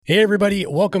Hey everybody,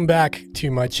 welcome back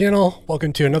to my channel.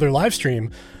 Welcome to another live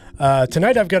stream.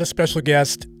 Tonight I've got a special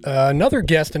guest, another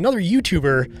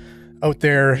YouTuber out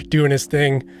there doing his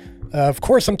thing. Of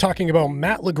course, I'm talking about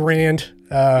Matt Legrand.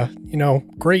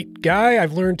 Great guy.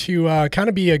 I've learned to kind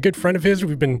of be a good friend of his.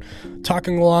 We've been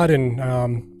talking a lot and,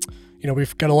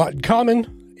 we've got a lot in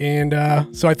common. And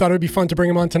so I thought it would be fun to bring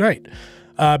him on tonight.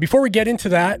 Before we get into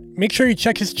that, make sure you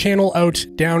check his channel out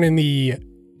down in the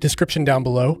description down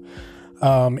below.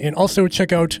 And also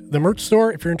check out the merch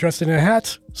store if you're interested in a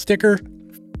hat, sticker,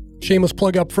 shameless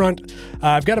plug up front.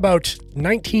 I've got about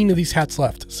 19 of these hats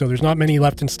left, so there's not many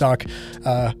left in stock.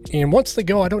 And once they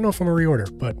go, I don't know if I'm gonna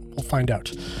reorder, but we'll find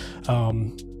out.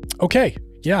 Okay,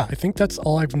 yeah, I think that's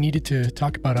all I've needed to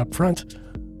talk about up front.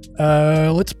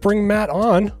 Let's bring Matt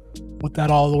on with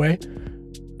that all the way.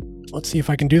 Let's see if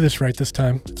I can do this right this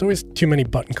time. It's always too many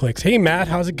button clicks. Hey, Matt,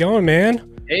 how's it going, man?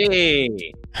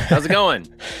 Hey, how's it going?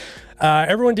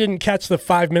 Everyone didn't catch the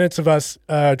 5 minutes of us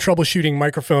troubleshooting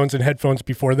microphones and headphones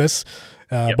before this,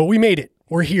 but we made it.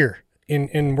 We're here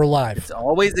and we're live. It's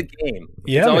always a game.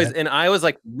 Yeah, it's always, and I was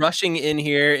like rushing in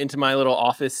here into my little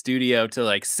office studio to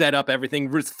like set up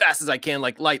everything as fast as I can,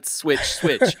 like light switch.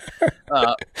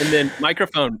 And then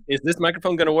microphone. Is this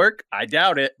microphone going to work? I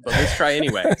doubt it, but let's try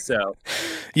anyway. So,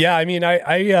 yeah, I mean,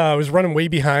 I was running way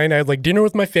behind. I had like dinner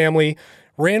with my family,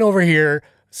 ran over here,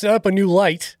 set up a new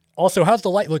light. Also, how's the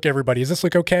light look, everybody? Does this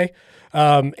look okay?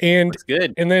 Looks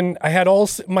good. And then I had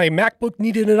my MacBook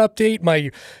needed an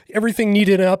update. Everything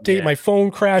needed an update. Yeah. My phone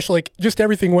crashed. Like just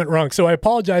everything went wrong. So I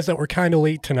apologize that we're kind of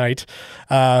late tonight.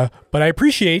 But I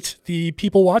appreciate the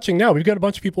people watching now. We've got a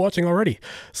bunch of people watching already.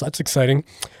 So that's exciting.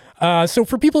 So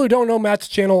for people who don't know Matt's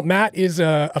channel, Matt is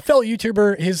a fellow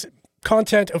YouTuber. His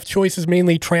content of choice is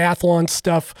mainly triathlon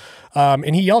stuff.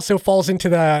 And he also falls into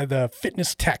the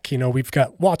fitness tech. You know, we've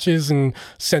got watches and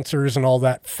sensors and all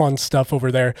that fun stuff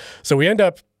over there. So we end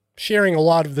up sharing a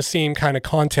lot of the same kind of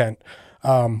content,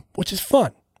 which is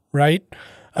fun, right?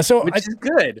 Which is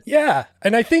good. Yeah.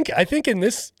 And I think in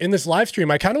this live stream,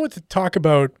 I kind of want to talk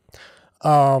about,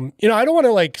 I don't want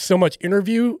to like so much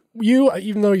interview you,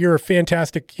 even though you're a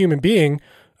fantastic human being.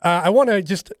 I want to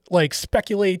just like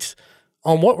speculate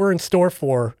on what we're in store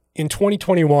for in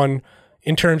 2021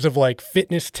 in terms of like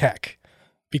fitness tech,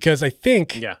 because I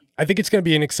think it's going to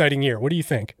be an exciting year. What do you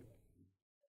think?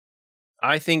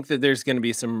 I think that there's going to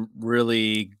be some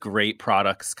really great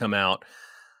products come out.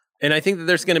 And I think that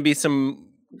there's going to be some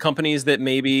companies that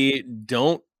maybe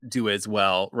don't do as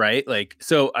well, right? Like,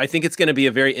 so I think it's going to be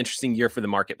a very interesting year for the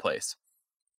marketplace.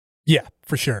 Yeah,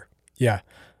 for sure. Yeah.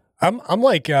 I'm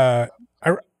like, if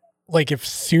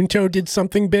Suunto did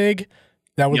something big,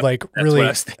 that would like really, what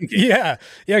I was thinking. Yeah.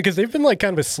 Cause they've been like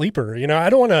kind of a sleeper, I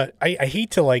don't want to, I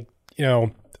hate to like,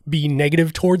 be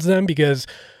negative towards them because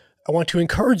I want to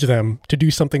encourage them to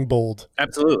do something bold.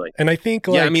 Absolutely. And I think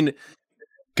go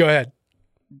ahead.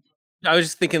 I was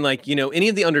just thinking like, any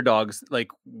of the underdogs, like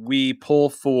we pull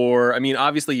for, I mean,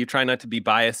 obviously you try not to be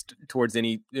biased towards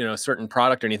any, certain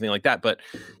product or anything like that, but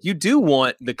you do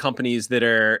want the companies that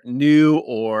are new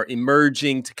or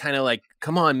emerging to kind of like,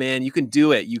 come on, man, you can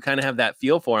do it. You kind of have that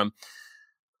feel for them,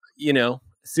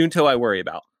 Suunto I worry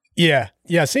about. Yeah.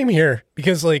 Same here.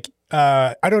 Because like,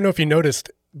 I don't know if you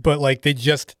noticed, but like they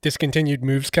just discontinued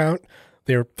Moves Count.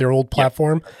 Their old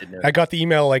platform. Yep, I got the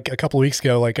email like a couple of weeks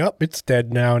ago, like, oh, it's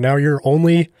dead now. Now you're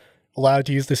only allowed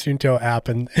to use the Suunto app,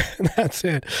 and that's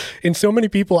it. And so many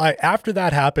people, after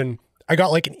that happened, I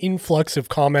got like an influx of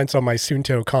comments on my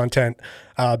Suunto content,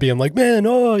 being like, man,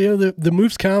 the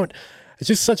Moves Count. It's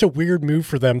just such a weird move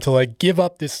for them to like give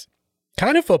up this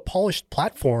kind of a polished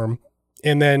platform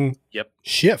and then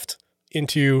shift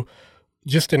into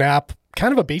just an app,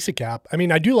 kind of a basic app. I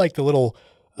mean, I do like the little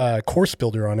course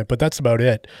builder on it, but that's about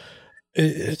it.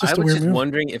 It's just I was just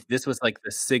wondering if this was like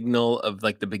the signal of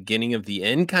like the beginning of the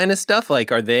end kind of stuff.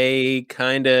 Like, are they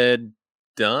kind of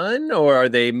done or are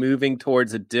they moving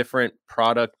towards a different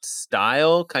product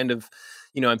style? Kind of,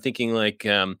 I'm thinking like,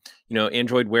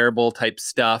 Android wearable type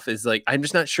stuff is like, I'm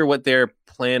just not sure what their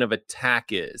plan of attack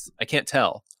is. I can't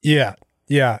tell. Yeah.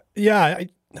 I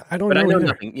don't know. But I know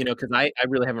nothing, because I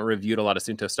really haven't reviewed a lot of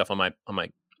Suunto stuff on my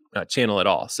channel at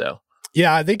all. So.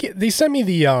 Yeah, they sent me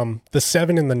the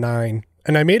 7 and the 9,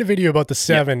 and I made a video about the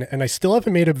 7, and I still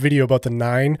haven't made a video about the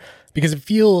 9 because it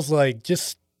feels like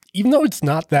just, even though it's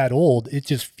not that old, it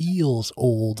just feels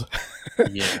old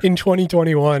in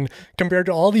 2021 compared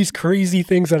to all these crazy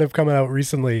things that have come out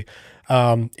recently.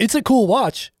 It's a cool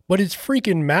watch, but it's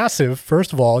freaking massive.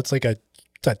 First of all, it's like it's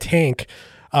a tank,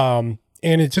 and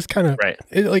it just kind of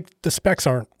like the specs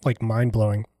aren't like mind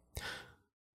blowing.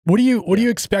 What do you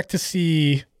expect to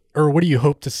see? Or what do you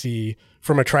hope to see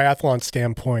from a triathlon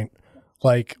standpoint?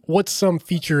 Like, what's some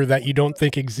feature that you don't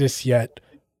think exists yet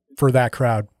for that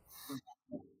crowd?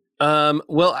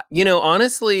 Well,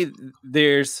 honestly,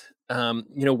 there's,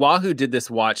 Wahoo did this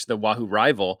watch, the Wahoo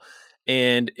Rival,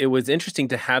 and it was interesting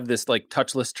to have this like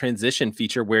touchless transition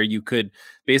feature where you could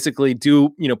basically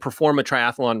perform a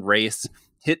triathlon race,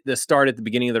 hit the start at the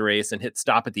beginning of the race and hit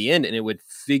stop at the end, and it would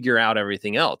figure out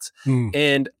everything else.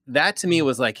 And that to me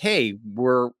was like, hey,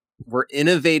 we're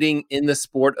innovating in the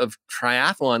sport of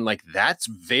triathlon. Like, that's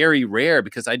very rare,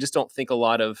 because I just don't think a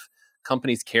lot of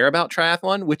companies care about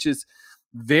triathlon, which is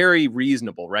very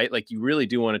reasonable, right? Like, you really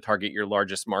do want to target your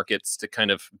largest markets to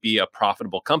kind of be a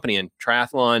profitable company, and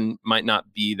triathlon might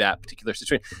not be that particular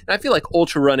situation. And I feel like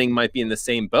ultra running might be in the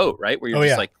same boat, right? Where you're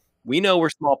just like, we know we're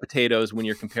small potatoes when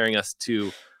you're comparing us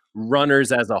to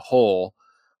runners as a whole,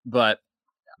 but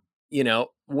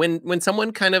when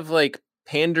someone kind of like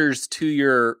panders to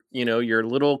your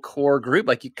little core group,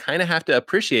 like, you kind of have to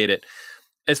appreciate it.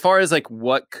 As far as like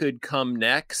what could come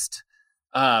next,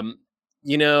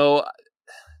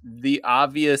 the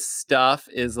obvious stuff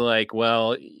is like,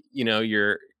 well,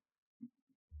 your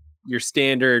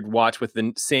standard watch with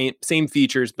the same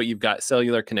features, but you've got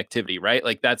cellular connectivity, right?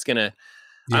 Like, that's gonna,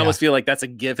 I almost feel like that's a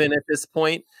given at this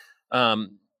point.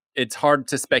 It's hard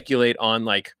to speculate on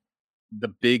like the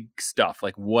big stuff,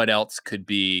 like what else could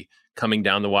be coming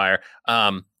down the wire.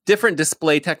 Different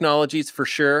display technologies for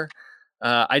sure.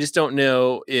 I just don't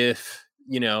know if,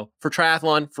 for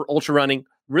triathlon, for ultra running,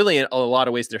 really in a lot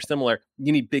of ways they're similar.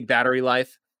 You need big battery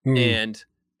life. And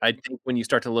I think when you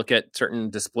start to look at certain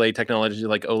display technology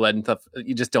like OLED and stuff,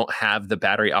 you just don't have the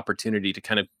battery opportunity to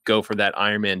kind of go for that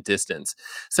Ironman distance.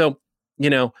 So,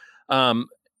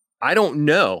 I don't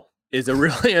know is a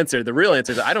real answer. The real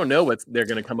answer is I don't know what they're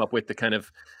going to come up with to kind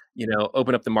of,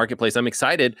 open up the marketplace. I'm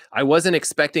excited. I wasn't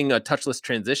expecting a touchless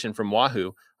transition from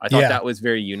Wahoo. I thought that was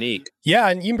very unique. Yeah.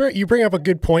 And you bring up a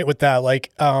good point with that.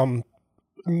 Like,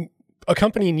 a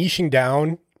company niching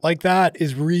down like that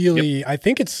is really, I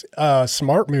think it's a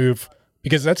smart move,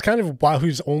 because that's kind of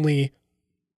Wahoo's only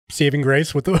saving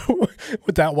grace with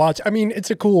with that watch. I mean,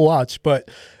 it's a cool watch, but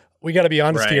we got to be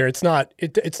honest here. It's not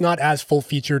as full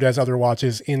featured as other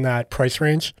watches in that price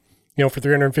range. For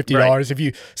 $350, if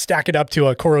you stack it up to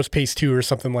a Coros Pace 2 or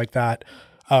something like that,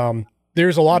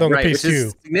 there's a lot on the Pace 2. Which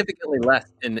is significantly less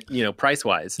in, price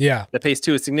wise. Yeah. The Pace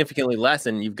 2 is significantly less,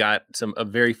 and you've got a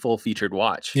very full featured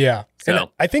watch. Yeah. So and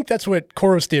I think that's what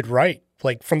Coros did right.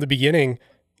 Like, from the beginning,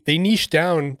 they niched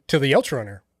down to the Ultra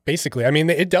Runner, basically. I mean,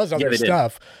 it does other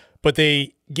stuff, but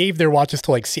they gave their watches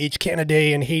to like Sage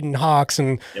Canaday and Hayden Hawks,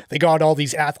 and they got all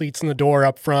these athletes in the door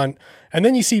up front. And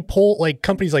then you see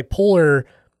companies like Polar.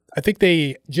 I think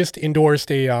they just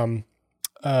endorsed a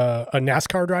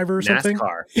NASCAR driver or something.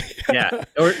 NASCAR, yeah,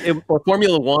 or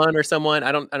Formula One or someone.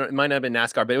 I don't. It might not have been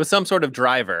NASCAR, but it was some sort of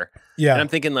driver. Yeah, and I'm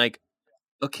thinking like,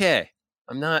 okay,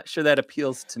 I'm not sure that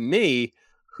appeals to me.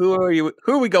 Who are you?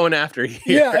 Who are we going after here?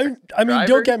 Yeah, I mean,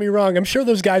 don't get me wrong. I'm sure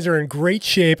those guys are in great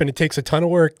shape, and it takes a ton of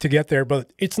work to get there.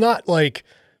 But it's not like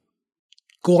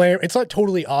It's not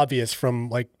totally obvious from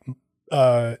like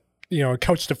a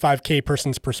Couch to 5K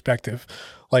person's perspective.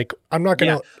 Like, I'm not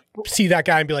going to see that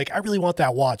guy and be like, I really want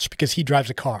that watch because he drives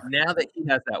a car. Now that he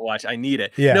has that watch, I need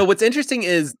it. Yeah. No, what's interesting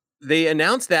is they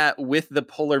announced that with the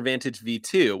Polar Vantage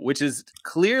V2, which is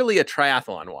clearly a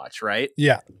triathlon watch, right?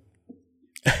 Yeah.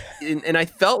 And I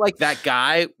felt like that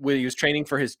guy, when he was training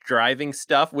for his driving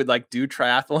stuff, would like do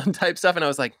triathlon type stuff. And I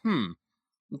was like,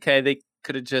 okay, they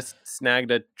could have just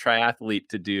snagged a triathlete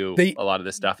to do a lot of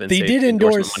this stuff. And they did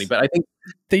endorse money, but I think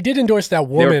they did endorse that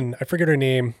woman. I forget her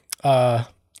name.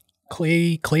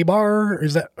 Claybar,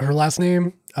 is that her last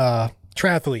name?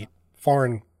 Triathlete,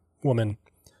 foreign woman.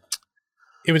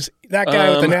 It was that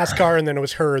guy with the NASCAR, and then it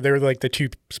was her. They were like the two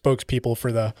spokespeople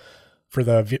for the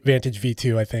Vantage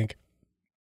V2, I think.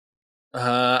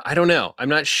 I don't know. I'm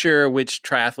not sure which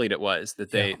triathlete it was that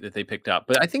they picked up,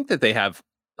 but I think that they have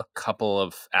a couple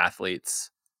of athletes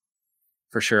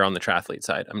for sure on the triathlete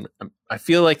side. I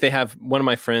feel like they have one of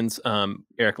my friends,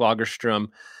 Eric Lagerstrom.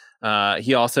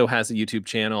 He also has a YouTube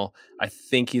channel. I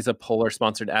think he's a Polar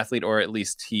sponsored athlete, or at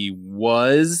least he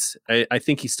was. I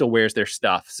think he still wears their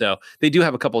stuff. So they do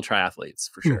have a couple of triathletes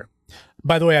for sure.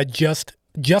 By the way, I just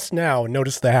now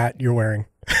noticed the hat you're wearing.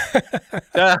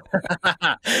 I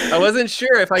wasn't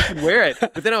sure if I could wear it,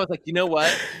 but then I was like, you know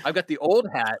what? I've got the old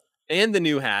hat and the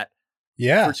new hat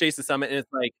for Chase the Summit. And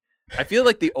it's like, I feel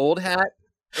like the old hat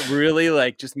really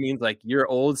like just means like you're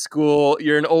old school.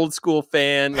 You're an old school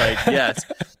fan. Like, yes,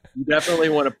 you definitely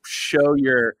want to show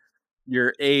your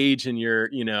age and your,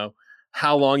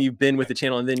 how long you've been with the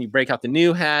channel, and then you break out the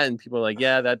new hat, and people are like,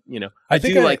 "Yeah, that I I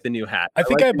think do like the new hat. I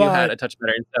think like I the new hat bought. a touch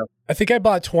better." And so I think I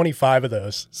bought 25 of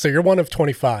those. So you're one of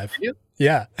 25. you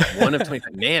Yeah. one of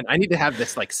 25. Man, I need to have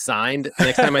this like signed.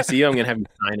 Next time I see you, I'm gonna have you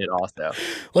sign it also.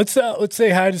 Let's say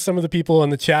hi to some of the people in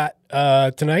the chat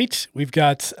tonight. We've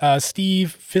got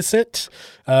Steve Fissett.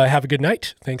 Have a good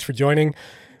night. Thanks for joining.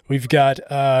 We've got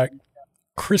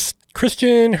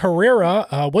Christian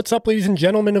Herrera. What's up, ladies and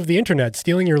gentlemen of the internet?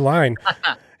 Stealing your line.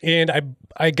 And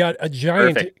I got a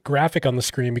giant Perfect. graphic on the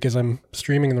screen because I'm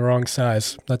streaming in the wrong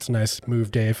size. That's a nice move,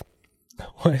 Dave.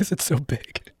 Why is it so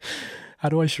big? How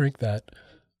do I shrink that?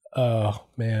 Oh,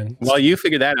 man. While you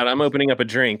figure that out, I'm opening up a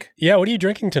drink. Yeah, what are you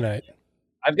drinking tonight?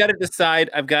 I've got to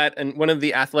decide. I've got one of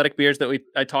the athletic beers that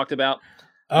I talked about.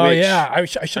 Oh, which yeah. I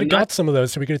should I'm have got some of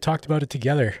those so we could have talked about it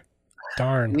together.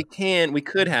 Darn. we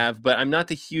could have, but I'm not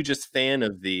the hugest fan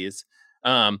of these.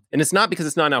 And it's not because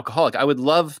it's non-alcoholic. I would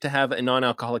love to have a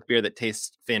non-alcoholic beer that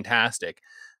tastes fantastic,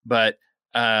 but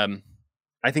I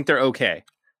think they're okay.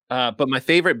 But my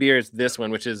favorite beer is this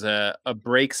one, which is a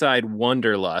Breakside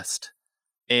Wonderlust.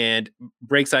 And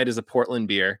Breakside is a Portland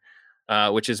beer,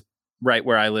 which is right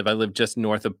where I live. I live just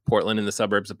north of Portland in the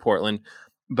suburbs of Portland.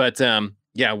 But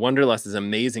yeah, Wonderlust is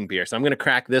amazing beer. So I'm going to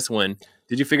crack this one.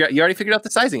 Did you figure out? You already figured out the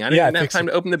sizing. I didn't even have time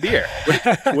to open the beer.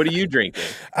 What are you drinking?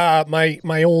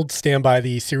 My old standby,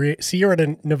 the Sierra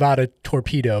Nevada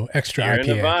Torpedo Extra Sierra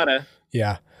IPA. Nevada.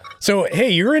 Yeah. So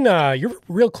hey, you're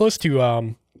real close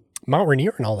to Mount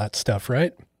Rainier and all that stuff,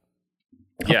 right?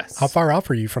 Yes. How far out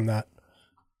are you from that?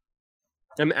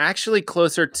 I'm actually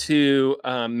closer to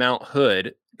Mount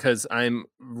Hood because I'm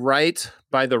right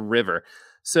by the river.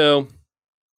 So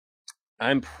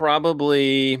I'm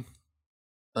probably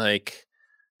like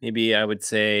maybe I would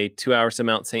say 2 hours to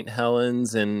Mount St.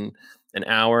 Helens and an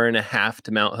hour and a half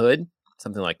to Mount Hood,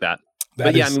 something like that.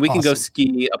 But yeah, I mean, we can go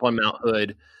ski up on Mount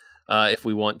Hood if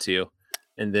we want to.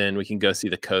 And then we can go see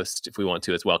the coast if we want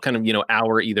to as well. Kind of,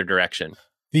 hour either direction.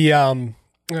 The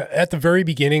at the very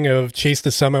beginning of Chase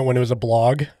the Summit, when it was a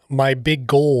blog, my big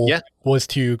goal was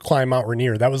to climb Mount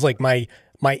Rainier. That was like my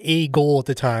A goal at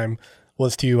the time,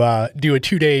 was to do a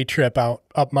 2-day trip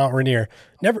up Mount Rainier.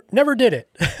 Never did it,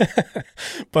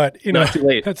 but Not too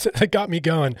late. that got me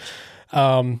going.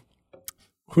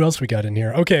 Who else we got in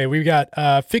here? Okay, we got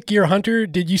Fit Gear Hunter.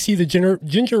 Did you see the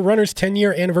Ginger Runners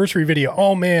 10-year anniversary video?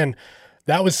 Oh man,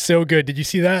 that was so good. Did you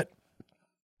see that?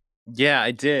 Yeah,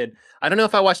 I did. I don't know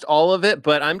if I watched all of it,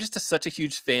 but I'm just such a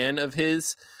huge fan of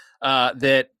his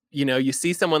that, you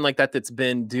see someone like that that's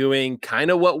been doing kind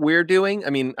of what we're doing. I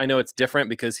mean, I know it's different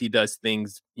because he does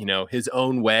things, his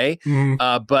own way.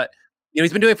 Mm-hmm. But,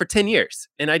 he's been doing it for 10 years.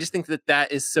 And I just think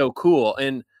that is so cool.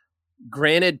 And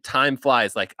granted, time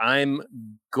flies. Like I'm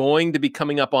going to be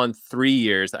coming up on 3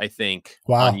 years, I think,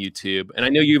 on YouTube. And I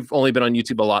know you've only been on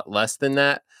YouTube a lot less than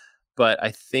that, but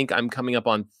I think I'm coming up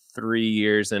on 3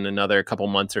 years and another couple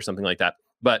months or something like that.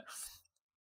 But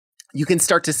you can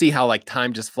start to see how like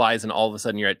time just flies and all of a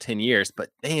sudden you're at 10 years, but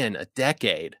man, a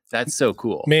decade. That's so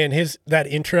cool. Man, that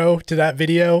intro to that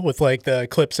video with like the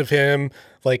clips of him,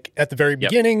 like at the very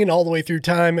beginning and all the way through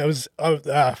time. It was,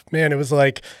 man, it was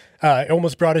like, it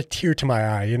almost brought a tear to my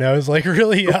eye. It was like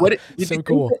really so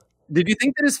cool. Did you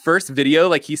think that his first video,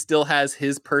 like he still has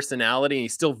his personality and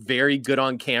he's still very good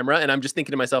on camera? And I'm just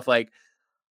thinking to myself, like,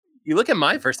 you look at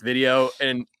my first video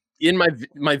and in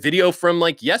my video from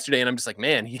like yesterday, and I'm just like,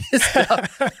 man, his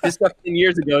stuff 10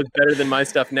 years ago is better than my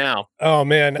stuff now. Oh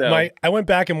man, so. I went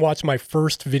back and watched my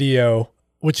first video,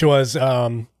 which was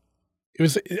I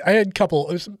had a couple.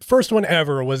 It was, first one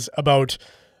ever was about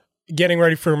getting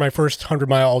ready for my first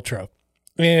 100-mile ultra,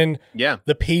 and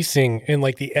the pacing and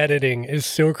like the editing is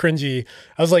so cringy.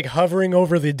 I was like hovering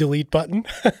over the delete button,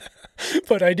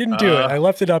 but I didn't do it. I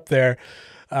left it up there.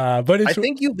 But I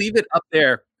think you leave it up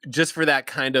there just for that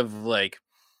kind of like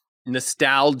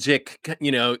nostalgic,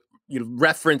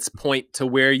 reference point to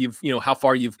where you've, how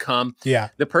far you've come. Yeah.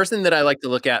 The person that I like to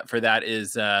look at for that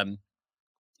is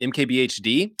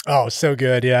MKBHD. Oh, so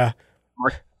good. Yeah.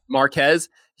 Marquez.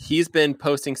 He's been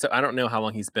posting. So I don't know how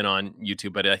long he's been on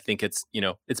YouTube, but I think it's,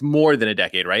 it's more than a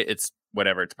decade, right? It's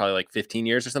whatever. It's probably like 15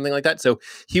 years or something like that. So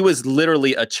he was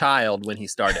literally a child when he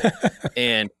started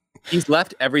and he's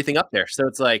left everything up there. So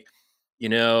it's like,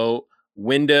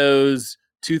 Windows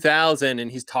 2000 and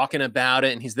he's talking about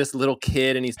it and he's this little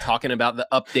kid and he's talking about the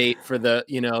update for the,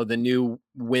 the new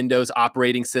Windows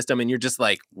operating system. And you're just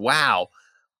like, wow,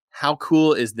 how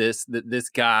cool is this that this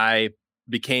guy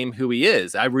became who he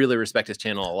is? I really respect his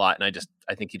channel a lot. And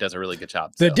I think he does a really good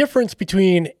job. The difference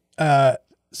between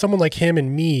someone like him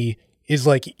and me is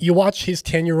like you watch his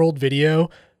 10-year-old video,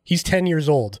 he's 10 years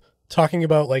old. talking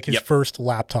about like his first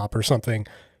laptop or something,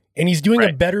 and he's doing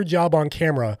a better job on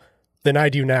camera than I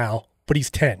do now, but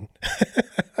he's 10.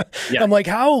 I'm like,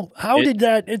 how did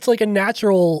that? It's like a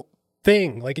natural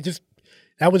thing. Like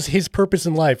that was his purpose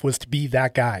in life, was to be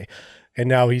that guy. And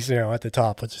now he's, at the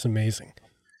top, which is amazing.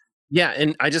 Yeah.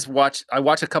 And I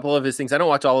watch a couple of his things. I don't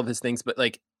watch all of his things, but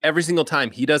like every single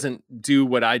time he doesn't do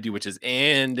what I do, which is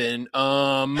and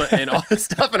all this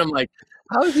stuff. And I'm like,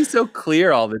 how is he so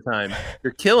clear all the time?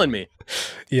 You're killing me.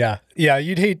 Yeah. Yeah.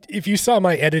 You'd hate if you saw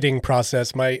my editing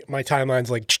process, my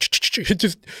timeline's like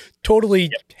just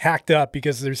totally hacked up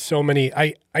because there's so many.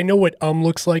 I know what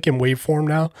looks like in waveform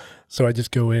now. So I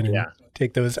just go in and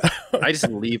take those out. I just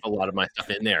leave a lot of my stuff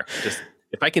in there. Just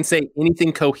if I can say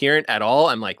anything coherent at all,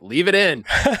 I'm like, leave it in.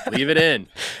 Leave it in.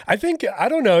 I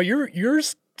don't know.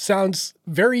 Yours sounds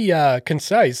very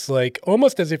concise, like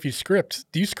almost as if you script.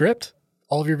 Do you script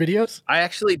all of your videos? I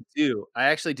actually do.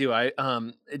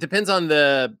 It depends on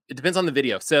the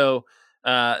video. So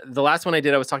the last one I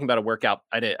did, I was talking about a workout.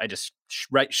 I just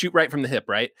shoot right from the hip,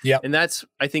 right? Yeah. And that's,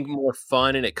 I think, more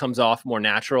fun and it comes off more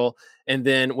natural. And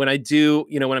then when I do,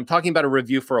 when I'm talking about a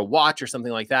review for a watch or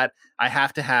something like that, I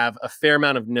have to have a fair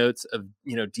amount of notes of,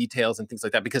 details and things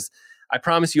like that, because I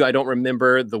promise you, I don't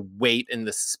remember the weight and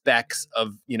the specs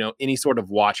of, any sort of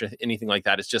watch or anything like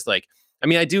that. It's just like,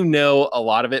 I do know a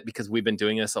lot of it because we've been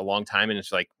doing this a long time, and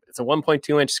it's like, it's a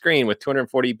 1.2 inch screen with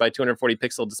 240 by 240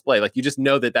 pixel display. Like, you just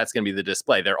know that that's going to be the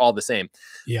display. They're all the same.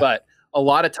 Yeah. But a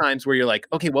lot of times where you're like,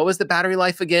 okay, what was the battery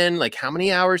life again? Like, how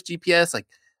many hours GPS? Like,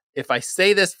 if I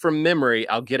say this from memory,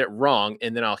 I'll get it wrong,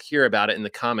 and then I'll hear about it in the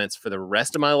comments for the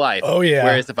rest of my life. Oh yeah.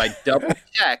 Whereas if I double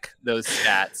check those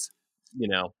stats,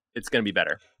 it's going to be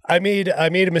better. I made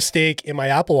a mistake in my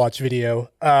Apple Watch video.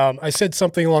 I said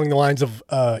something along the lines of,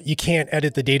 you can't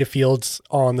edit the data fields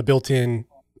on the built-in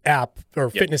app or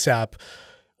fitness app,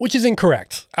 which is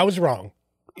incorrect. I was wrong.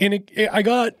 And I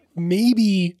got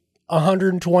maybe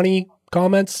 120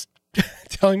 comments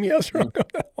telling me I was wrong on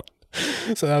that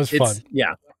one. So that was fun.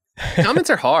 Yeah. Comments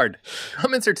are hard.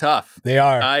 Comments are tough. They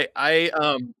are. I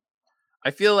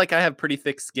feel like I have pretty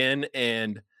thick skin,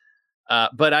 and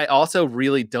but I also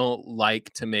really don't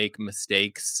like to make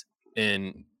mistakes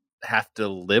and have to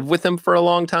live with them for a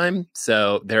long time.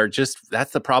 So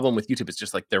that's the problem with YouTube. It's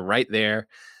just like, they're right there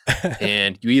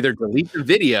and you either delete the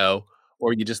video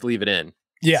or you just leave it in.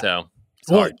 Yeah. So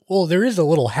well, there is a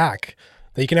little hack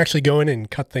that you can actually go in and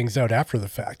cut things out after the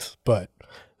fact, but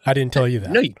I didn't tell you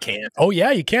that. No, you can't. Oh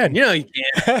yeah, you can. You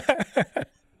can't.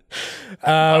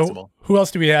 Who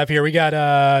else do we have here? We got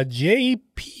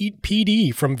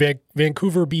JPD from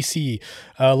Vancouver, BC.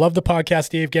 Love the podcast,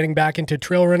 Dave. Getting back into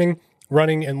trail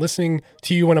running, and listening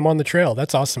to you when I'm on the trail.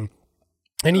 That's awesome.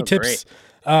 Any tips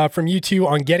from you two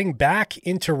on getting back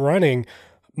into running?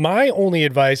 My only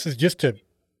advice is just to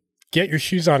get your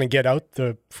shoes on and get out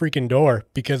the freaking door,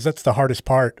 because that's the hardest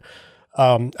part.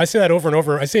 I say that over and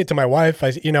over. I say it to my wife.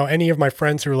 Any of my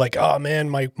friends who are like, oh man,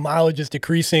 my mileage is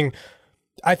decreasing.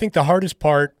 I think the hardest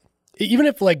part, even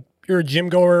if like you're a gym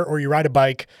goer or you ride a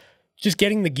bike, just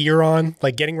getting the gear on,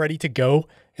 like getting ready to go,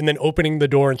 and then opening the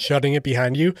door and shutting it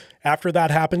behind you. After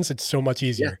that happens, it's so much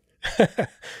easier. Yeah.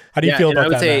 How do you feel about that? I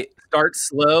would say start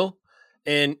slow,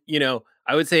 and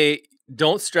I would say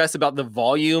don't stress about the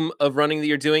volume of running that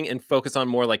you're doing and focus on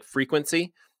more like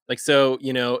frequency. Like, so,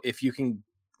 if you can,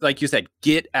 like you said,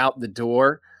 get out the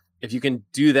door, if you can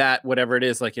do that, whatever it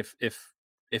is, like if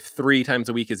 3 times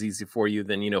a week is easy for you,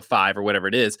 then, 5 or whatever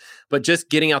it is, but just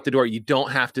getting out the door, you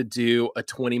don't have to do a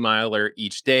 20 miler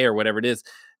each day or whatever it is.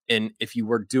 And if you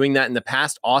were doing that in the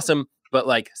past, awesome, but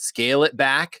like scale it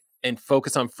back and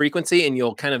focus on frequency, and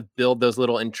you'll kind of build those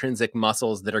little intrinsic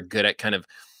muscles that are good at kind of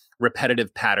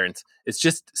repetitive patterns. It's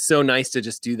just so nice to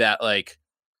just do that. Like,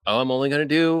 oh, I'm only going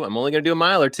to do a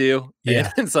mile or two.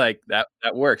 Yeah. And it's like, that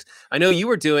works. I know you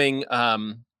were doing,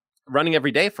 running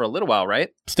every day for a little while,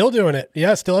 right? Still doing it.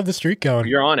 Yeah. Still have the streak going.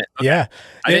 You're on it. Okay. Yeah.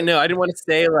 I didn't know. I didn't want to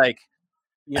say like,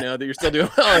 that you're still doing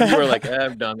well. And you were like,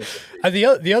 I'm done. The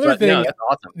other thing, no, that's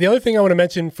awesome. The other thing I want to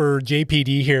mention for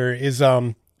JPD here is,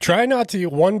 try not to,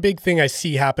 one big thing I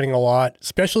see happening a lot,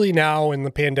 especially now in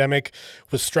the pandemic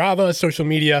with Strava, social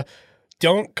media,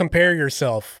 don't compare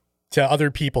yourself to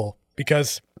other people,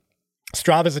 because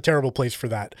Strava is a terrible place for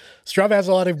that. Strava has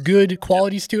a lot of good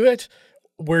qualities to it,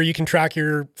 where you can track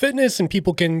your fitness and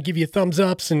people can give you thumbs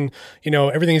ups and,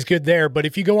 everything's good there. But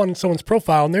if you go on someone's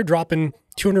profile and they're dropping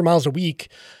 200 miles a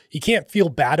week, you can't feel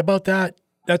bad about that.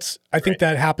 I think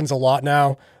that happens a lot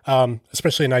now,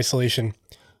 especially in isolation.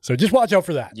 So just watch out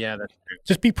for that. Yeah, that's true.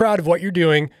 Just be proud of what you're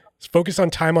doing. Just focus on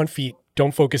time on feet.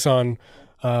 Don't focus on,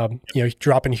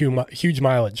 dropping huge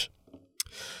mileage.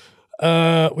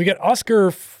 We got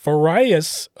Oscar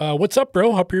Farias. What's up,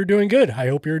 bro? Hope you're doing good. I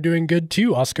hope you're doing good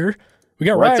too, Oscar. We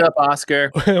got What's Ryan. up,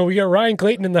 Oscar? We got Ryan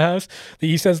Clayton in the house.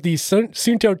 He says the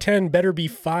Suunto 10 better be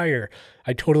fire.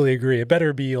 I totally agree. It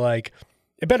better be like,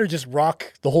 it better just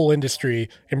rock the whole industry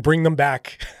and bring them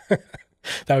back.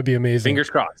 That would be amazing. Fingers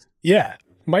crossed. Yeah,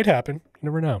 might happen.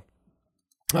 You never know.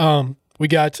 We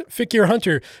got Figure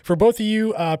Hunter for both of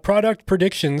you. Product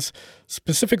predictions,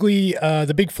 specifically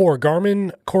the big four: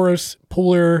 Garmin, Coros,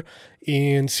 Polar,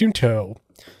 and Suunto.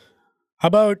 How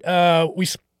about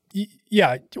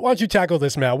yeah? Why don't you tackle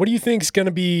this, Matt? What do you think is going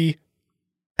to be?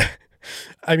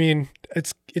 I mean,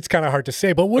 it's kind of hard to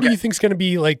say, but what do you think is going to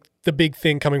be like the big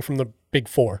thing coming from the big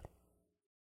four?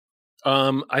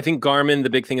 I think Garmin, the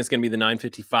big thing is going to be the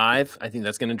 955. I think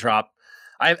that's going to drop.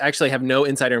 I actually have no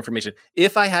insider information.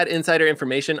 If I had insider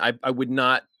information, I would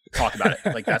not talk about it.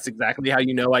 Like, that's exactly how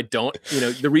you know I don't.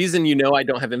 The reason I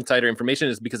don't have insider information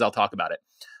is because I'll talk about it.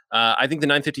 I think the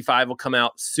 955 will come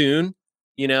out soon,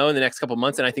 in the next couple of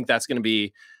months, and I think that's going to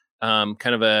be kind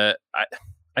of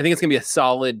I think it's going to be a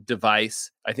solid device.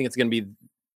 I think it's going to be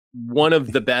one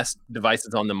of the best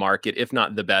devices on the market, if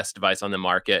not the best device on the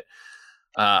market.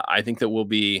 I think that we'll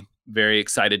be very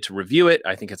excited to review it.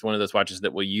 I think it's one of those watches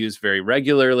that we'll use very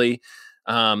regularly.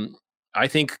 I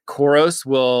think Coros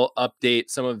will update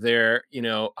some of their,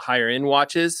 higher end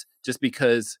watches just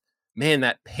because, man,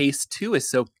 that Pace 2 is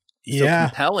so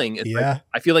compelling. It's like,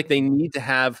 I feel like they need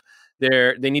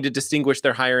to distinguish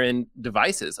their higher end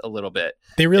devices a little bit.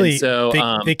 They really,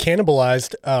 they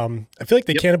cannibalized. I feel like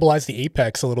they cannibalized the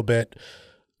Apex a little bit.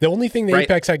 The only thing the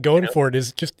Apex had going for it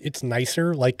is just it's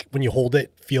nicer. Like when you hold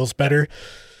it, feels better.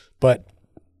 But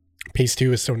Pace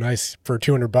 2 is so nice for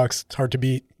 $200. It's hard to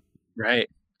beat. Right.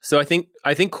 So I think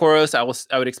Coros,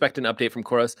 I would expect an update from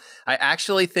Coros. I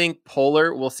actually think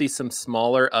Polar will see some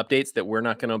smaller updates that we're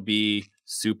not going to be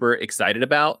super excited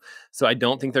about. So I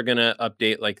don't think they're going to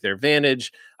update like their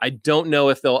Vantage. I don't know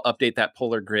if they'll update that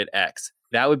Polar Grid X.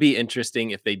 That would be interesting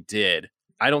if they did.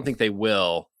 I don't think they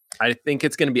will. I think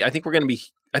we're going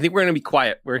to be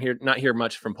quiet. We're not hear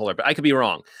much from Polar, but I could be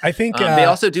wrong. I think they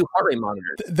also do heart rate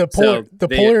monitors. The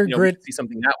Polar Grid, see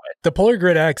something that way. The Polar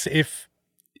Grid X, if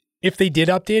they did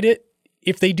update it,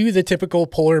 if they do the typical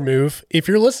Polar move, if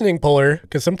you're listening, Polar,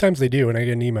 because sometimes they do, and I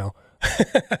get an email.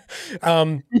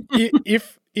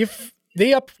 If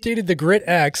they updated the Grid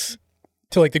X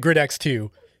to like the Grid X2,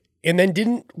 and then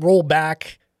didn't roll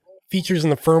back features in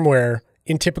the firmware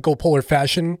in typical Polar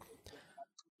fashion.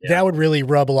 That would really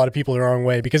rub a lot of people the wrong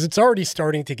way because it's already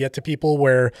starting to get to people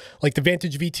where like the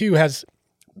Vantage V2 has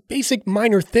basic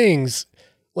minor things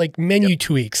like menu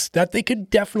tweaks that they could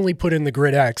definitely put in the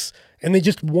Grid X and they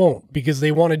just won't because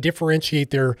they want to differentiate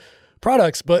their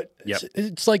products. But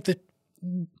it's like the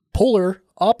polar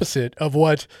opposite of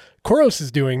what Coros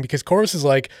is doing because Coros is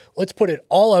like, let's put it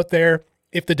all out there.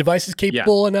 If the device is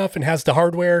capable enough and has the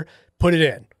hardware, put it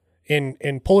in.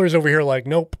 And Polar's over here like,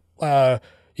 nope,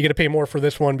 you got to pay more for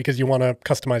this one because you want to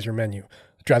customize your menu.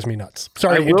 It drives me nuts.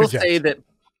 Sorry,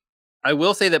 I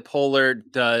will say that Polar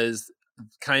does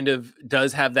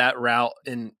have that route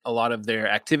in a lot of their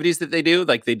activities that they do.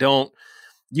 Like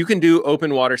you can do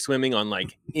open water swimming on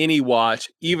like any watch,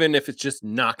 even if it's just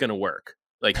not going to work.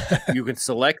 Like you can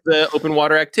select the open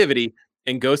water activity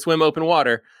and go swim open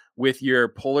water with your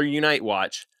Polar Unite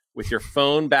watch with your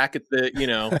phone back at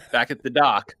the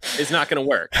dock. It's not going to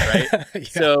work. Right.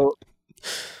 So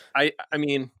I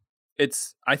mean,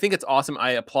 I think it's awesome.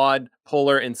 I applaud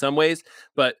Polar in some ways,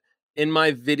 but in my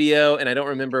video, and I don't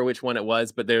remember which one it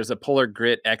was, but there's a Polar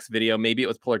Grid X video. Maybe it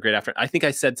was Polar Grid After. I think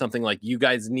I said something like, you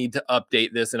guys need to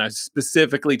update this. And I was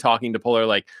specifically talking to Polar,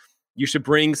 like you should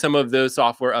bring some of those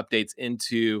software updates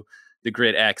into the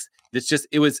Grid X.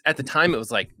 It was at the time, it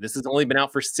was like, this has only been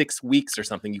out for 6 weeks or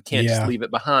something. You can't just leave it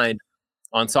behind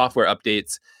on software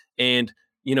updates. And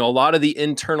a lot of the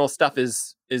internal stuff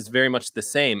is very much the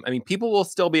same. I mean, people will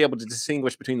still be able to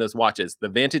distinguish between those watches. The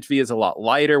Vantage V is a lot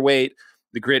lighter weight.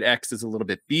 The Grid X is a little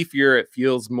bit beefier. It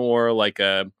feels more like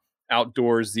a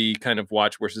outdoorsy kind of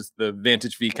watch versus the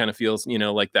Vantage V kind of feels,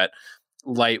 like that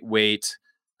lightweight,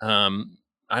 I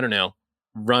don't know,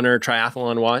 runner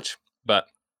triathlon watch. But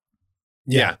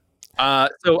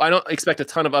so I don't expect a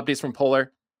ton of updates from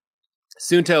Polar.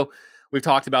 Suunto, we've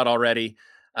talked about already.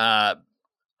 I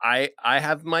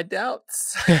have my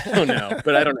doubts. I don't know,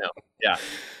 but I don't know.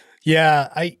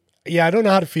 I don't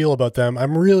know how to feel about them.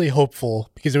 I'm really hopeful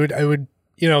because I would,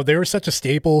 they were such a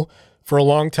staple for a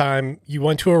long time. You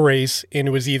went to a race and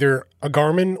it was either a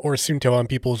Garmin or a Suunto on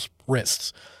people's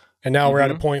wrists. And now we're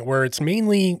at a point where it's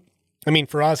mainly,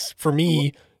 for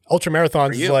me, ultra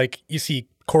marathons is like you see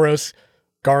Coros,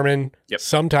 Garmin,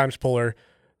 sometimes Polar.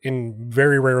 and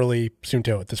very rarely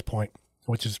Suunto at this point,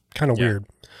 which is kind of Yeah. weird.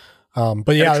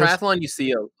 But yeah, In triathlon,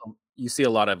 you see a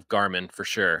lot of Garmin for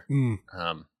sure.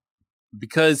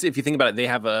 Because if you think about it, they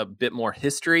have a bit more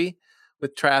history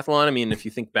with triathlon. I mean, if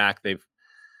you think back, they've,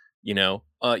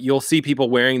 you'll see people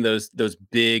wearing those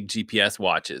big GPS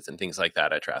watches and things like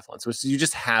that at triathlons, which you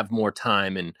just have more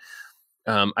time. And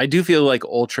I do feel like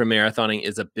ultra marathoning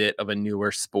is a bit of a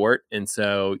newer sport, and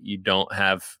so you don't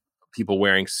have people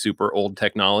wearing super old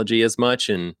technology as much.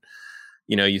 And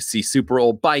you see super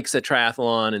old bikes at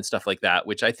triathlon and stuff like that,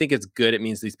 which I think is good. It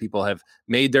means these people have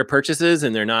made their purchases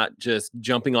and they're not just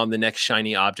jumping on the next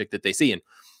shiny object that they see. And,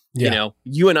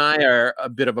 you and I are a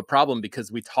bit of a problem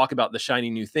because we talk about the shiny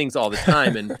new things all the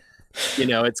time. And,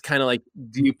 it's kind of like,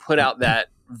 do you put out that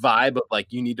vibe of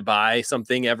like, you need to buy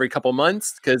something every couple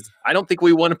months? Because I don't think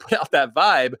we want to put out that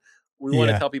vibe. We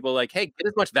want to tell people like, hey, get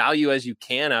as much value as you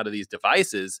can out of these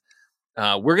devices.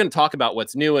 We're going to talk about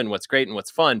what's new and what's great and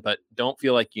what's fun, but don't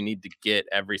feel like you need to get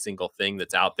every single thing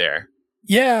that's out there.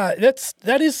 Yeah,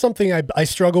 that is something I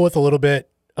struggle with a little bit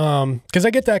because I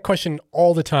get that question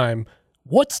all the time.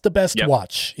 What's the best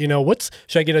watch? Should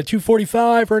I get a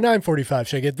 245 or a 945?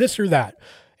 Should I get this or that?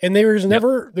 And there's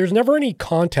never any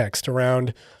context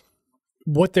around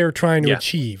what they're trying to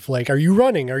achieve. Like, are you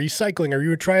running? Are you cycling? Are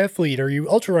you a triathlete? Are you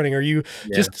ultra running? Are you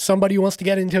just somebody who wants to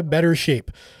get into better shape?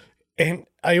 And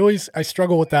I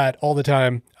struggle with that all the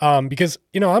time because,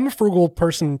 I'm a frugal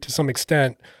person to some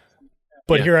extent,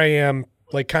 but here I am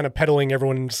like kind of peddling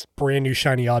everyone's brand new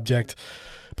shiny object.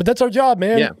 But that's our job,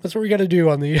 man. Yeah. That's what we got to do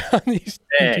on these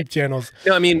YouTube channels.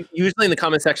 I mean, usually in the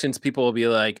comment sections, people will be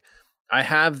like, I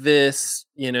have this,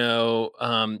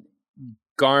 Garmin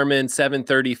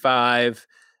 735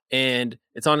 and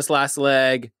it's on its last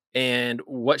leg. And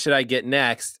what should I get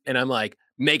next? And I'm like,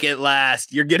 make it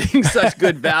last. You're getting such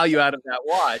good value out of that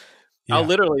watch. Yeah. I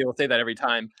will say that every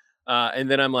time.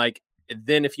 And then I'm like,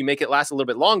 then if you make it last a little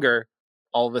bit longer,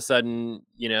 all of a sudden,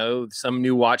 some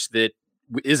new watch that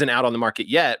isn't out on the market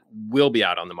yet will be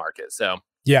out on the market. So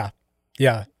yeah.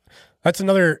 That's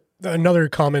another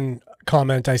common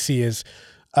comment I see is,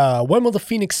 when will the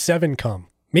Fenix 7 come?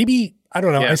 Maybe, I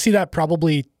don't know. Yeah. I see that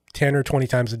probably 10 or 20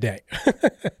 times a day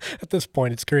at this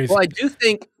point. It's crazy. Well, I do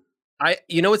think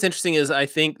what's interesting is I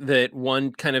think that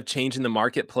one kind of change in the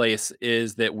marketplace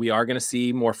is that we are going to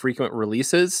see more frequent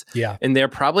releases. Yeah. And they're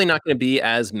probably not going to be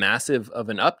as massive of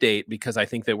an update because I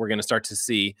think that we're going to start to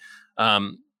see,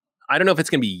 I don't know if it's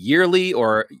going to be yearly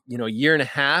or, a year and a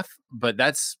half, but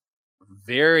that's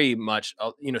very much,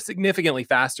 significantly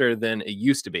faster than it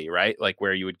used to be, right? Like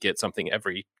where you would get something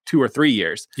every 2 or 3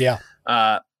 years. Yeah.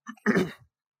 I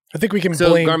think we can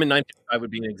blame... Garmin 955 would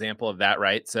be an example of that,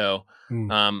 right? So,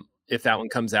 if that one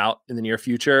comes out in the near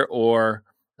future, or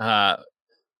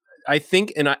I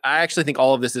think, and I actually think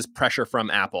all of this is pressure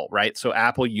from Apple, right? So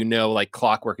Apple, like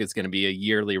Clockwork is going to be a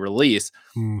yearly release.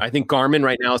 I think Garmin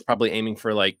right now is probably aiming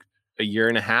for like a year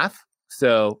and a half.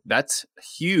 So that's a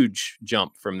huge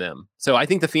jump from them. So I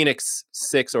think the Fenix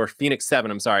 6 or Fenix 7,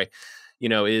 I'm sorry,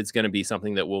 is going to be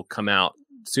something that will come out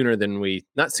not sooner than we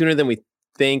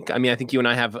think. I mean, I think you and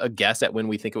I have a guess at when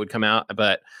we think it would come out,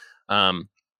 but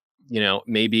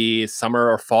maybe summer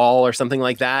or fall or something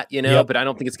like that, but I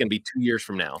don't think it's going to be 2 years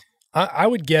from now. I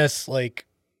would guess like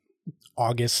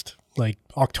August, like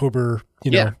October,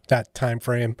 that time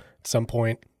frame at some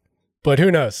point, but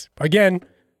who knows? Again,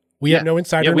 we have no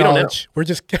insider knowledge. We're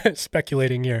just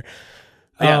speculating here.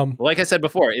 Like I said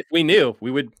before, if we knew,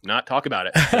 we would not talk about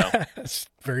it. So. That's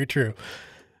very true.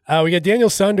 We got Daniel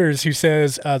Sunders who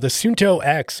says the Suunto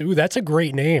X. Ooh, that's a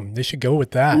great name. They should go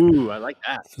with that. Ooh, I like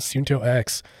that. The Suunto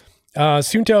X.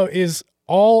 Suunto is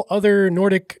all other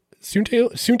Nordic.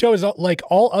 Suunto is like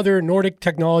all other Nordic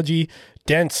technology.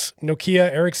 Dense,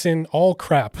 Nokia, Ericsson, all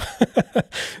crap.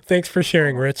 Thanks for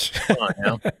sharing, Rich. Come on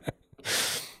now.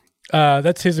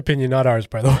 That's his opinion, not ours,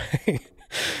 by the way.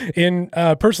 And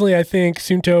personally, I think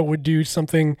Suunto would do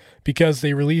something because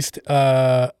they released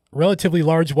relatively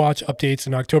large watch updates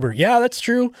in October. Yeah, that's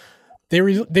true. They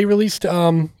released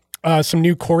some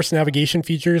new course navigation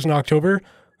features in October.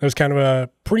 That was kind of a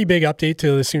pretty big update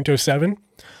to the Suunto 7.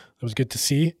 That was good to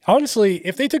see. Honestly,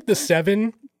 if they took the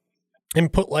 7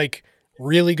 and put like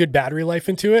really good battery life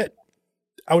into it,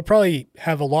 I would probably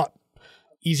have a lot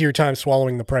easier time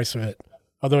swallowing the price of it.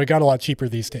 Although it got a lot cheaper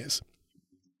these days.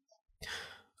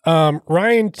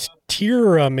 Ryan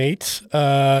Tieramate,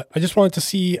 I just wanted to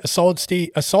see a solid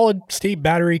state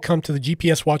battery come to the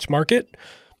GPS watch market.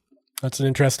 That's an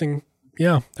interesting,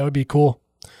 that would be cool.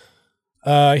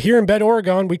 Here in Bend,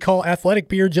 Oregon, we call athletic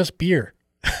beer just beer.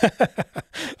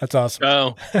 That's awesome.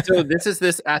 Oh, so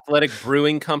this athletic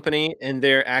brewing company, and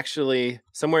they're actually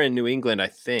somewhere in New England, I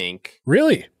think.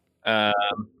 Really?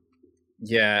 Um,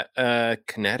 yeah,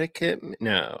 Connecticut?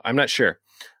 No, I'm not sure.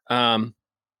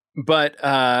 But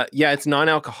yeah, it's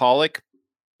non-alcoholic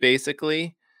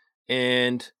basically,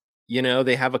 and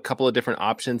they have a couple of different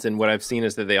options. And what I've seen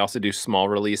is that they also do small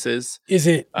releases. Is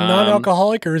it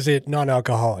non-alcoholic or is it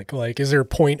non-alcoholic? Like, is there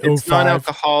 0.05? It's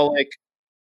non-alcoholic.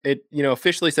 It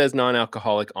officially says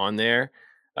non-alcoholic on there.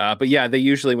 But yeah, they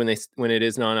usually when it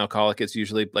is non-alcoholic, it's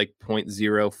usually like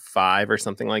 0.05 or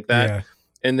something like that. Yeah.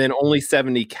 And then only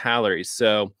 70 calories.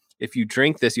 So if you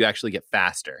drink this, you actually get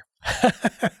faster.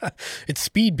 It's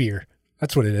speed beer.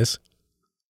 That's what it is.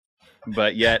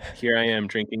 But yet here I am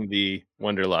drinking the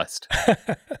Wonderlust.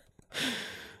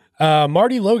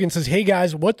 Marty Logan says, "Hey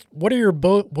guys, what are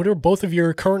both of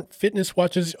your current fitness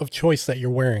watches of choice that you're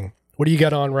wearing? What do you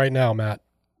got on right now, Matt?"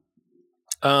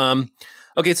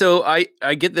 Okay, so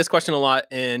I get this question a lot,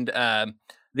 and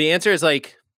the answer is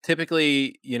like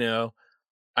typically,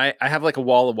 I have like a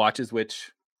wall of watches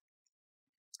which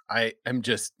I am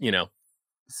just,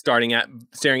 staring at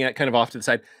kind of off to the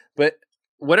side. But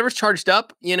whatever's charged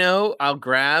up, I'll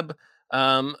grab.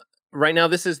 Right now,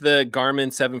 this is the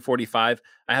Garmin 745.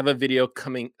 I have a video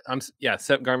coming.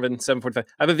 Garmin 745.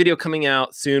 I have a video coming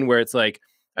out soon where it's like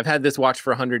I've had this watch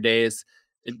for 100 days.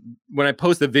 When I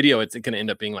post the video, it's going to end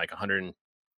up being like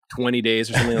 120 days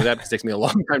or something like that because it takes me a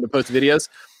long time to post videos.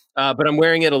 But I'm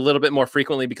wearing it a little bit more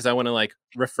frequently because I want to like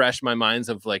refresh my minds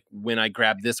of like when I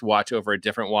grab this watch over a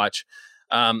different watch.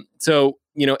 So,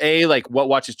 A, like what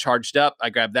watch is charged up? I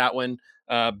grab that one.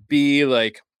 B,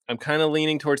 like I'm kind of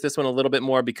leaning towards this one a little bit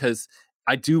more because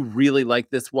I do really like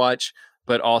this watch,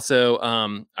 but also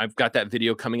I've got that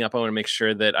video coming up. I want to make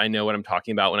sure that I know what I'm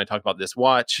talking about when I talk about this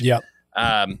watch. Yep.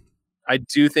 I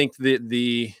do think that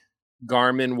the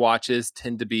Garmin watches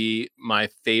tend to be my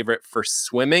favorite for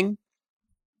swimming.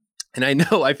 And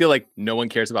I feel like no one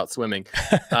cares about swimming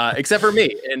except for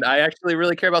me. And I actually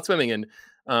really care about swimming. And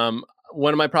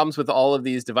one of my problems with all of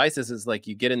these devices is like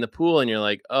you get in the pool and you're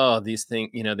like, oh, these things,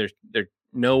 none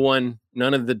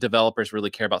of the developers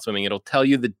really care about swimming. It'll tell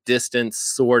you the distance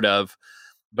sort of,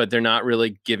 but they're not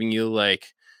really giving you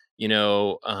like,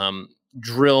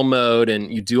 drill mode,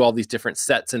 and you do all these different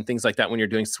sets and things like that when you're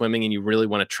doing swimming and you really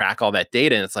want to track all that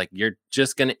data. And it's like, you're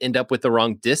just going to end up with the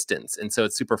wrong distance. And so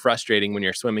it's super frustrating when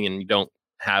you're swimming and you don't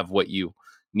have what you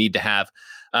need to have.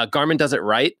 Garmin does it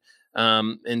right.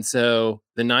 And so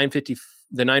the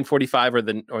 945 or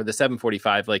the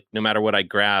 745, like no matter what I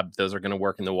grab, those are going to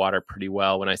work in the water pretty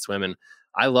well when I swim. And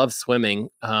I love swimming.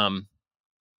 I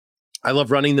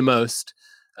love running the most,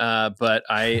 but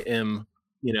I am,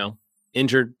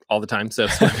 injured all the time. So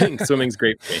swimming's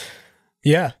great for me.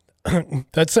 Yeah.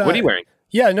 That's what are you wearing?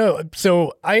 Yeah, no.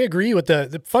 So I agree with the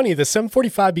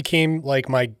 745 became like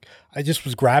I just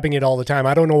was grabbing it all the time.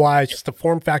 I don't know why. It's just the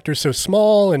form factor is so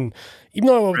small. And even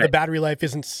though the battery life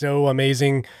isn't so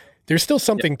amazing, there's still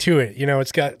something to it.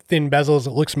 It's got thin bezels.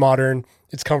 It looks modern.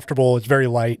 It's comfortable. It's very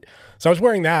light. So I was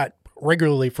wearing that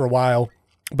regularly for a while,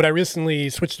 but I recently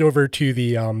switched over to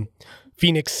the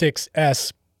Phoenix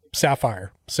 6S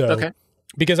Sapphire. So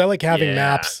because I like having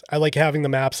maps, I like having the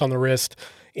maps on the wrist,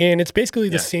 and it's basically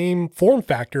the same form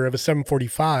factor of a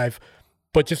 745,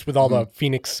 but just with all the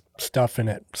Phoenix stuff in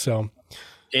it. So,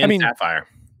 Sapphire.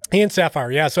 And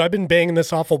Sapphire, yeah. So I've been banging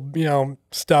this awful,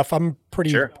 stuff. I'm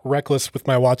pretty reckless with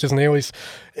my watches, and they always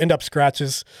end up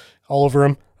scratches all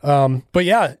over them. But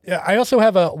yeah, I also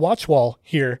have a watch wall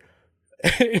here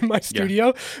in my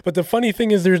studio. But the funny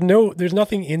thing is, there's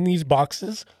nothing in these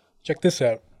boxes. Check this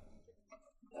out.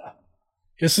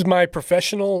 This is my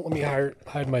professional. Let me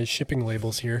hide my shipping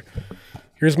labels here.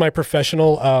 Here's my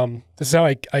professional. This is how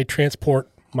I transport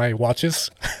my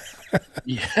watches.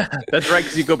 Yeah, that's right.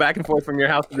 Because you go back and forth from your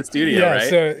house to the studio, right?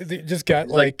 So they just got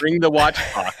like bring the watch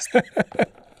box.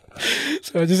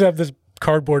 So I just have this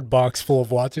cardboard box full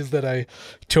of watches that I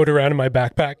tote around in my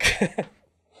backpack.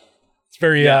 It's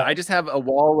very. I just have a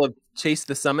wall of Chase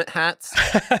the Summit hats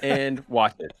and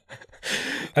watches.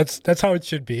 That's how it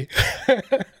should be.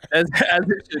 as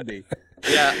it should be.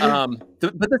 Yeah.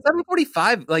 But the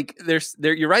 745, like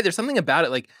you're right. There's something about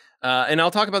it. Like, and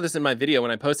I'll talk about this in my video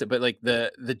when I post it, but like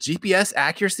the GPS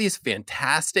accuracy is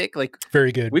fantastic. Like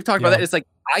very good. We've talked about that. It's like,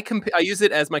 I use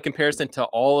it as my comparison to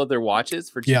all other watches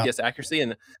for GPS accuracy.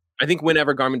 And I think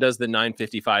whenever Garmin does the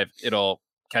 955, it'll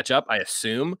catch up, I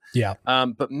assume. Yeah.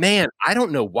 But man, I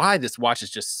don't know why this watch is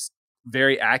just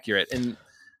very accurate, and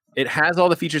it has all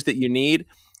the features that you need.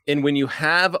 And when you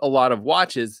have a lot of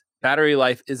watches, battery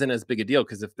life isn't as big a deal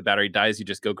because if the battery dies, you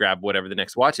just go grab whatever the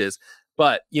next watch is.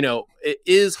 But, it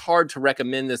is hard to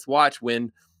recommend this watch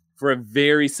when for a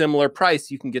very similar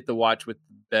price, you can get the watch with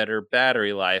better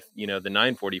battery life, the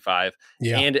 945,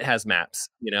 Yeah. and it has maps,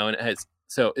 and it has,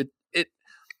 so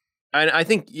and I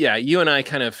think, yeah, you and I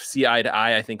kind of see eye to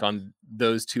eye, I think, on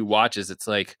those two watches. It's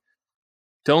like,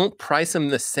 don't price them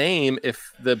the same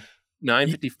if the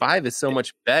 955 is so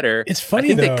much better. It's I funny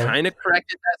think they though. kind of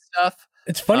corrected that stuff.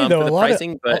 It's funny though. For the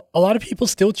pricing, but a lot of people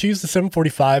still choose the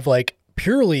 745 like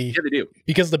purely yeah, they do.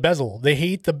 because the bezel.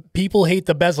 People hate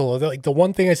the bezel. Like the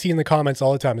one thing I see in the comments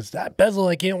all the time is that bezel.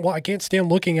 I can't stand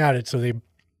looking at it. So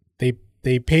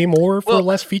they pay more for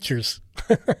less features.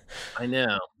 I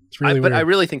know. It's really but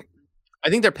weird. I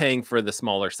think they're paying for the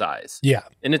smaller size. Yeah.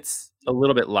 And it's a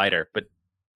little bit lighter, but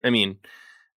I mean,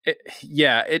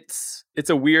 it's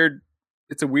a weird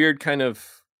kind of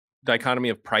dichotomy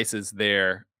of prices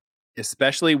there,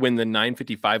 especially when the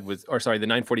 945 was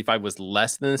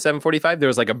less than the 745. There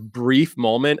was like a brief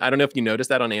moment. I don't know if you noticed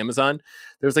that on Amazon.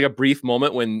 There was like a brief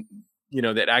moment when,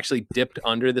 that actually dipped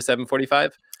under the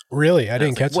 745. Really? I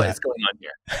didn't catch that. What is going on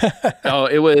here? Oh,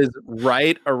 it was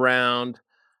right around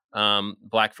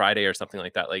Black Friday or something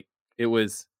like that. Like it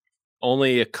was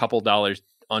only a couple dollars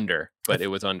under, but it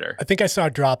was under. I think I saw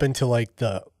it drop into like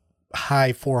the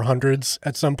high 400s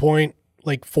at some point,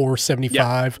 like 475.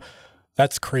 Yeah.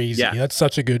 That's crazy. Yeah. That's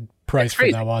such a good price for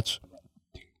that watch.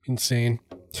 Insane.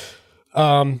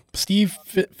 Steve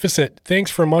Fissett,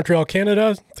 thanks from Montreal,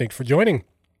 Canada. Thanks for joining.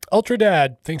 Ultra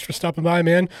Dad, thanks for stopping by,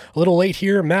 man. A little late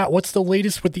here. Matt, what's the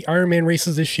latest with the Ironman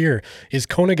races this year? Is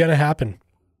Kona going to happen?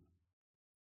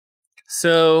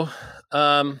 So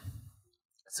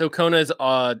Kona is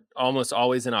almost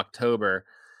always in October.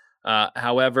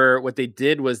 However, what they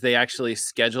did was they actually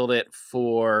scheduled it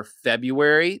for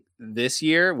February this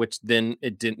year, which then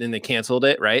it didn't. Then they canceled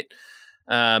it. Right.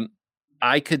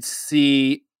 I could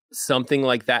see something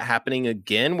like that happening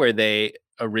again, where they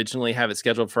originally have it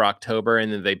scheduled for October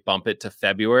and then they bump it to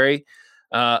February.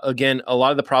 Again, a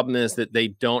lot of the problem is that they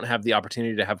don't have the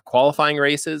opportunity to have qualifying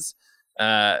races.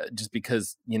 Just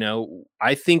because,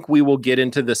 I think we will get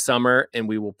into the summer and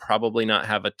we will probably not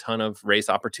have a ton of race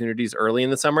opportunities early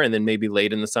in the summer, and then maybe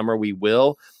late in the summer we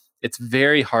will. It's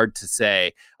very hard to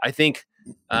say. I think,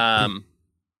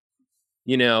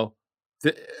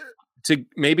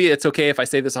 maybe it's okay if I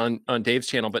say this on Dave's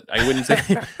channel, but I wouldn't say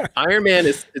Ironman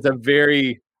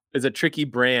is a tricky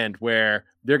brand where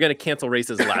they're going to cancel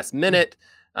races last minute.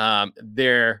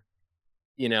 They're,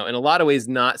 in a lot of ways,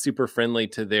 not super friendly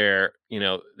to their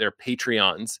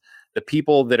Patreons, the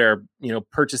people that are,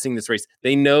 purchasing this race.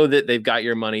 They know that they've got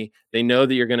your money. They know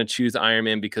that you're going to choose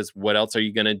Ironman because what else are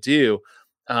you going to do?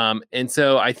 And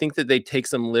so I think that they take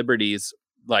some liberties,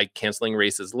 like canceling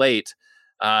races late.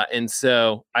 And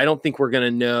so I don't think we're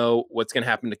going to know what's going to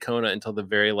happen to Kona until the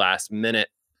very last minute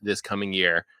this coming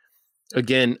year.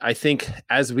 Again, I think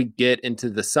as we get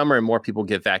into the summer and more people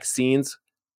get vaccines,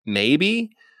 maybe.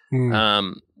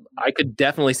 I could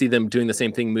definitely see them doing the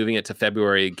same thing, moving it to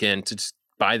February again to just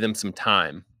buy them some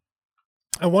time.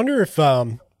 I wonder if,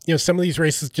 some of these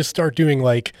races just start doing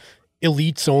like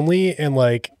elites only and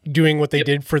like doing what they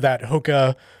did for that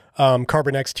Hoka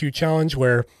Carbon X2 challenge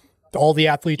where all the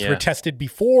athletes were tested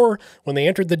before. When they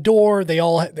entered the door,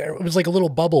 it was like a little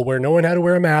bubble where no one had to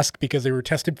wear a mask because they were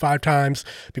tested 5 times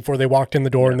before they walked in the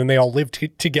door. And then they all lived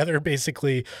together,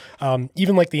 basically.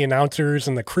 Even like the announcers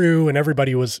and the crew and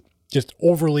everybody was just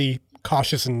overly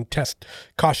cautious and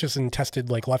tested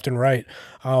like left and right.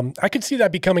 I could see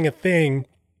that becoming a thing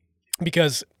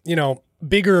because,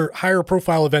 bigger, higher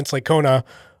profile events like Kona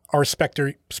are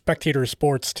spectator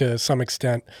sports to some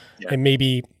extent. And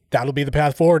maybe that'll be the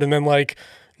path forward. And then like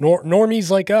normies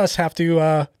like us have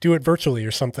to do it virtually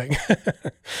or something.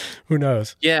 Who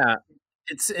knows? Yeah.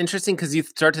 It's interesting because you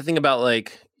start to think about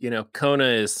like, Kona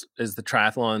is the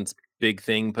triathlon's big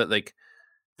thing, but like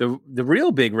the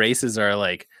real big races are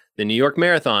like the New York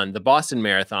Marathon, the Boston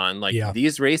Marathon, like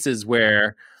these races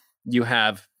where you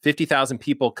have 50,000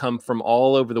 people come from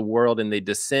all over the world and they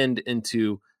descend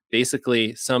into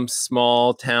basically some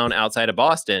small town outside of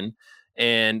Boston,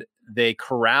 and they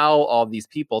corral all these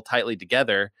people tightly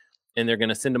together, and they're going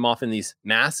to send them off in these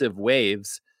massive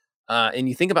waves. And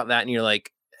you think about that and you're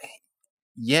like,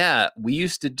 yeah, we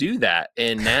used to do that.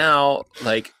 And now,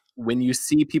 like, when you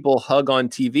see people hug on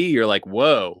TV, you're like,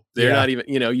 whoa, they're not even,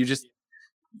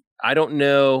 I don't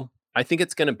know. I think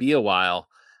it's going to be a while.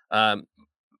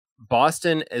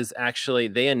 Boston is actually,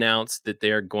 they announced that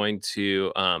they're going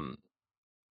to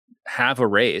have a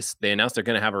race. They announced they're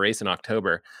going to have a race in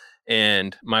October.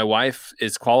 And my wife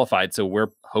is qualified, so we're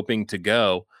hoping to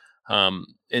go.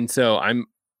 And so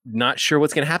not sure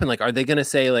what's going to happen. Like, are they going to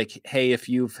say like, hey, if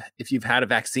you've had a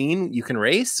vaccine, you can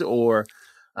race, or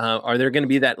are there going to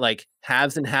be that like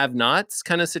haves and have nots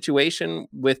kind of situation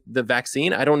with the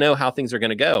vaccine? I don't know how things are going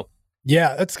to go.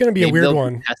 Yeah, that's going to be a weird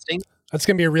one. Testing. That's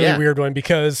going to be a really weird one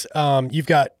because you've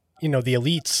got, the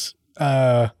elites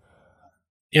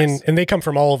and they come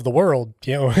from all over the world,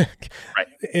 right.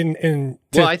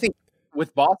 Well, I think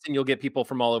with Boston, you'll get people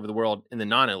from all over the world in the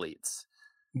non-elites.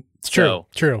 It's true.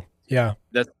 True. Yeah.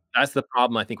 That's the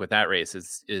problem, I think, with that race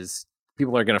is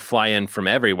people are going to fly in from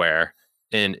everywhere,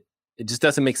 and it just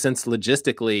doesn't make sense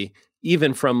logistically,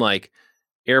 even from like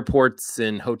airports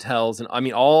and hotels. And I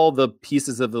mean, all the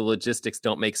pieces of the logistics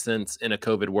don't make sense in a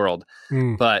COVID world,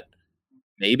 but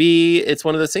maybe it's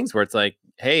one of those things where it's like,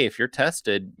 hey, if you're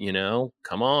tested,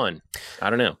 come on. I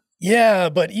don't know. Yeah.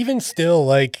 But even still,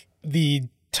 like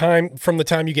from the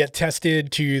time you get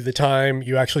tested to the time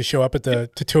you actually show up at the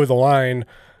toe of the line,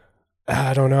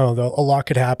 I don't know. A lot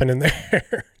could happen in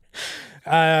there.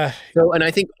 And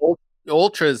I think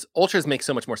ultras make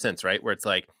so much more sense, right? Where it's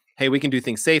like, hey, we can do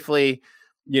things safely.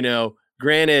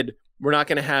 Granted, we're not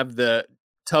going to have the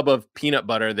tub of peanut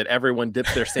butter that everyone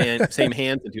dips their same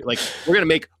hands into. Like, we're going to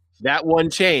make that one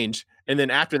change, and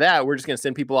then after that, we're just going to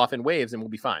send people off in waves, and we'll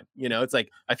be fine. It's like,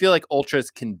 I feel like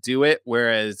ultras can do it,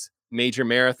 whereas major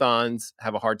marathons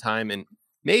have a hard time, and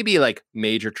maybe like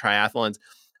major triathlons.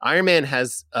 Ironman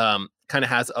has kind of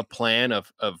has a plan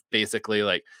of basically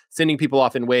like sending people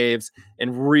off in waves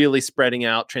and really spreading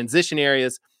out transition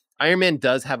areas. Ironman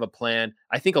does have a plan.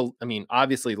 I think,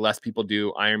 obviously less people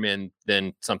do Ironman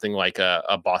than something like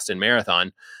a Boston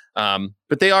Marathon,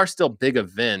 but they are still big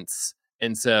events.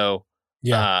 And so,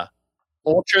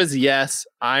 ultras, yes.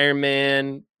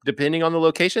 Ironman, depending on the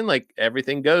location, like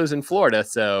everything goes in Florida.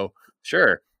 So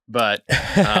sure, but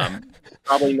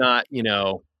probably not,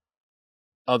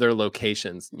 other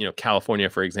locations, California,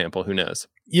 for example, who knows?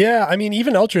 Yeah. I mean,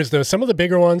 even ultras though, some of the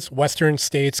bigger ones, Western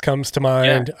states comes to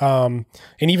mind. Yeah. And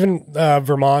even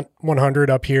Vermont 100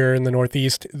 up here in the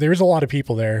Northeast, there's a lot of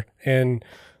people there. And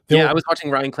I was watching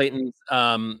Ryan Clayton's,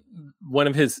 one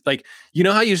of his, like,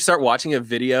 how you start watching a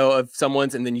video of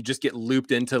someone's and then you just get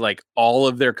looped into like all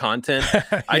of their content.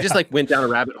 I just like went down a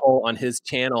rabbit hole on his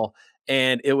channel,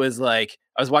 and it was like,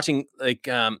 I was watching like,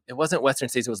 it wasn't Western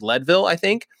states, it was Leadville, I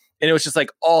think. And it was just like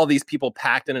all these people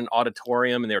packed in an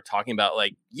auditorium, and they were talking about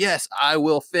like, yes, I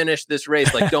will finish this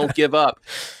race. Like, don't give up.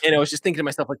 And I was just thinking to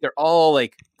myself, like, they're all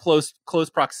like close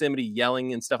proximity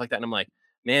yelling and stuff like that. And I'm like,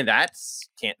 man, that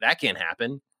can't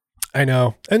happen. I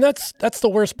know. And that's the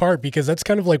worst part, because that's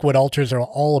kind of like what ultras are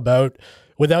all about.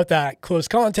 Without that close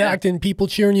contact and people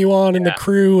cheering you on and the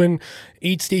crew and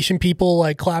aid station people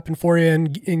like clapping for you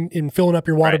and filling up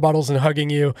your water bottles and hugging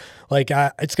you, like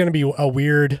it's going to be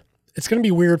it's going to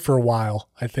be weird for a while,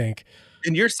 I think.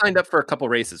 And you're signed up for a couple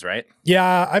races, right?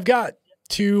 Yeah, I've got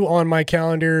 2 on my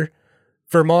calendar,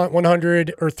 Vermont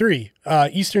 100 or 3,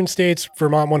 Eastern States,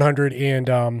 Vermont 100,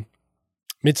 and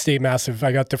Mid-State Massive.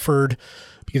 I got deferred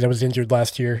because I was injured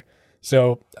last year.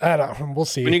 So I don't know. We'll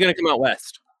see. When are you going to come out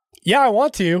west? Yeah, I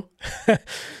want to.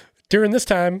 During this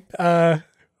time, when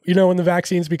the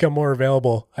vaccines become more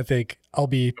available, I think I'll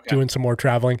be doing some more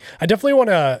traveling. I definitely want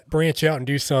to branch out and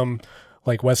do some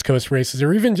like West Coast races,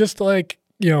 or even just like,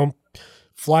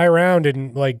 fly around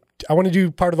and like, I want to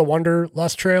do part of the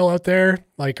Wanderlust Trail out there,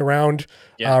 like around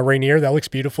Rainier. That looks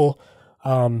beautiful.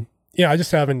 I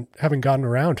just haven't gotten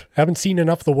around. Haven't seen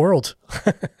enough of the world.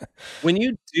 When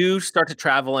you do start to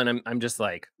travel, and I'm just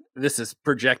like, this is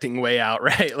projecting way out,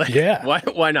 right? Like,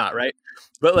 why not, right?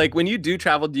 But like, when you do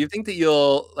travel, do you think that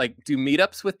you'll like do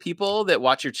meetups with people that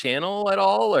watch your channel at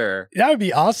all, or? That would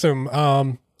be awesome.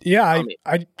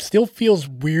 I still feels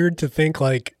weird to think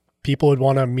like people would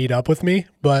want to meet up with me,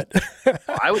 but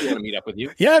I would want to meet up with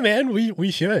you. Yeah, man, we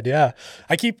should. Yeah.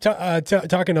 I keep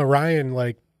talking to Ryan,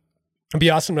 like, it'd be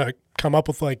awesome to come up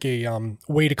with like a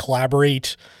way to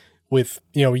collaborate with,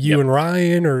 you and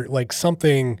Ryan, or like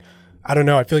something. I don't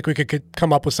know. I feel like we could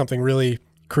come up with something really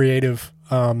creative.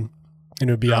 And it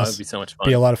would be awesome. It would be so much fun.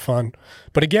 Be a lot of fun.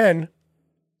 But again,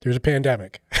 there's a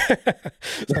pandemic. So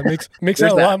it makes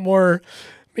that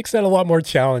a lot more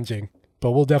challenging.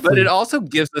 But we'll definitely. But it also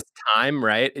gives us time,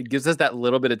 right? It gives us that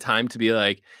little bit of time to be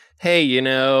like, hey,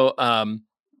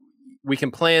 we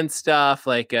can plan stuff.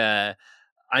 Like, I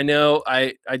know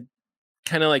I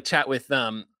kind of like chat with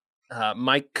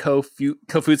Mike Kofuzi.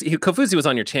 Kofuzi was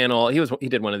on your channel. He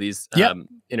did one of these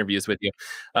interviews with you.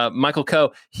 Michael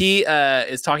Ko. He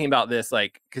is talking about this,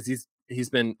 like, because he's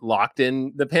been locked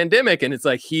in the pandemic, and it's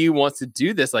like he wants to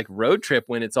do this like road trip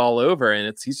when it's all over,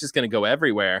 and he's just going to go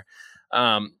everywhere.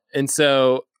 And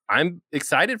so I'm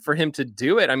excited for him to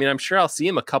do it. I mean, I'm sure I'll see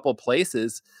him a couple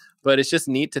places, but it's just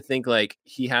neat to think like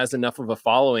he has enough of a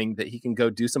following that he can go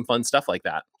do some fun stuff like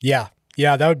that. Yeah.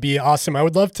 Yeah, that would be awesome. I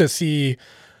would love to see.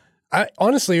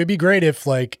 Honestly, it would be great if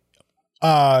like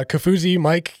Kofuzi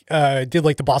Mike did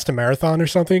like the Boston Marathon or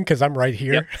something, because I'm right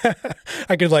here. Yep.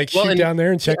 I could like shoot down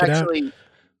there and check it out.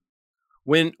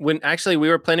 When actually we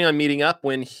were planning on meeting up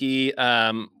when he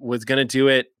was going to do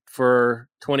it for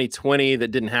 2020, that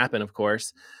didn't happen, of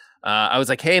course. I was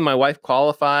like, hey, my wife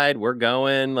qualified. We're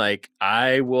going. Like,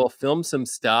 I will film some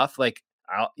stuff. Like,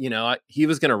 he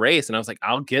was going to race, and I was like,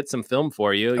 I'll get some film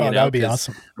for you. That would be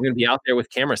awesome. I'm going to be out there with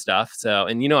camera stuff. So,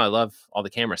 and I love all the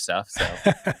camera stuff. So,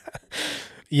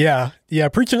 yeah,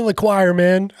 preaching to the choir,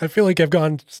 man. I feel like I've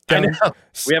gone down. I know.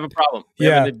 We have a problem. We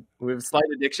have a slight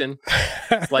addiction,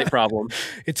 slight problem.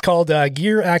 It's called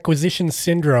gear acquisition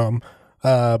syndrome.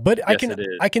 But yes,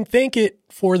 I can thank it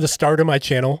for the start of my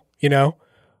channel.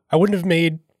 I wouldn't have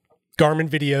made Garmin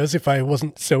videos if I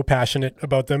wasn't so passionate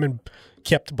about them and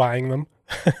kept buying them.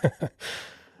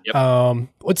 Yep.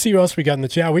 Let's see what else we got in the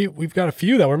chat. We've got a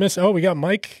few that we're missing. Oh, we got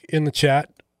Mike in the chat.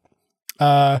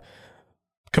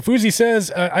 Kofuzi says,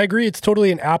 I agree. It's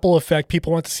totally an Apple effect.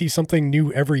 People want to see something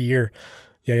new every year.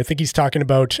 Yeah, I think he's talking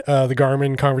about the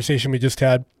Garmin conversation we just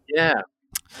had. Yeah.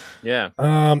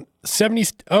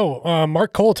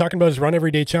 Mark Cole talking about his run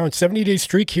every day challenge. 70-day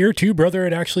streak here too, brother.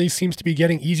 It actually seems to be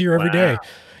getting easier every day.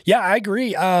 Yeah, I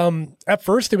agree. At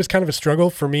first it was kind of a struggle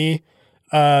for me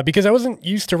because I wasn't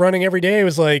used to running every day. It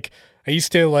was like I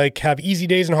used to like have easy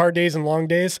days and hard days and long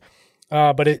days.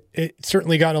 But it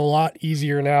certainly got a lot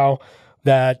easier now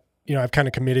that, I've kind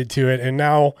of committed to it. And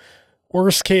now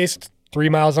worst case, 3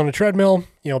 miles on a treadmill,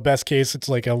 best case, it's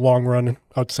like a long run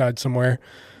outside somewhere.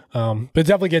 But it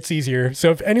definitely gets easier.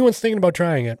 So if anyone's thinking about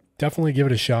trying it, definitely give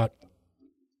it a shot.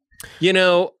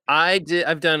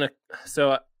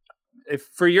 If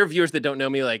for your viewers that don't know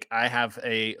me, like I have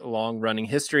a long running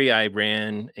history. I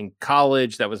ran in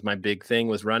college. That was my big thing,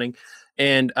 was running.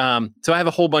 And so I have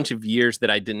a whole bunch of years that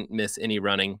I didn't miss any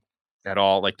running at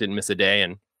all, like didn't miss a day.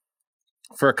 And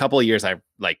for a couple of years, I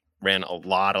like ran a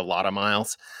lot of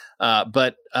miles.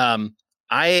 But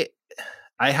I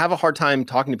have a hard time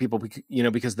talking to people,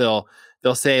 because they'll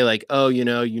say like, oh,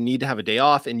 you need to have a day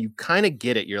off, and you kind of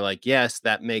get it. You're like, yes,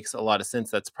 that makes a lot of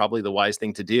sense. That's probably the wise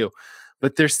thing to do.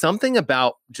 But there's something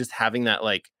about just having that,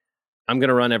 like, I'm going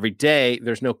to run every day.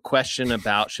 There's no question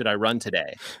about, should I run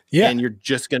today? Yeah. And you're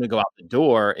just going to go out the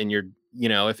door, and you're,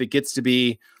 if it gets to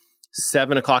be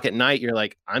 7:00 at night, you're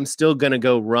like, I'm still going to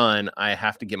go run. I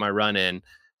have to get my run in.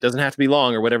 Doesn't have to be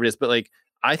long or whatever it is. But like,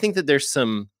 I think that there's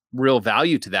some real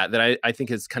value to that I think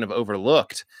is kind of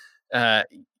overlooked.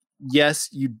 Yes,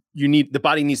 you need, the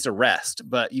body needs to rest,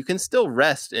 but you can still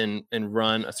rest and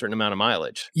run a certain amount of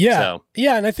mileage. Yeah.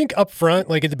 And I think up front,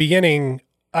 like at the beginning,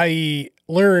 I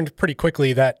learned pretty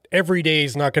quickly that every day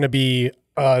is not going to be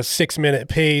a 6-minute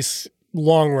pace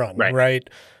long run, right?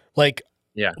 Like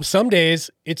some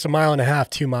days it's 1.5 miles,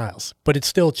 2 miles, but it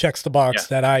still checks the box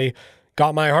that I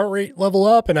got my heart rate level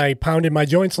up and I pounded my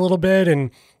joints a little bit. And,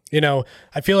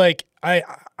 I feel like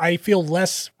I feel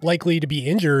less likely to be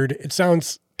injured. It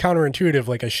sounds counterintuitive,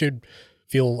 like I should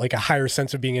feel like a higher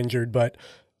sense of being injured, but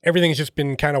everything's just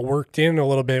been kind of worked in a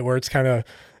little bit where it's kind of,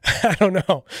 I don't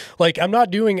know, like I'm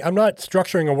not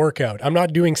structuring a workout. I'm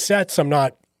not doing sets. I'm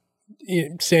not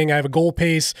saying I have a goal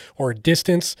pace or a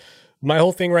distance. My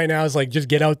whole thing right now is like, just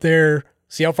get out there,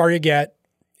 see how far you get.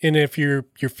 And if you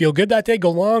feel good that day,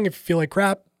 go long. If you feel like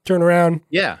crap, turn around.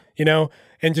 Yeah.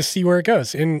 And just see where it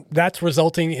goes. And that's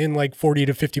resulting in like 40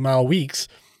 to 50 mile weeks,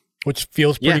 which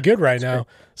feels pretty good right now.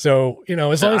 So,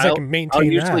 as long as I can maintain I'll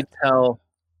usually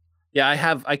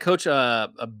I coach a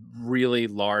really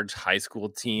large high school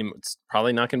team. It's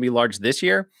probably not going to be large this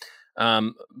year.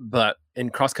 But in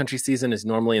cross country season is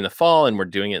normally in the fall, and we're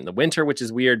doing it in the winter, which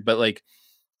is weird. But like,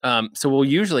 so we'll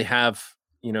usually have,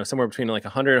 somewhere between like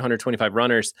 100, 125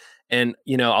 runners. And,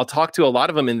 I'll talk to a lot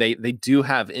of them, and they do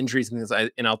have injuries and things.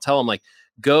 And I'll tell them like,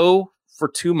 go for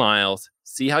 2 miles,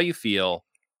 see how you feel.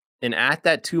 And at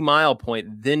that 2 mile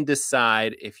point, then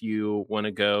decide if you want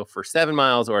to go for 7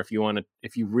 miles, or if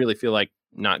you really feel like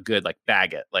not good, like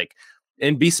bag it, like,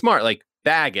 and be smart, like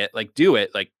bag it, like do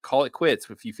it, like call it quits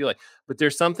if you feel like, but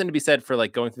there's something to be said for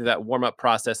like going through that warm up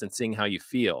process and seeing how you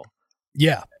feel.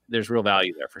 Yeah. There's real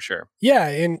value there for sure. Yeah.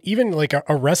 And even like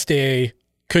a rest day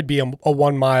could be a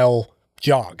 1 mile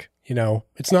jog.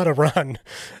 It's not a run.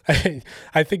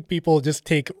 I think people just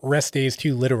take rest days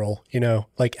too literal,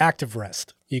 like active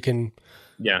rest. You can,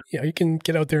 you can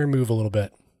get out there and move a little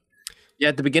bit. Yeah,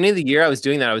 at the beginning of the year, I was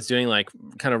doing that. I was doing like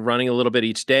kind of running a little bit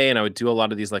each day, and I would do a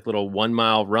lot of these like little 1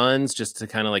 mile runs just to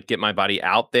kind of like get my body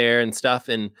out there and stuff.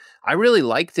 And I really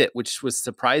liked it, which was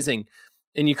surprising.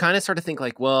 And you kind of start to think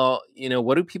like, well,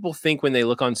 what do people think when they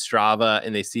look on Strava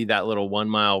and they see that little 1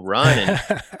 mile run? And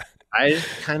I just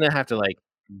kind of have to like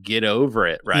get over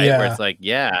it, right? Where Yeah. it's like,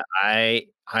 yeah,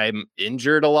 I'm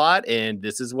injured a lot and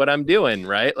this is what I'm doing,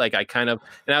 right? Like and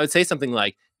I would say something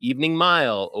like evening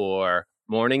mile or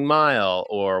morning mile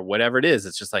or whatever it is.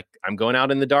 It's just like I'm going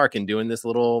out in the dark and doing this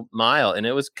little mile. And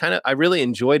it was I really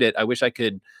enjoyed it. I wish I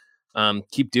could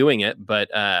keep doing it, but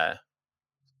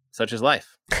such is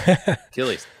life.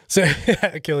 Achilles. So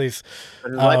Achilles.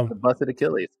 Such is life, the busted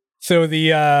Achilles. So the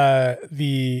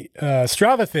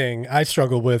Strava thing I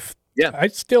struggle with. Yeah.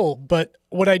 But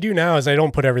what I do now is I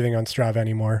don't put everything on Strava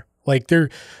anymore. Like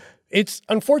it's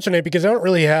unfortunate because I don't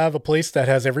really have a place that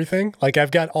has everything. Like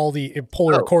I've got all the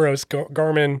Polar, Coros,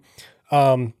 Garmin,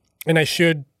 and I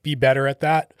should be better at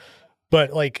that.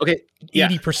 But like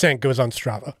 80% goes on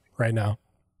Strava right now.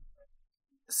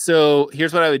 So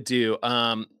here's what I would do.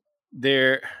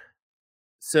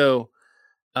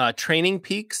 Training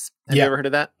Peaks. Have you ever heard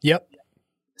of that? Yep.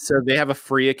 So they have a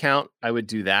free account. I would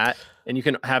do that. And you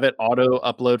can have it auto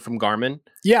upload from Garmin.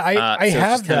 Yeah, I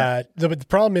have that. The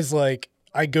problem is like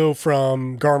I go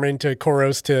from Garmin to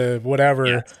Coros to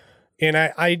whatever. And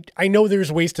I know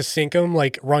there's ways to sync them,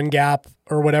 like RunGap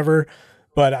or whatever,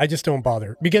 but I just don't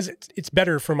bother because it's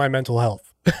better for my mental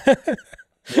health.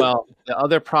 Well, the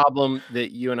other problem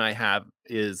that you and I have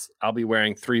is I'll be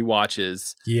wearing 3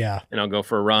 watches. Yeah. And I'll go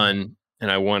for a run and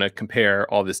I want to compare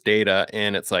all this data.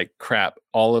 And it's like, crap,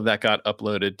 all of that got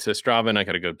uploaded to Strava and I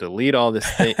got to go delete all this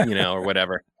thing, or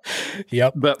whatever.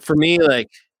 Yep. But for me,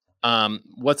 like,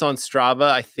 what's on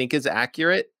Strava, I think is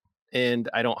accurate and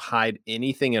I don't hide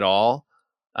anything at all.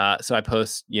 So I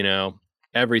post,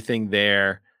 everything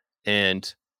there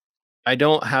and I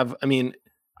don't have,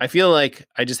 I feel like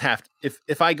I just have to,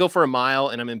 if I go for a mile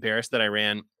and I'm embarrassed that I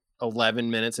ran 11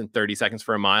 minutes and 30 seconds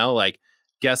for a mile, like,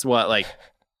 guess what? Like,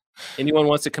 anyone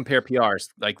wants to compare PRs,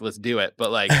 like, let's do it. But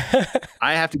like,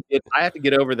 I have to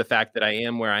get over the fact that I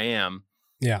am where I am,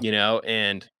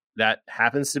 and that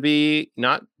happens to be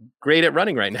not great at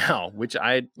running right now, which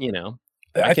I can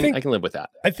live with that.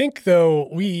 I think though,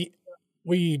 we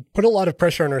put a lot of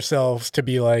pressure on ourselves to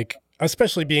be like,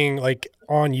 especially being like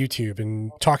on YouTube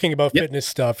and talking about fitness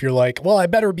stuff. You're like, well, I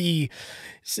better be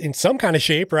in some kind of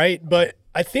shape, right? But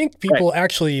I think people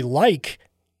actually like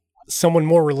someone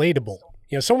more relatable,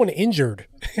 someone injured.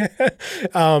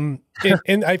 And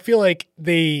I feel like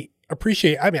they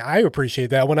appreciate, I appreciate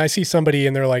that when I see somebody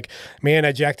and they're like, man,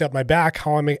 I jacked up my back.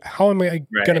 How am I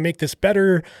going to make this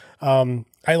better?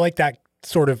 I like that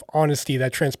sort of honesty,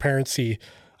 that transparency.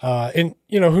 And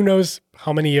who knows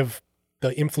how many of the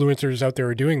influencers out there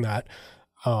are doing that.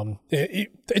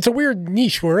 It's a weird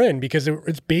niche we're in because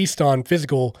it's based on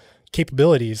physical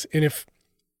capabilities. And if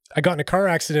I got in a car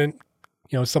accident,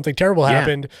 something terrible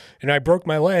happened and I broke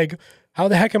my leg, how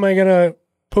the heck am I going to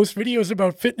post videos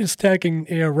about fitness tech and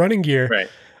running gear?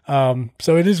 Right.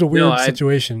 So it is a weird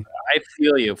situation. I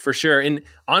feel you for sure. And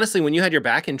honestly, when you had your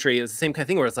back injury, it was the same kind of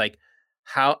thing where it's like,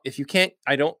 how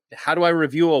do I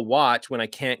review a watch when I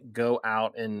can't go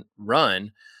out and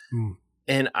run?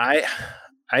 And I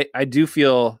do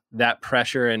feel that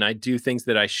pressure and I do things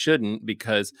that I shouldn't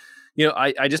because,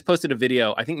 I just posted a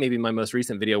video, I think maybe my most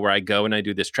recent video where I go and I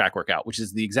do this track workout, which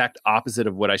is the exact opposite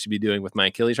of what I should be doing with my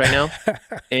Achilles right now.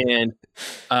 And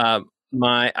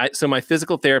my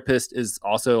physical therapist is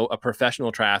also a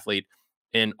professional triathlete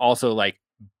and also like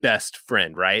best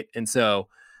friend, right? And so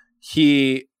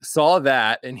he saw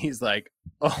that and he's like,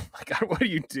 oh my God, what are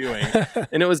you doing?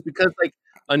 And it was because like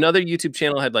another YouTube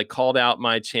channel had like called out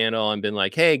my channel and been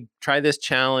like, hey, try this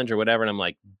challenge or whatever. And I'm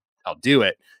like, I'll do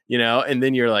it, and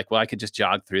then you're like, well, I could just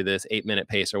jog through this 8-minute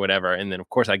pace or whatever. And then of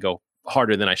course I go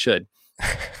harder than I should.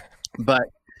 But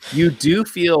you do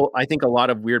feel, I think, a lot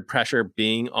of weird pressure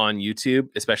being on YouTube,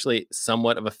 especially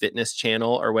somewhat of a fitness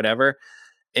channel or whatever.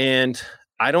 And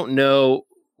I don't know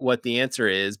what the answer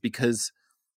is because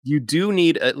you do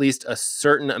need at least a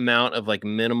certain amount of like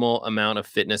minimal amount of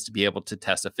fitness to be able to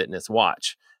test a fitness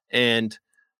watch. And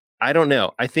I don't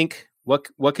know. I think what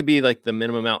could be like the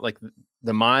minimum amount, like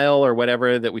the mile or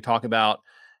whatever that we talk about,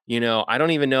 I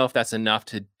don't even know if that's enough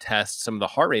to test some of the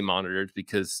heart rate monitors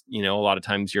because, a lot of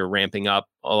times you're ramping up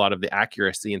a lot of the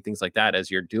accuracy and things like that as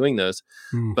you're doing those.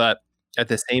 But at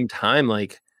the same time,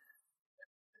 like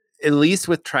at least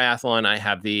with triathlon, I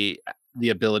have the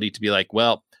ability to be like,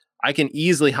 well, I can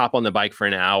easily hop on the bike for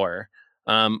an hour.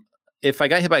 If I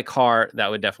got hit by a car,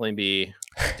 that would definitely be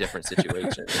a different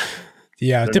situation.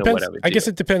 Yeah, I it don't know what depends. I would I do. guess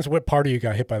it depends what part of you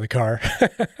got hit by the car.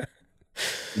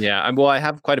 Yeah, well, I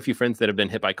have quite a few friends that have been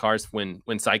hit by cars when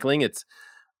cycling. It's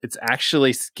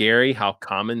actually scary how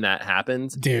common that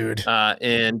happens. Dude.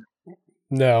 And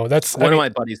No, that's, one of my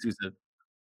buddies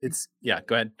yeah,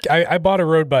 go ahead. I bought a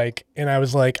road bike and I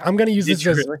was like, I'm going to use Did this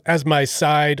you as, really? as my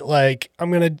side. Like,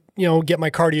 I'm going to, get my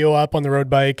cardio up on the road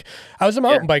bike. I was a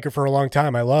mountain biker for a long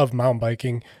time. I love mountain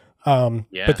biking.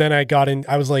 Yeah. But then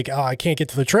I was like, oh, I can't get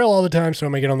to the trail all the time. So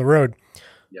I'm going to get on the road.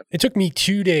 Yep. It took me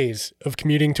 2 days of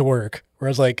commuting to work where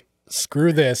I was like,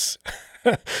 screw this.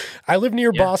 I live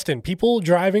near Boston. People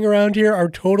driving around here are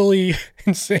totally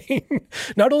insane.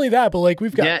 Not only that, but like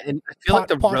we've got and I feel like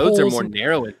the roads are more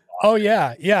narrow. Oh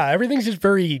yeah. Everything's just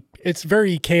it's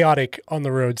very chaotic on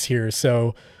the roads here.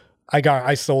 So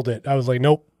I sold it. I was like,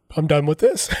 nope, I'm done with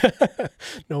this.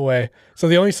 No way. So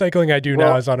the only cycling I do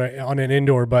now is on an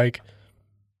indoor bike.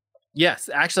 Yes,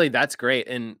 actually that's great.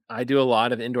 And I do a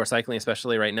lot of indoor cycling,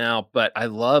 especially right now, but I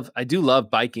do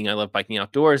love biking. I love biking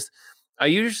outdoors. I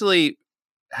usually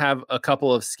have a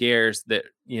couple of scares that,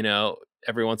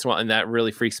 every once in a while, and that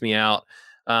really freaks me out.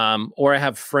 Or I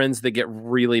have friends that get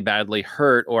really badly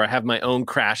hurt, or I have my own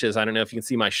crashes. I don't know if you can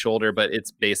see my shoulder, but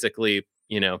it's basically,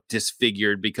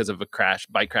 disfigured because of a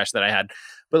bike crash that I had.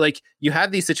 But like, you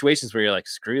have these situations where you're like,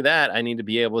 screw that. I need to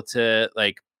be able to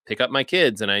like pick up my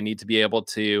kids, and I need to be able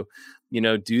to,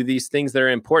 do these things that are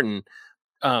important.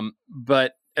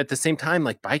 But at the same time,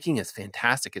 like biking is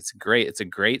fantastic. It's great. It's a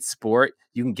great sport.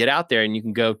 You can get out there and you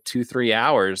can go 2-3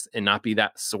 hours and not be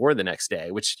that sore the next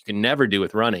day, which you can never do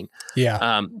with running.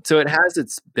 Yeah. So it has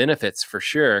its benefits for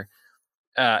sure.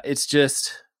 It's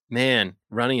just, man,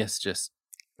 running is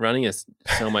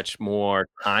so much more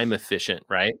time efficient,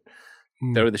 right?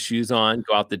 Throw the shoes on,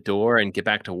 go out the door, and get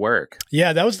back to work.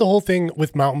 Yeah, that was the whole thing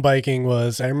with mountain biking.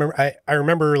 Was I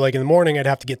remember like in the morning I'd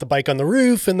have to get the bike on the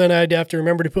roof, and then I'd have to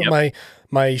remember to put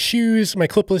my shoes, my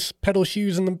clipless pedal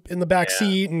shoes in the back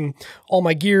seat, and all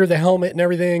my gear, the helmet, and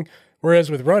everything. Whereas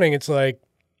with running, it's like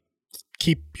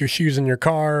keep your shoes in your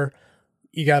car.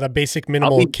 You got a basic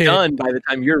minimal I'll be kit. done by the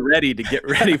time you're ready to get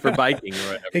ready for biking or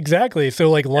whatever. Exactly. So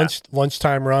like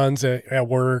lunchtime runs at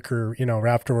work or,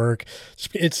 after work,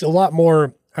 it's a lot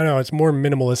more, I don't know, it's more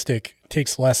minimalistic,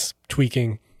 takes less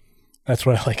tweaking. That's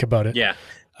what I like about it. Yeah.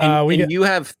 And you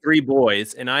have 3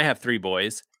 boys and I have 3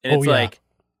 boys, and it's like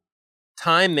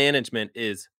time management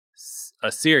is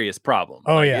a serious problem.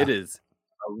 Oh, like, yeah. It is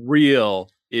a real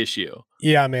issue.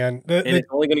 Yeah, man. And it's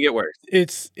only going to get worse.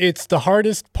 It's the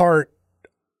hardest part.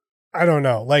 I don't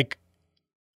know, like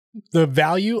the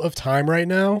value of time right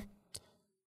now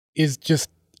is just,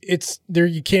 it's there.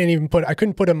 You can't even I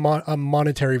couldn't put a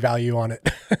monetary value on it.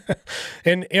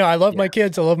 And, I love my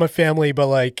kids. I love my family, but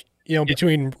like,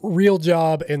 between real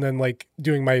job and then like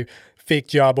doing my fake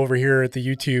job over here at the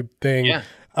YouTube thing,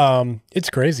 it's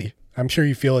crazy. I'm sure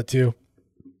you feel it too.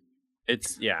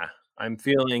 I'm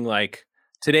feeling like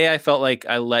today I felt like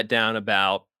I let down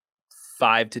about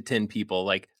 5 to 10 people,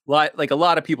 like a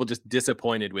lot of people just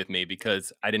disappointed with me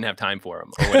because I didn't have time for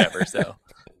them or whatever. So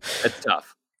that's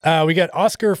tough. We got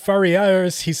Oscar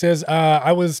Farias. He says,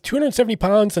 I was 270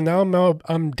 pounds and now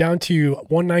I'm down to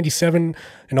 197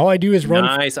 and all I do is run.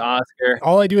 Nice, Oscar.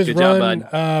 All I do is Good run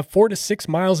job, bud. 4 to 6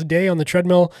 miles a day on the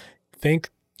treadmill. Thank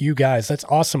you guys. That's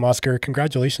awesome, Oscar.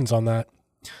 Congratulations on that.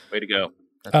 Way to go.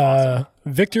 That's awesome.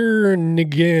 Victor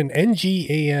Ngan,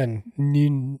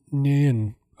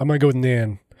 Ngan. I'm going to go with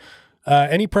Nan.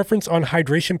 Any preference on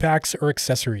hydration packs or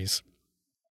accessories?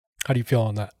 How do you feel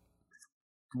on that?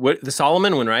 What, the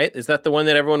Solomon one, right? Is that the one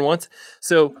that everyone wants?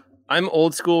 So I'm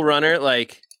old school runner.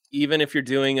 Like, even if you're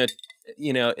doing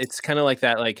it's kind of like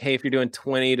that. Like, hey, if you're doing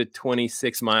 20 to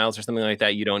 26 miles or something like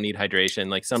that, you don't need hydration.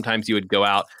 Like sometimes you would go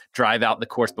out, drive out the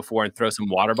course before and throw some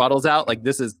water bottles out. Like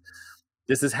this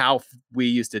is how we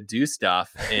used to do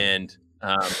stuff. And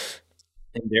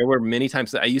there were many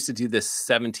times that I used to do this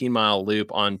 17-mile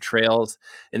loop on trails.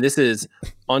 And this is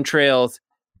on trails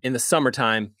in the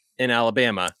summertime in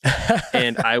Alabama.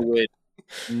 And I would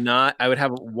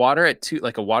have water at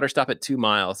a water stop at 2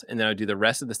 miles. And then I would do the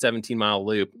rest of the 17-mile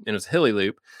loop. And it was a hilly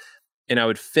loop. And I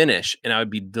would finish and I would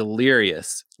be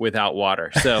delirious without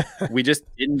water. So we just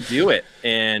didn't do it.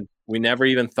 And we never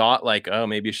even thought like, oh,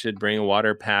 maybe you should bring a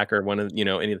water pack or one of,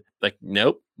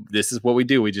 nope, this is what we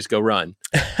do. We just go run.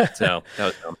 So that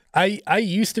was dumb. I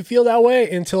used to feel that way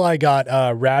until I got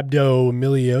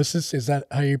rhabdomyolysis. Is that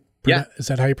how you is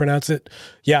that how you pronounce it?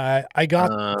 Yeah, I got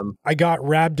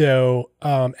rhabdo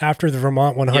after the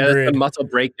Vermont 100. Yeah, that's the muscle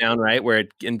breakdown, right? Where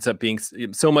it ends up being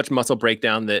so much muscle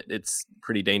breakdown that it's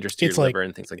pretty dangerous to your liver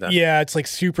and things like that. Yeah, it's like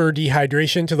super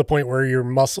dehydration to the point where your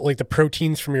muscle, like the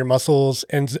proteins from your muscles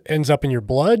ends up in your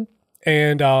blood.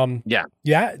 And Yeah.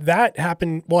 yeah, that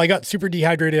happened. Well, I got super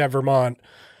dehydrated at Vermont.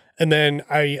 And then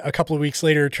a couple of weeks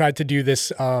later, tried to do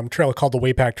this trail called the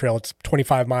Waypack Trail. It's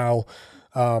 25-mile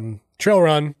trail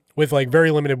run with like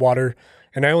very limited water.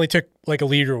 And I only took like a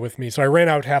liter with me. So I ran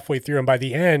out halfway through. And by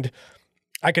the end,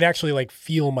 I could actually like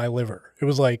feel my liver. It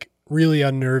was like really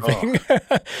unnerving.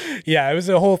 Oh. Yeah, it was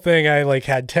a whole thing. I like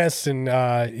had tests and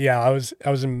yeah, I was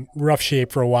in rough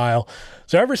shape for a while.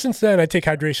 So ever since then, I take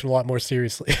hydration a lot more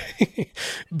seriously.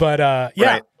 But yeah,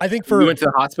 right. I think you went to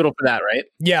the hospital for that, right?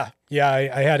 Yeah.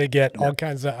 I had to get all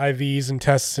kinds of IVs and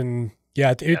tests, and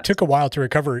yeah, it took a while to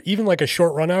recover. Even like a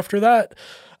short run after that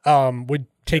would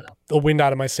take the wind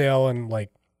out of my sail, and like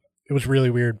it was really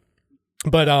weird.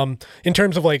 But in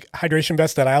terms of like hydration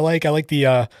vests that I like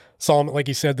the Salomon, like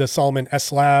you said, the Salomon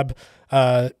S Lab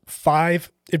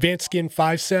 5 Advanced Skin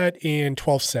 5 set and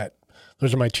 12 set.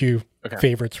 Those are my two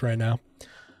favorites right now.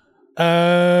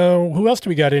 Who else do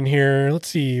we got in here? Let's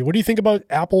see. What do you think about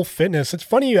Apple Fitness? It's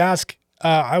funny you ask.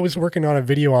 I was working on a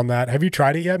video on that. Have you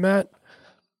tried it yet, Matt?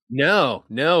 No.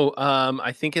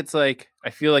 I think it's like, I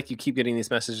feel like you keep getting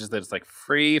these messages that it's like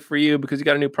free for you because you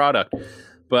got a new product.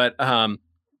 But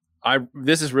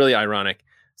this is really ironic.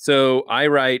 So I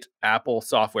write Apple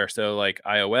software. So like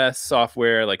iOS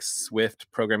software, like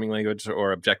Swift programming language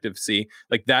or Objective-C.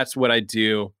 Like that's what I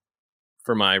do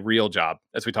for my real job,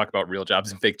 as we talk about real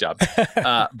jobs and fake jobs.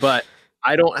 But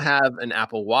I don't have an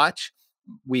Apple Watch.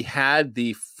 We had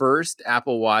the first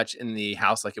Apple Watch in the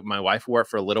house. Like my wife wore it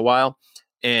for a little while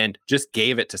and just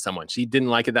gave it to someone. She didn't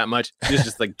like it that much. She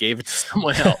just like gave it to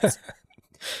someone else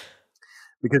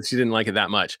because she didn't like it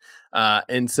that much.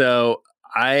 And so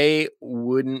I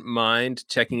wouldn't mind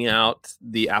checking out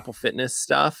the Apple Fitness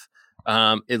stuff.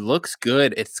 It looks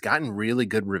good. It's gotten really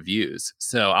good reviews.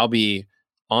 So I'll be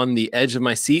on the edge of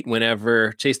my seat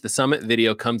whenever Chase the Summit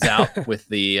video comes out with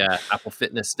the Apple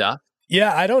Fitness stuff.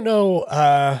 Yeah, I don't know.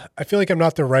 I feel like I'm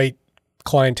not the right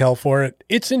clientele for it.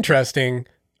 It's interesting,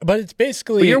 but it's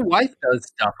basically... But your wife does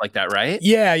stuff like that, right?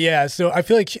 Yeah. So I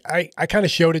feel like I kind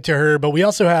of showed it to her, but we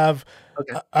also have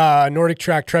a Nordic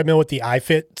Track treadmill with the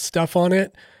iFit stuff on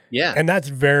it. Yeah. And that's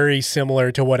very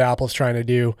similar to what Apple's trying to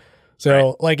do.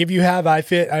 So like if you have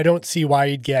iFit, I don't see why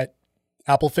you'd get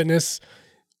Apple Fitness,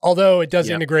 although it does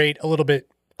integrate a little bit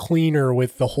cleaner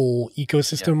with the whole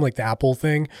ecosystem, like the Apple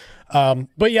thing.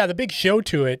 But yeah, the big show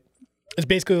to it is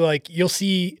basically like you'll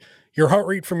see your heart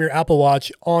rate from your Apple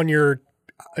Watch on your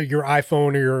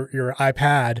iPhone or your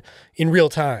iPad in real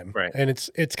time. Right. And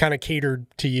it's kind of catered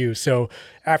to you. So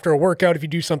after a workout, if you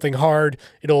do something hard,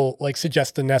 it'll like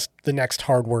suggest the next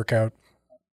hard workout.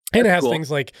 And it has things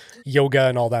like yoga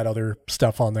and all that other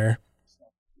stuff on there.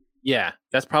 Yeah,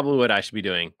 that's probably what I should be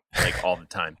doing like all the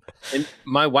time. And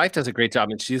my wife does a great job,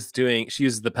 and she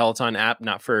uses the Peloton app,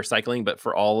 not for cycling, but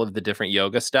for all of the different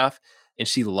yoga stuff. And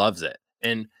she loves it.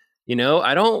 And, you know,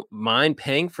 I don't mind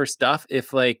paying for stuff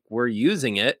if like we're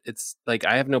using it. It's like,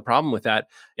 I have no problem with that.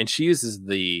 And she uses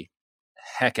the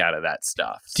heck out of that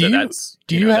stuff. Do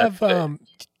you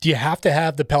have to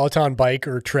have the Peloton bike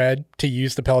or tread to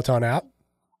use the Peloton app?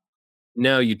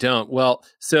 No, you don't. Well,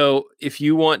 so if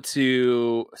you want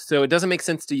to, so it doesn't make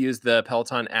sense to use the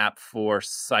Peloton app for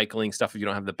cycling stuff if you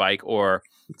don't have the bike, or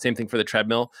same thing for the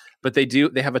treadmill. But they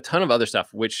have a ton of other stuff,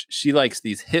 which she likes,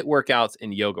 these HIIT workouts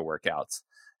and yoga workouts.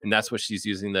 And that's what she's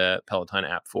using the Peloton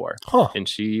app for. Huh. And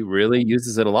she really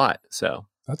uses it a lot. So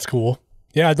that's cool.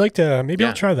 Yeah, I'd like to,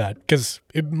 I'll try that because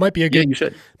it might be a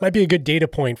good data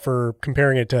point for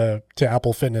comparing it to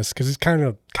Apple Fitness, because it's kind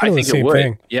of the same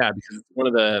thing. Yeah, because it's one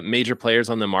of the major players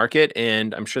on the market,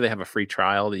 and I'm sure they have a free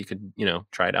trial that you could,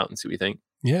 try it out and see what you think.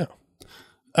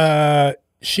 Yeah.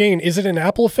 Shane, is it an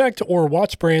Apple effect or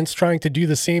watch brands trying to do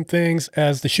the same things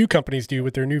as the shoe companies do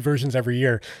with their new versions every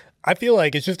year? I feel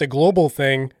like it's just a global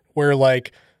thing where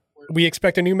like we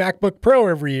expect a new MacBook Pro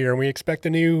every year, and we expect a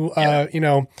new,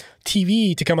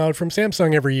 TV to come out from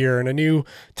Samsung every year, and a new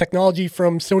technology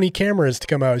from Sony cameras to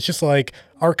come out. It's just like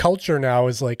our culture now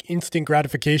is like instant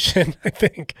gratification, I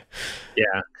think.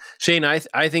 Yeah. Shane, I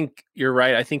think you're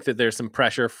right. I think that there's some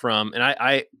pressure from, and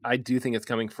I do think it's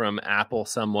coming from Apple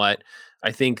somewhat.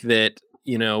 I think that,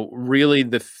 really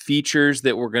the features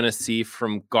that we're going to see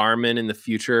from Garmin in the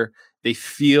future, they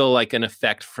feel like an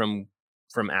effect from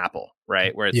Apple,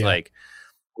 right? Where it's like,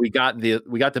 we got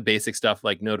the basic stuff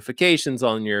like notifications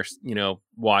on your,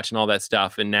 watch and all that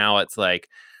stuff. And now it's like,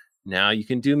 now you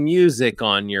can do music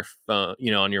on your phone,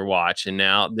 on your watch. And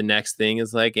now the next thing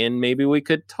is like, and maybe we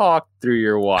could talk through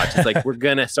your watch. It's like, we're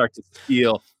going to start to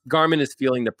feel, Garmin is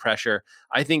feeling the pressure.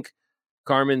 I think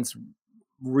Garmin's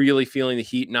really feeling the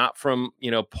heat, not from,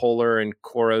 Polar and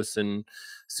Koros and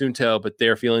Sunto, but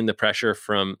they're feeling the pressure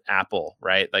from Apple,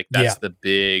 right? Like that's the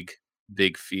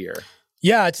big fear.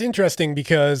 Yeah, it's interesting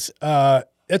because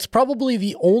it's probably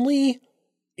the only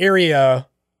area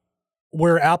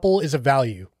where Apple is a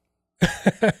value.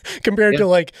 Compared to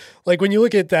like when you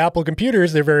look at the Apple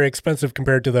computers, they're very expensive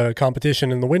compared to the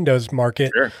competition in the Windows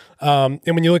market. Sure. And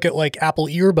when you look at like Apple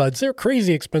earbuds, they're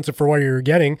crazy expensive for what you're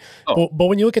getting. But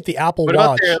when you look at the Apple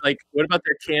Watch, what about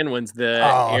their can ones? The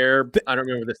Air, I don't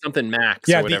remember, the something Max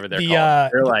or whatever they're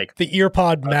called. They're like the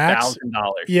EarPod Max,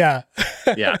 $1,000. Yeah,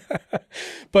 yeah.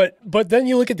 But then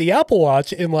you look at the Apple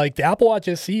Watch, and like the Apple Watch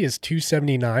SE is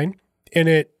 $279, and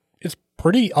it's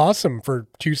pretty awesome for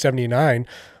 $279.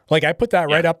 Like I put that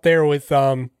right up there with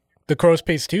the Koros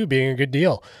Pace 2 being a good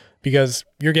deal because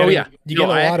you're getting you get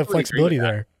a lot of flexibility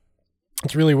there.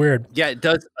 It's really weird. Yeah, it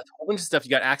does a whole bunch of stuff. You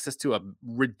got access to a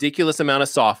ridiculous amount of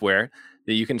software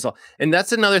that you can install. And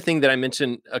that's another thing that I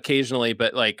mention occasionally,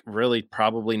 but like really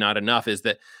probably not enough, is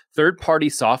that third-party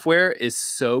software is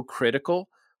so critical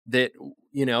that,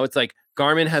 it's like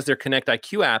Garmin has their Connect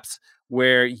IQ apps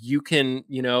where you can,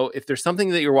 if there's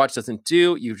something that your watch doesn't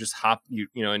do, you just hop,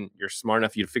 and you're smart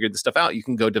enough, you figured this stuff out, you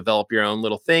can go develop your own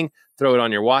little thing, throw it on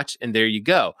your watch, and there you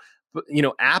go. But,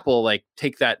 Apple, like,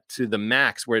 take that to the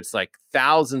max where it's like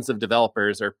thousands of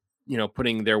developers are,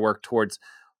 putting their work towards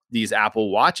these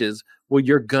Apple watches. Well,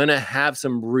 you're going to have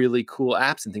some really cool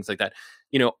apps and things like that.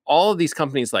 All of these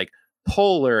companies like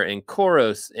Polar and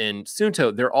Koros and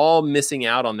Sunto, they're all missing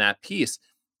out on that piece.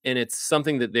 And it's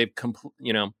something that they've,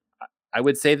 I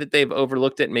would say that they've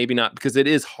overlooked it, maybe not, because it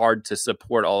is hard to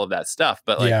support all of that stuff,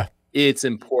 but like it's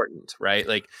important, right?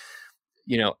 Like,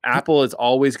 Apple is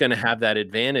always going to have that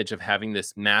advantage of having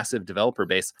this massive developer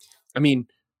base. I mean,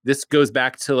 this goes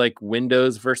back to like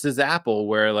Windows versus Apple,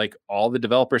 where like all the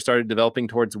developers started developing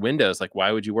towards Windows. Like,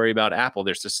 why would you worry about Apple?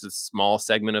 There's just a small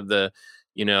segment of the,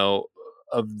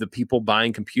 of the people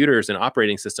buying computers and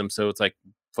operating systems. So it's like,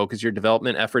 focus your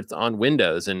development efforts on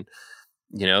Windows. And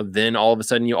then all of a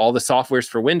sudden all the software's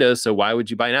for Windows. So why would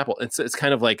you buy an Apple? It's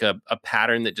kind of like a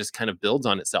pattern that just kind of builds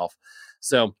on itself.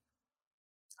 So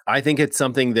I think it's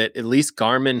something that at least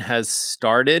Garmin has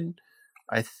started.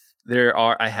 I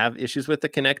have issues with the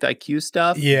Connect IQ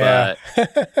stuff. Yeah.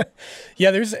 But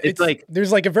yeah.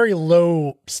 There's like a very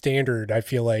low standard, I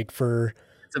feel like, for,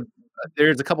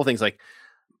 there's a couple things like,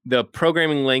 the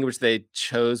programming language they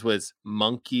chose was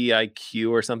Monkey IQ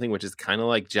or something, which is kind of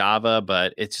like Java,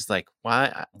 but it's just like,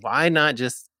 why not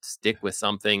just stick with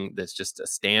something that's just a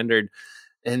standard?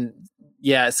 And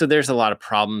yeah, so there's a lot of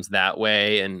problems that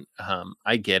way. And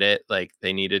I get it. Like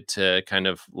they needed to kind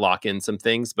of lock in some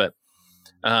things, but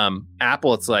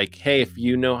Apple, it's like, hey, if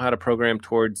you know how to program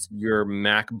towards your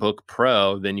MacBook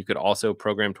Pro, then you could also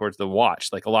program towards the watch.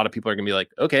 Like a lot of people are gonna be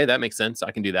like, okay, that makes sense. I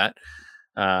can do that.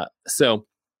 So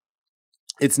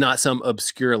it's not some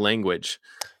obscure language.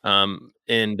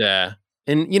 And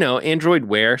Android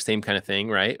Wear, same kind of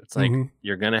thing, right? It's like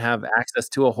you're going to have access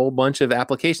to a whole bunch of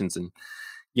applications. And,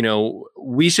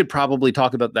 we should probably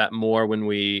talk about that more when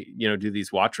we, do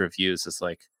these watch reviews. It's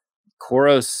like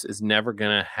Koros is never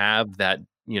going to have that,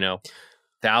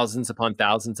 thousands upon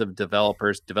thousands of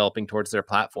developers developing towards their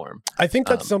platform. I think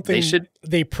that's something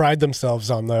they pride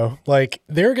themselves on, though. Like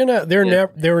they're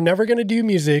never gonna do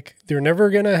music. They're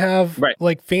never gonna have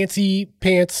like fancy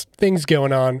pants things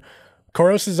going on.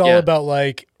 Koros is all about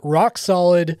like rock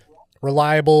solid,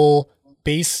 reliable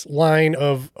baseline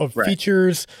of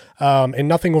features, and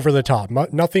nothing over the top,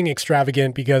 nothing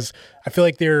extravagant, because I feel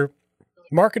like they're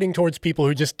marketing towards people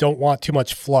who just don't want too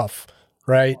much fluff,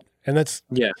 right? And that's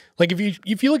like if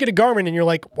you look at a Garmin and you're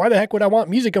like, why the heck would I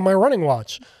want music on my running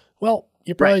watch? Well,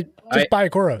 you probably just buy a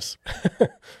Koros.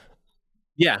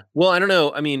 Yeah. Well, I don't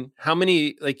know. I mean, how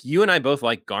many, like you and I both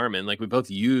like Garmin, like we both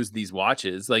use these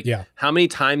watches. Like how many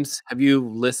times have you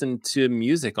listened to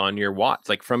music on your watch,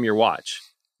 like from your watch?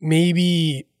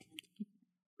 Maybe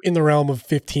in the realm of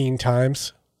 15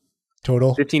 times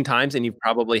total. 15 times, and you've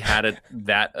probably had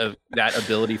that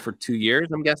ability for 2 years,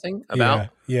 I'm guessing, about.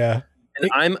 Yeah.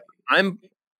 And I'm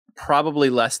probably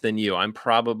less than you. I'm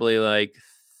probably like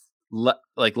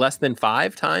less than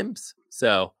 5 times.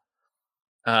 So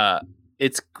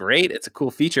it's great. It's a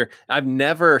cool feature. I've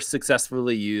never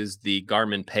successfully used the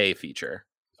Garmin Pay feature.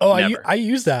 Oh, I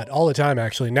use that all the time,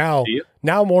 actually. Now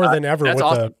more than ever with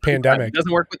the pandemic. It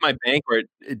doesn't work with my bank, or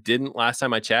it didn't last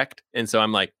time I checked. And so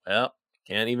I'm like, well,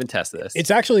 can't even test this. It's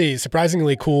actually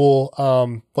surprisingly cool.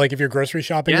 Like if you're grocery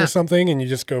shopping or something and you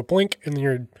just go blink and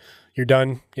then you're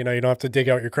done. You don't have to dig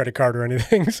out your credit card or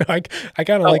anything. So I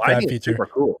kind of like that feature. Super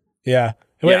cool. Yeah.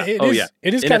 Yeah.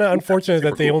 It is kind of unfortunate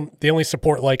that they only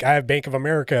support, like, I have Bank of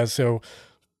America, so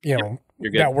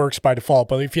that works by default.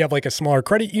 But if you have like a smaller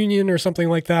credit union or something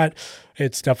like that,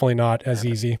 it's definitely not as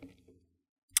easy.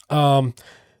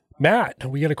 Matt,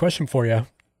 we got a question for you.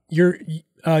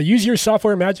 Use your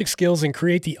software magic skills and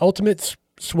create the ultimate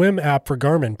swim app for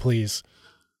Garmin, please.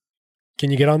 Can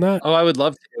you get on that? Oh, I would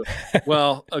love to.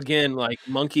 Well, again, like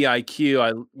Monkey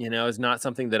IQ, is not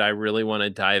something that I really want to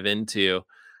dive into.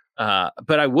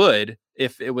 But I would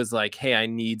if it was like, hey, I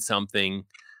need something.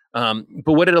 But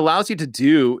what it allows you to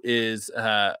do is,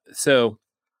 so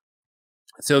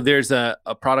there's a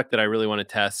product that I really want to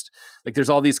test. Like there's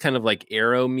all these kind of like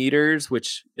aero meters,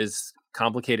 which is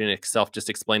complicated in itself, just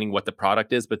explaining what the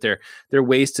product is, but they're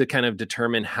ways to kind of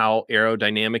determine how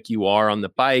aerodynamic you are on the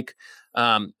bike.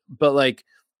 But like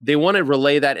they want to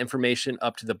relay that information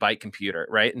up to the bike computer,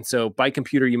 right? And so bike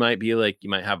computer, you might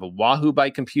have a Wahoo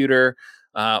bike computer,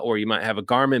 or you might have a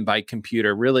Garmin bike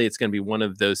computer. Really, it's going to be one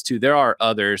of those two. There are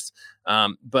others,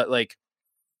 but like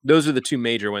those are the two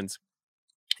major ones.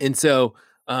 And so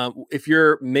if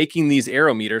you're making these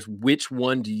aero meters, which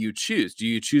one do you choose? Do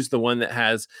you choose the one that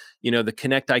has, the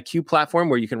Connect IQ platform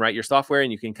where you can write your software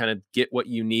and you can kind of get what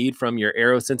you need from your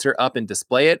aero sensor up and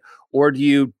display it? Or do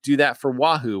you do that for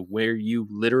Wahoo where you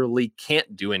literally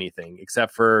can't do anything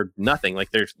except for nothing? Like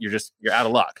you're out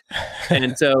of luck.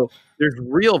 And so there's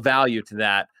real value to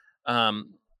that.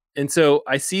 And so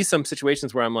I see some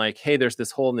situations where I'm like, hey, there's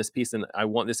this hole in this piece and I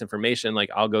want this information. Like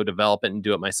I'll go develop it and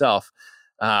do it myself.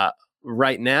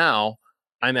 Right now,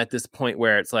 I'm at this point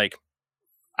where it's like,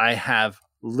 I have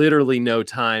literally no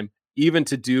time even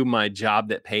to do my job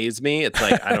that pays me. It's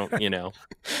like, I don't,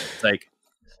 it's like,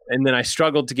 and then I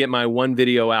struggled to get my one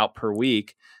video out per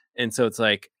week. And so it's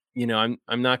like, I'm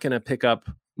not going to pick up,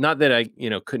 not that I,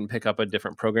 couldn't pick up a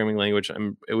different programming language.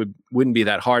 Wouldn't be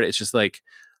that hard. It's just like,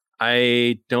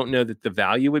 I don't know that the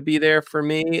value would be there for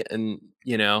me. And,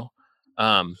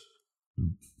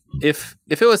 if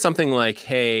it was something like,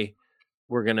 hey,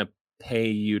 we're going to pay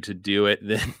you to do it,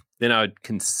 then I would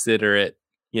consider it,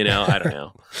 I don't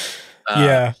know.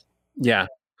 Yeah.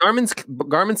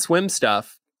 Garmin swim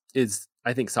stuff is,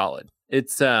 I think, solid.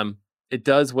 It's, it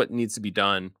does what needs to be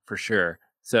done for sure.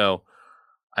 So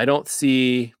I don't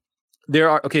see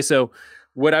so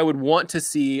what I would want to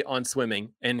see on swimming,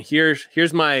 and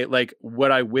here's my, like,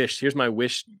 what I wish, here's my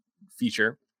wish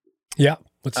feature. Yeah.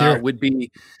 Let's hear it. Would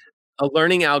be a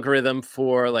learning algorithm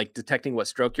for like detecting what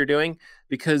stroke you're doing.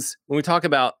 Because when we talk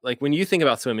about, like, when you think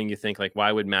about swimming, you think like,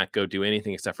 why would Matt go do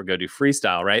anything except for go do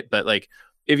freestyle, right? But like,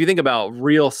 if you think about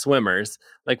real swimmers,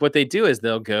 like what they do is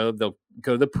they'll go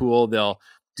to the pool, they'll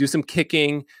do some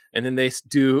kicking, and then they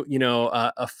do,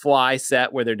 a fly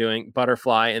set where they're doing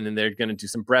butterfly, and then they're going to do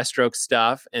some breaststroke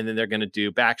stuff, and then they're going to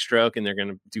do backstroke, and they're going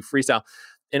to do freestyle.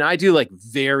 And I do like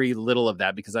very little of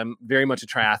that because I'm very much a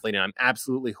triathlete and I'm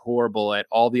absolutely horrible at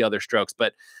all the other strokes,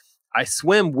 but I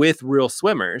swim with real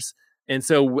swimmers. And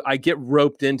so I get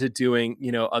roped into doing,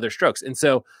 other strokes. And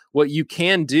so what you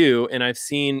can do, and I've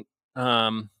seen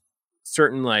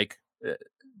certain, like,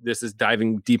 this is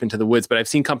diving deep into the woods, but I've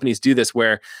seen companies do this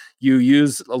where you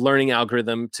use a learning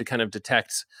algorithm to kind of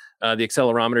detect the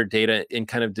accelerometer data and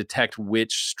kind of detect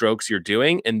which strokes you're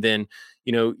doing. And then,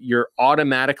 you're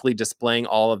automatically displaying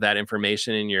all of that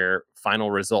information in your final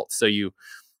results. So you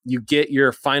get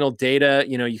your final data,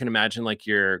 you can imagine like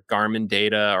your Garmin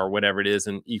data or whatever it is.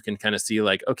 And you can kind of see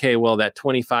like, okay, well, that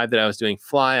 25 that I was doing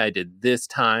fly, I did this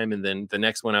time. And then the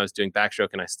next one I was doing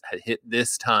backstroke and I had hit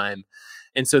this time.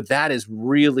 And so that is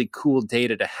really cool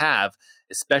data to have,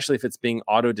 especially if it's being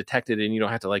auto detected and you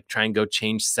don't have to like try and go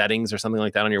change settings or something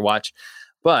like that on your watch.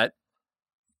 But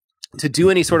to do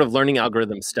any sort of learning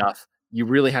algorithm stuff, you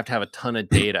really have to have a ton of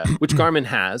data, which Garmin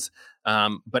has.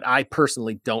 But I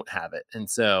personally don't have it. And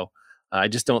so I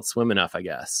just don't swim enough, I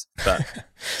guess. But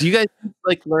do you guys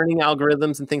like learning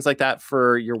algorithms and things like that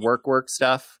for your work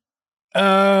stuff?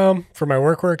 For my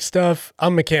work stuff,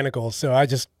 I'm mechanical, so I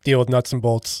just deal with nuts and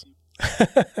bolts.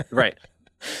 Right.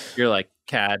 You're like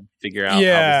CAD, figure out.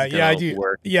 I do.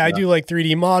 Work, I do like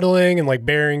 3D modeling and like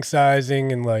bearing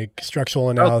sizing and like structural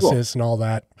analysis and all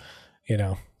that,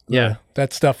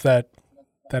 that stuff that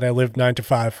I live 9 to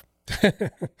 5.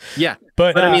 Yeah.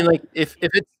 But I mean, like if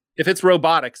it's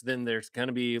robotics, then there's going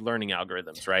to be learning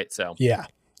algorithms, right? So yeah,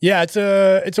 it's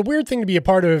a weird thing to be a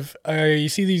part of. You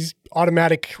see these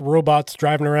automatic robots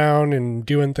driving around and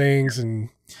doing things, and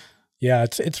yeah,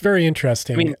 it's very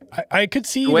interesting. I mean, I could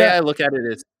see the way I look at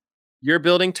it is you're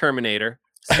building Terminator,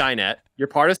 Skynet, you're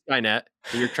part of Skynet,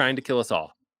 and you're trying to kill us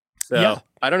all. So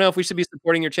I don't know if we should be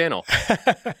supporting your channel.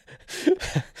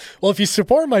 Well, if you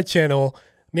support my channel,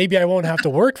 maybe I won't have to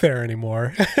work there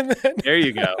anymore. And then, There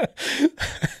you go.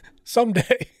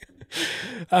 someday.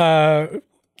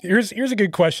 Here's a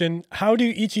good question. How do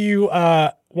each of you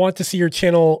want to see your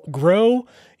channel grow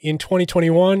in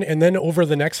 2021 and then over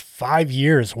the next 5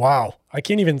 years? Wow. I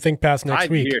can't even think past next 5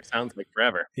 week. years sounds like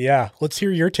forever. Yeah. Let's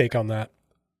hear your take on that.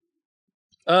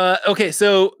 Okay,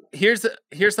 so here's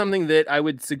something that I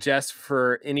would suggest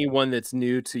for anyone that's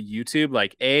new to YouTube.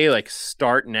 Like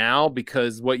start now,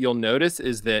 because what you'll notice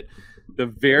is that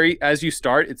as you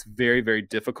start, it's very, very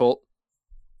difficult.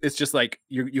 It's just like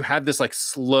you have this like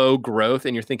slow growth,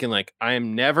 and you're thinking like, I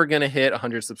am never gonna hit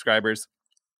 100 subscribers,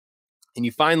 and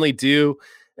you finally do,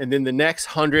 and then the next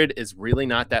 100 is really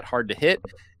not that hard to hit.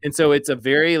 And so it's a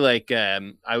very like I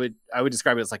would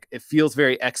describe it as like, it feels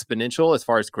very exponential as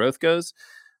far as growth goes.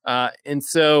 And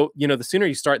so, the sooner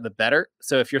you start, the better.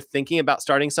 So if you're thinking about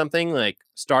starting something, like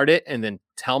start it and then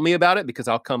tell me about it, because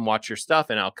I'll come watch your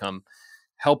stuff and I'll come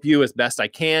help you as best I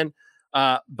can.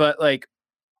 But like,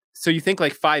 so you think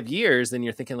like 5 years, and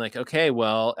you're thinking like, okay,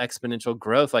 well, exponential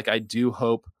growth. Like I do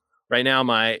hope right now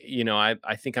I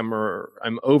think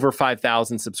I'm over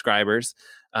 5,000 subscribers.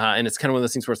 And it's kind of one of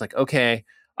those things where it's like, okay,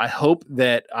 I hope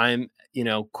that I'm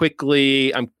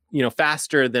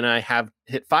faster than I have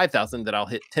hit 5,000, that I'll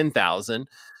hit 10,000.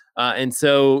 And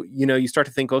so, you start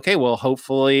to think, okay, well,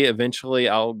 hopefully eventually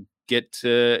I'll get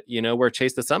to, where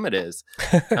Chase the Summit is.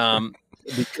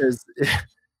 Because,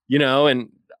 and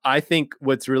I think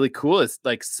what's really cool is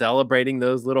like celebrating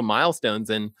those little milestones.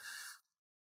 And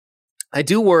I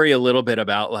do worry a little bit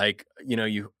about like,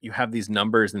 you have these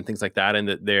numbers and things like that, and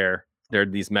that there are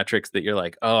these metrics that you're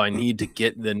like, oh, I need to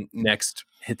hit the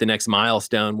next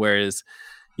milestone. Whereas,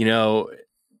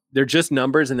 they're just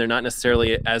numbers, and they're not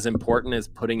necessarily as important as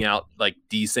putting out like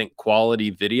decent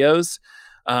quality videos.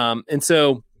 And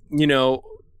so,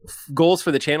 goals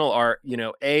for the channel are,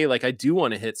 like I do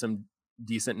want to hit some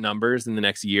decent numbers in the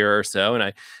next year or so. And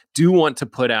I do want to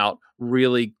put out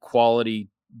really quality,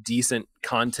 decent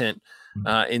content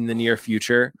in the near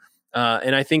future.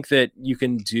 And I think that you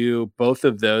can do both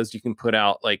of those. You can put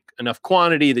out like enough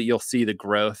quantity that you'll see the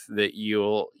growth, that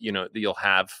you'll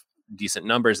have decent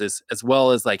numbers, as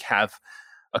well as like have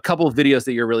a couple of videos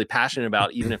that you're really passionate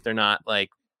about, even if they're not like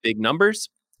big numbers.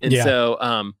 And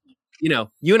so,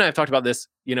 you and I have talked about this,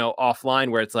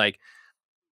 offline, where it's like,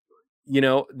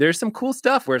 there's some cool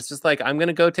stuff where it's just like, I'm going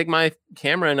to go take my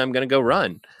camera and I'm going to go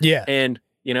run. Yeah. And,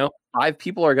 5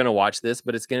 people are going to watch this,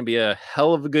 but it's going to be a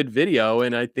hell of a good video.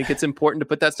 And I think it's important to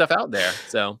put that stuff out there.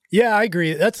 So, yeah, I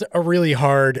agree. That's a really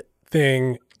hard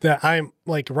thing that I'm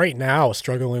like right now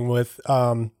struggling with.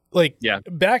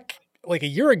 Back like a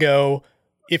year ago,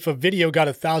 if a video got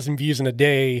 1,000 views in a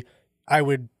day, I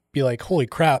would be like, holy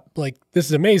crap, like this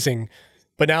is amazing.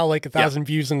 But now like 1,000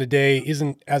 views in a day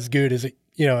isn't as good as it,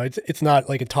 it's not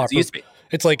like a top,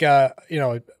 it's like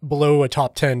below a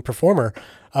top 10 performer.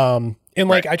 And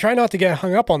like, I try not to get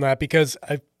hung up on that, because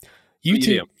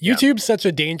YouTube's such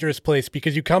a dangerous place,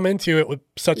 because you come into it with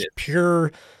such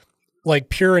pure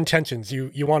intentions.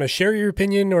 You want to share your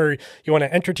opinion, or you want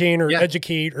to entertain or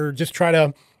educate, or just try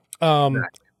to,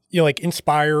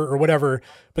 inspire or whatever.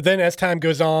 But then as time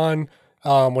goes on,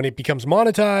 when it becomes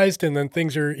monetized, and then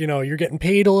things are, you're getting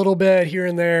paid a little bit here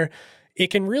and there, it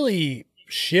can really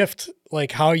shift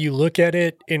like how you look at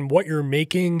it and what you're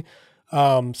making.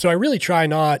 So I really try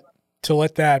not to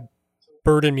let that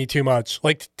burden me too much.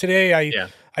 Like today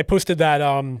I posted that,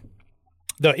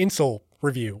 the insole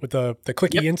review with the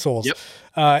clicky insoles.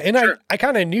 And I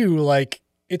kind of knew like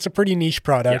it's a pretty niche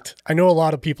product. I know a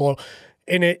lot of people,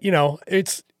 and it,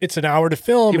 it's an hour to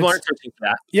film. People aren't searching for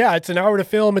that. Yeah, it's an hour to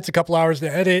film. It's a couple hours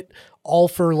to edit, all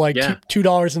for like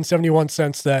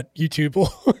 $2.71 that YouTube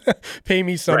will pay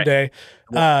me someday.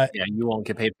 Well, you won't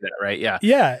get paid for that, right? Yeah.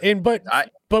 Yeah, and but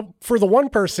for the one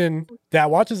person that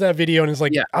watches that video and is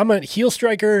like, I'm a heel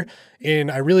striker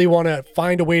and I really want to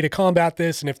find a way to combat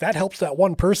this, and if that helps that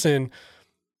one person,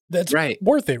 that's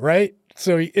worth it, right?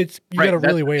 So you got to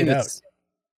really weigh it out.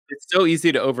 It's so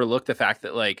easy to overlook the fact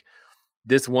that like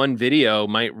this one video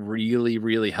might really,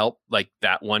 really help like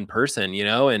that one person,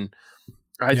 and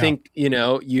I think,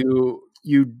 you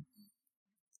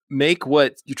make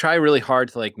you try really hard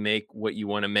to like make what you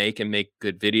want to make and make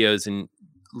good videos, and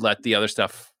let the other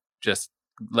stuff, just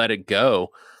let it go.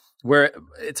 Where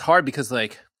it's hard, because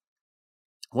like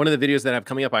one of the videos that I have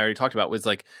coming up, I already talked about, was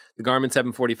like the Garmin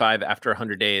 745 after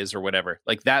 100 days or whatever.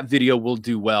 Like that video will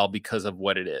do well because of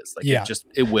what it is. Like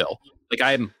it will. Like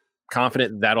I'm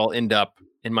confident that'll end up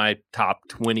in my top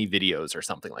 20 videos or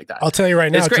something like that. I'll tell you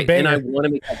right now, it's great. a banger. And I want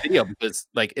to make that video because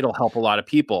like it'll help a lot of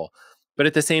people. But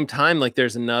at the same time, like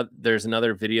there's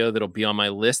another video that'll be on my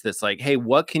list that's like, hey,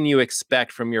 what can you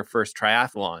expect from your first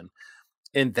triathlon?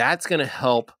 And that's going to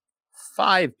help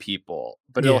 5 people,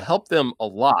 but it'll Yeah. help them a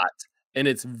lot. And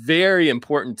it's very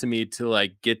important to me to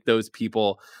like get those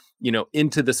people,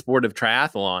 into the sport of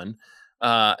triathlon.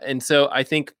 And so I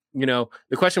think, the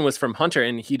question was from Hunter,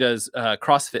 and he does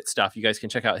CrossFit stuff. You guys can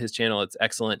check out his channel. It's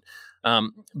excellent.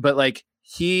 But like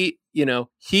he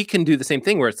can do the same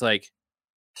thing where it's like,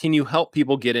 can you help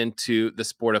people get into the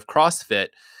sport of CrossFit?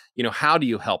 How do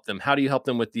you help them? How do you help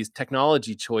them with these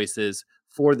technology choices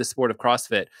for the sport of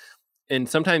CrossFit? And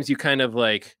sometimes you kind of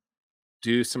like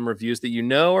do some reviews that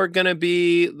are going to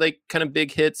be like kind of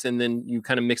big hits, and then you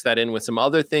kind of mix that in with some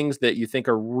other things that you think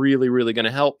are really, really going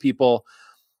to help people.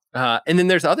 And then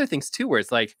there's other things too, where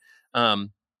it's like,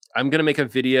 I'm going to make a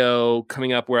video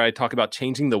coming up where I talk about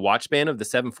changing the watch band of the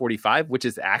 745, which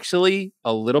is actually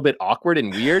a little bit awkward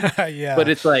and weird. Yeah. But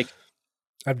it's like,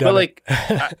 I've done it.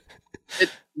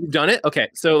 you've done it? Okay.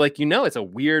 So like, it's a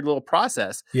weird little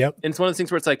process. Yep. And it's one of those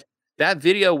things where it's like, that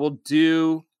video will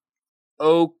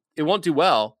it won't do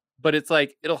well, but it's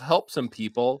like, it'll help some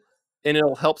people, and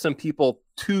it'll help some people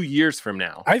 2 years from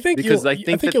now. I think because I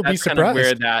think you'll be that's kind of where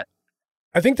surprised. that,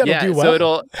 I think that'll do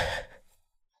well.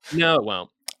 No, it won't.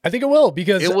 I think it will,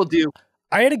 because It will do.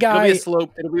 I had a guy. It'll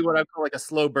be what I call like a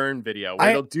slow burn video,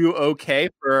 where it'll do okay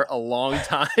for a long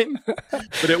time,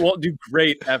 but it won't do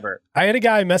great ever. I had a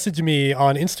guy message me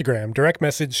on Instagram, direct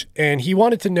message, and he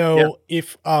wanted to know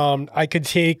if I could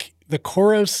take the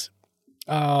Coros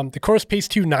Pace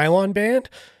 2 nylon band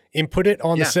and put it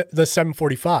on the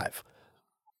 745.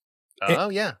 Oh,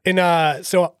 yeah. And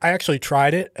so I actually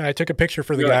tried it, and I took a picture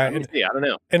for the guy. I don't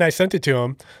know. And I sent it to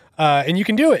him. And you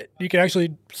can do it. You can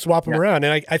actually swap them around.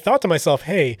 And I thought to myself,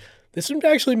 hey, this would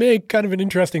actually make kind of an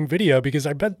interesting video, because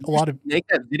I bet a lot of... Make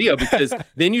that video, because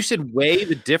then you should weigh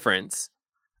the difference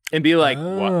and be like,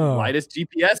 what light is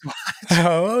GPS watch?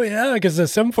 Oh, yeah, because the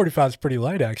 745 is pretty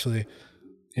light, actually.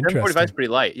 745 is pretty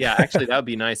light. Yeah, actually, that would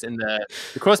be nice. And the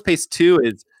Coros Pace 2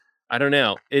 is, I don't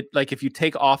know. It like if you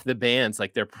take off the bands,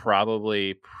 like they're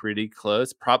probably pretty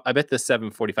close. I bet the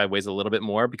 745 weighs a little bit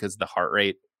more, because the heart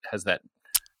rate has that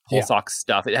pulse ox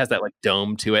stuff. It has that like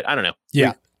dome to it. I don't know.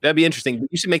 Yeah. That'd be interesting.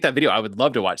 You should make that video. I would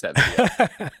love to watch that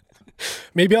video.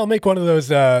 Maybe I'll make one of those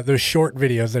short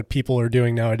videos that people are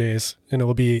doing nowadays, and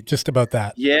it'll be just about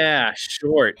that. Yeah,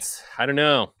 shorts. I don't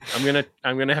know. I'm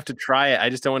gonna have to try it. I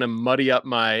just don't want to muddy up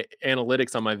my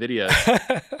analytics on my videos.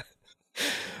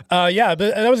 Yeah,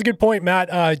 but that was a good point,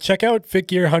 Matt. Check out Fit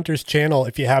Gear Hunter's channel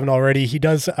if you haven't already. He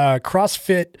does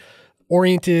CrossFit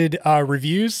oriented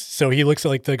reviews. So he looks at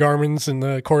like the Garmin's and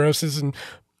the Coroses, and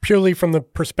purely from the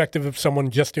perspective of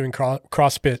someone just doing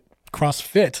CrossFit.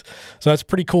 So that's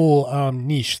pretty cool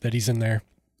niche that he's in there.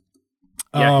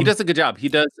 Yeah, he does a good job. He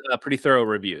does pretty thorough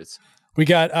reviews. We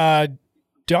got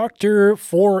Dr.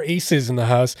 4 Aces in the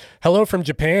house. Hello from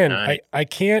Japan. Nice. I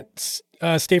can't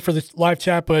stay for the live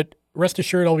chat, but rest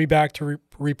assured I'll be back to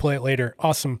replay it later.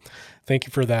 Awesome. Thank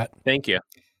you for that. Thank you.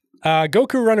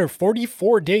 Goku Runner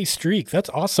 44-day streak. That's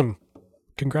awesome.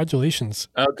 Congratulations.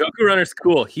 Goku Runner's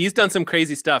cool. He's done some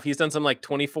crazy stuff. He's done some like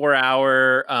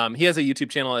 24-hour. He has a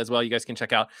YouTube channel as well. You guys can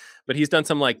check out. But he's done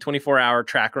some like 24-hour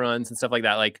track runs and stuff like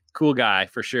that. Like cool guy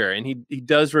for sure. And he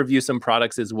does review some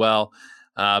products as well.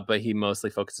 But he mostly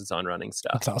focuses on running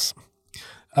stuff. That's awesome.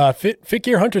 Fit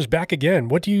Gear Hunter's back again.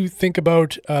 What do you think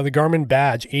about the Garmin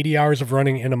badge? 80 hours of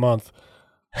running in a month.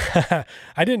 I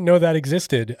didn't know that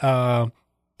existed.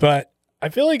 But I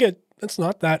feel like it's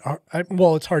not that hard.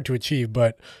 Well, it's hard to achieve,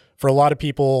 but for a lot of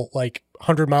people, like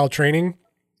 100-mile training,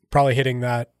 probably hitting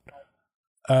that.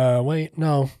 Wait,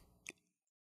 no.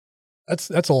 That's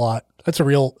a lot. That's a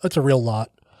real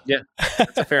lot. Yeah,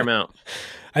 that's a fair amount.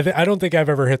 I don't think I've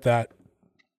ever hit that.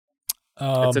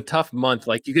 It's a tough month.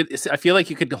 Like I feel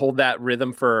like you could hold that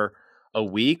rhythm for a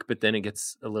week, but then it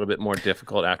gets a little bit more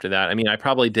difficult after that. I mean, I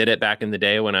probably did it back in the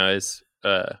day when I was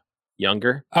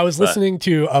younger. I was listening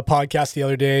to a podcast the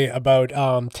other day about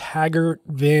Taggart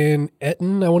Van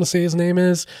Etten, I want to say his name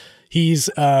is. He's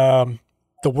the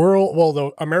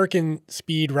American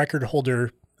speed record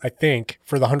holder, I think,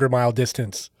 for the 100-mile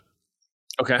distance.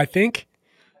 Okay. I think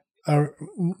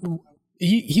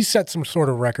he set some sort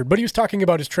of record, but he was talking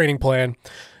about his training plan,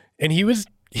 and he was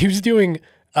doing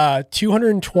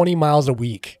 220 miles a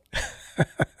week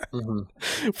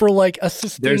for like a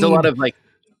sustained There's a lot of like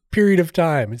period of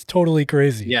time. It's totally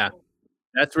crazy. Yeah,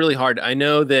 that's really hard. I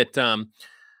know that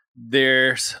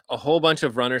there's a whole bunch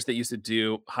of runners that used to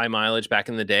do high mileage back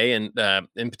in the day, and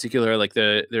in particular, like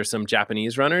there's some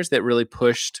Japanese runners that really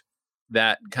pushed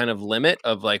that kind of limit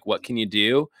of like what can you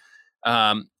do,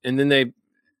 and then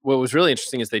what was really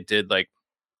interesting is they did like,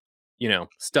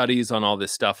 studies on all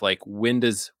this stuff. Like when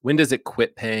does it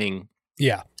quit paying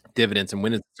Yeah. dividends and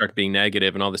when does it start being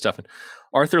negative and all this stuff. And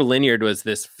Arthur Linyard was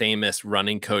this famous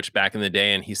running coach back in the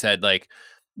day. And he said like,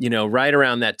 right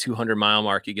around that 200-mile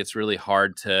mark, it gets really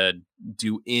hard to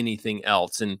do anything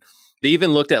else. And they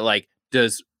even looked at like,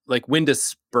 when does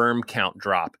sperm count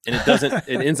drop? And it doesn't,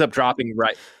 it ends up dropping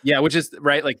right. Yeah. Which is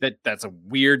right. Like that's a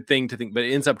weird thing to think, but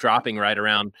it ends up dropping right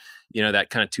around, that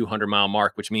kind of 200-mile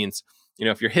mark, which means,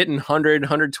 if you're hitting 100,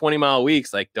 120-mile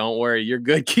weeks, like, don't worry, you're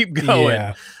good. Keep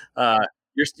going. Yeah.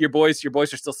 Your boys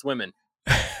are still swimming.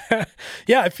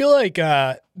 Yeah. I feel like,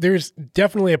 there's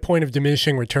definitely a point of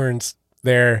diminishing returns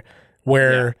there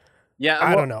where,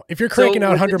 I don't know if you're cranking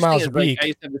out 100 miles a week.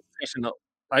 Like,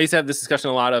 I used to have this discussion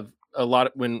a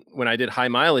lot when I did high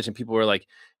mileage and people were like,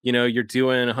 you're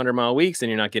doing 100-mile weeks and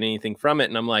you're not getting anything from it.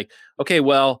 And I'm like, okay,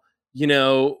 well,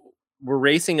 we're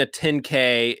racing a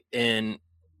 10K in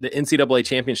the NCAA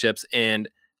championships and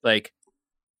like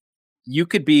you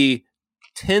could be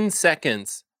 10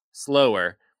 seconds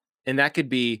slower and that could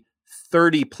be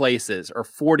 30 places or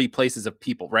 40 places of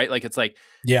people, right? Like it's like,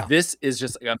 this is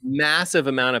just like a massive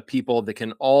amount of people that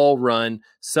can all run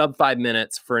sub 5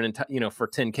 minutes for for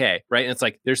 10K, right? And it's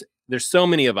like, there's so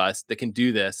many of us that can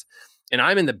do this. And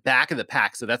I'm in the back of the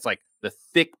pack. So that's like the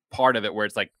thick part of it where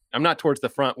it's like, I'm not towards the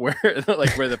front where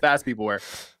like where the fast people were.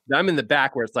 I'm in the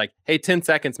back where it's like, hey, 10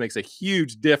 seconds makes a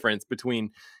huge difference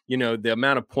between, the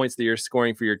amount of points that you're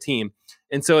scoring for your team.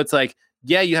 And so it's like,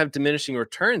 yeah, you have diminishing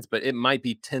returns, but it might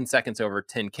be 10 seconds over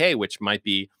 10K, which might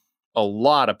be a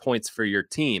lot of points for your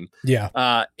team.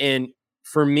 Yeah. And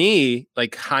for me,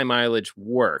 like high mileage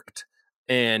worked.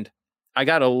 And I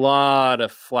got a lot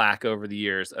of flack over the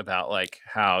years about like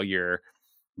how your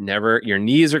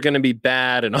knees are going to be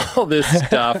bad and all this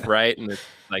stuff. Right. And it's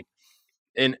like,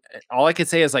 and all I could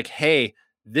say is like, hey,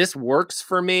 this works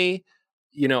for me.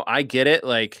 I get it.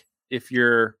 Like if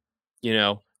you're,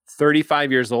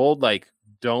 35 years old, like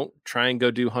don't try and go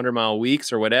do 100-mile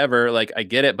weeks or whatever. Like I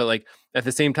get it. But like at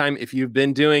the same time, if you've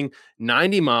been doing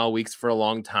 90-mile weeks for a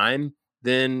long time,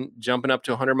 then jumping up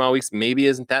to 100-mile weeks maybe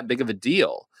isn't that big of a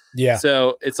deal. Yeah.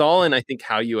 So it's all in, I think,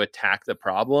 how you attack the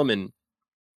problem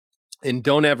and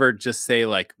don't ever just say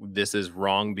like, this is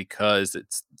wrong because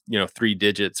it's, 3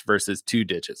 digits versus 2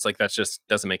 digits. Like that's just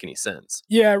doesn't make any sense.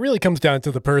 Yeah. It really comes down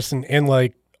to the person and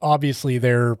like, obviously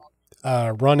their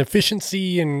run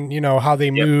efficiency and, how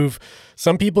they move.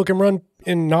 Some people can run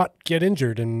and not get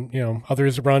injured and,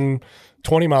 others run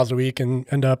 20 miles a week and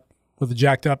end up with a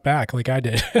jacked up back like I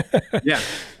did. Yeah.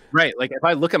 Right. Like if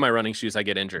I look at my running shoes, I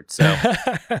get injured. So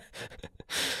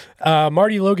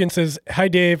Marty Logan says, hi,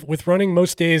 Dave. With running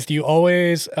most days, do you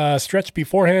always stretch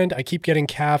beforehand? I keep getting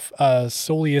calf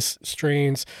soleus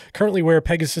strains. Currently wear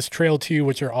Pegasus Trail 2,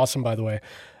 which are awesome, by the way.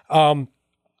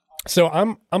 So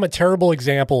I'm a terrible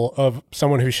example of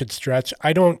someone who should stretch.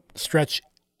 I don't stretch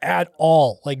at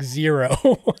all, like zero.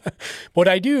 What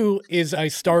I do is I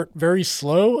start very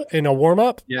slow in a warm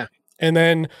up. Yeah. And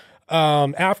then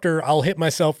after I'll hit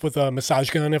myself with a massage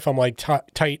gun if I'm like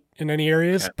tight in any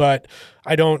areas, but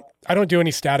I don't do any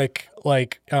static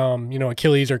like,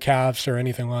 Achilles or calves or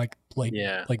anything like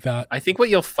that. I think what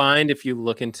you'll find if you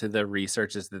look into the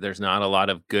research is that there's not a lot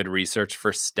of good research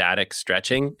for static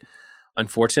stretching.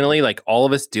 Unfortunately, like all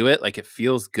of us do it, like it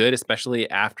feels good, especially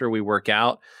after we work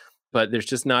out, but there's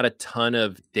just not a ton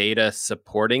of data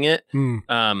supporting it.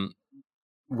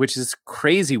 Which is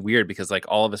crazy weird because like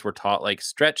all of us were taught like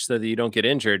stretch so that you don't get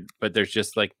injured, but there's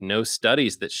just like no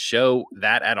studies that show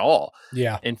that at all.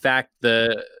 Yeah. In fact,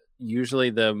 usually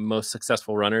the most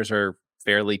successful runners are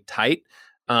fairly tight.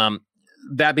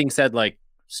 That being said, like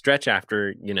stretch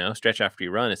after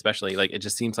you run, especially like it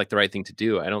just seems like the right thing to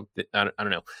do. I don't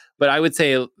know, but I would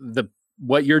say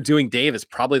what you're doing, Dave, is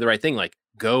probably the right thing. Like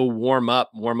go warm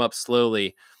up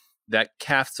slowly. That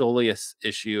calf soleus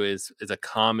issue is a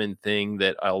common thing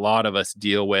that a lot of us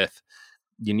deal with.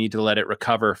 You need to let it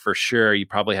recover for sure. You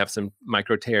probably have some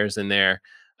micro tears in there.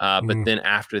 But then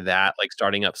after that, like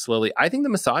starting up slowly, I think the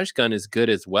massage gun is good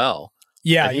as well.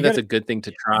 Yeah. I think that's a good thing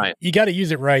to try. You got to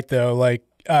use it right though. Like,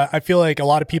 I feel like a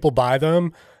lot of people buy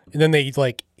them and then they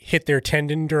like hit their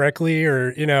tendon directly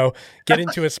or, get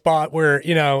into a spot where,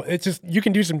 it's just, you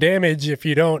can do some damage if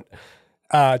you don't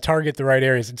target the right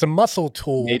areas. It's a muscle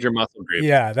tool. Major muscle group.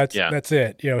 Yeah, that's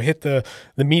it. Hit the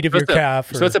meat of your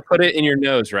calf. You're supposed to put it in your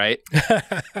nose, right?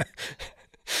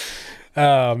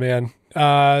 Oh man.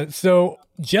 So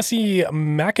Jesse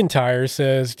McIntyre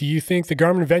says, do you think the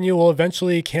Garmin Venue will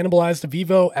eventually cannibalize the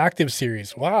Vivo Active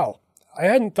series? Wow. I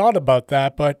hadn't thought about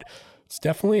that, but it's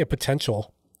definitely a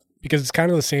potential because it's kind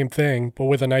of the same thing, but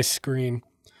with a nice screen.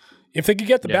 If they could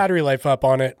get the battery life up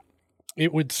on it,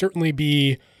 it would certainly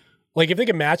be like if they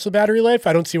could match the battery life,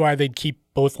 I don't see why they'd keep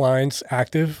both lines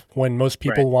active when most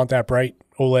people want that bright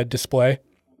OLED display.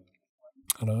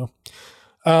 I don't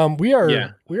know. We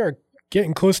are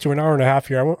getting close to an hour and a half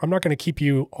here. I'm not going to keep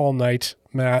you all night,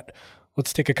 Matt.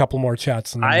 Let's take a couple more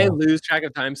chats. And I lose track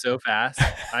of time so fast.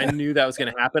 I knew that was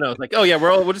going to happen. I was like, oh yeah,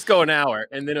 we'll just go an hour.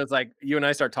 And then it was like, you and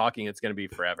I start talking, it's going to be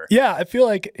forever. Yeah. I feel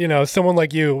like, someone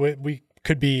like you, we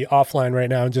could be offline right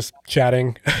now and just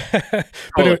chatting. But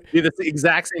it would be the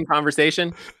exact same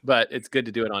conversation, but it's good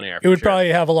to do it on air. It would probably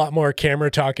have a lot more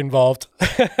camera talk involved.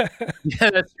 Yeah,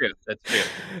 that's true. That's true.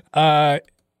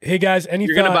 Hey guys,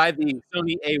 you're going to buy the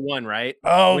Sony A1, right?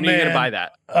 Oh, when are you going to buy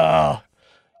that? Oh,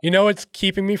 what's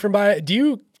keeping me from buying it?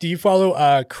 Do you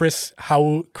follow Chris,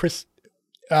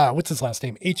 what's his last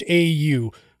name?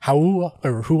 Hau, Hau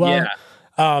or Hua?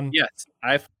 Yeah. Yes.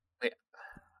 I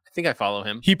think I follow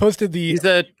him. He posted he's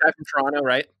a guy from Toronto,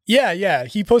 right? Yeah.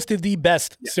 He posted the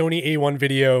best Sony A1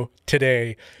 video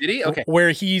today. Did he? Okay.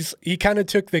 Where he kind of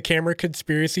took the camera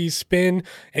conspiracy spin,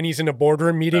 and he's in a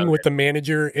boardroom meeting with the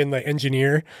manager and the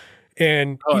engineer.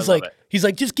 And he's like,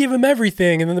 just give him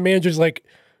everything. And then the manager's like,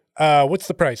 what's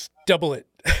the price? Double it.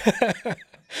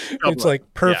 It's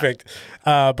like perfect.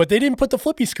 Yeah. But they didn't put the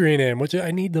flippy screen in, which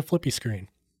I need the flippy screen.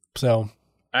 So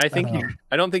I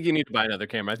don't think you need to buy another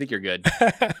camera. I think you're good.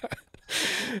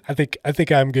 I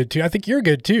think I'm good too. I think you're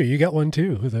good too. You got one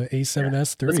too, the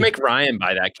A7S III. Let's make Ryan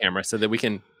buy that camera so that we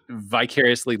can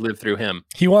vicariously live through him.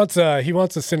 He wants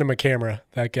a cinema camera,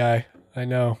 that guy. I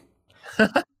know.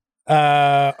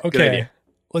 Okay.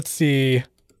 Let's see.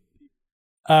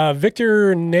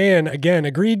 Victor Nan, again,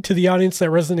 agreed to the audience that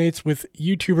resonates with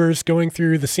YouTubers going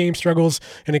through the same struggles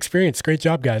and experience. Great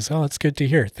job, guys. Oh, that's good to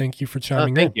hear. Thank you for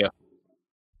chiming in. Thank you.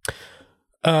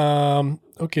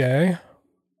 Okay.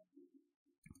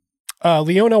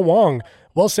 Leona Wong.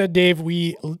 Well said, Dave.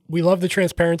 We love the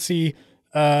transparency.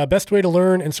 Best way to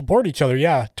learn and support each other.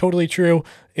 Yeah, totally true.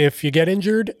 If you get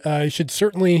injured, you should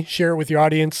certainly share it with your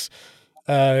audience.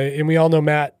 And we all know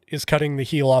Matt is cutting the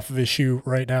heel off of his shoe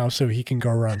right now so he can go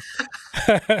run.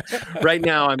 Right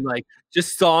now, I'm like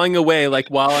just sawing away, like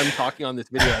while I'm talking on this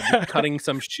video, I'm just cutting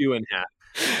some shoe in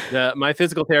half. My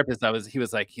physical therapist, he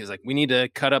was like, we need to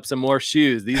cut up some more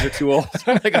shoes. These are too old.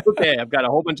 I'm like, okay, I've got a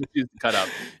whole bunch of shoes to cut up.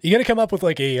 You got to come up with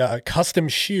like a custom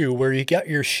shoe where you got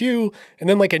your shoe and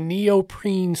then like a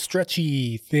neoprene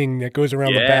stretchy thing that goes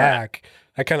around the back.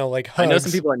 I kind of like hugs. I know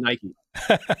some people at Nike.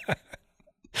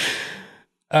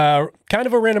 Kind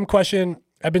of a random question.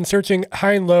 I've been searching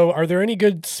high and low. Are there any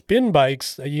good spin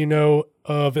bikes that you know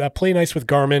of that play nice with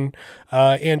Garmin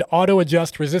and auto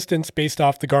adjust resistance based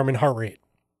off the Garmin heart rate?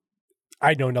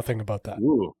 I know nothing about that.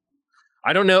 Ooh.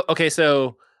 I don't know. Okay,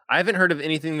 so I haven't heard of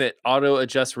anything that auto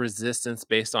adjusts resistance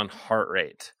based on heart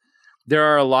rate. There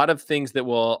are a lot of things that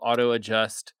will auto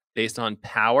adjust based on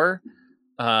power.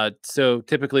 So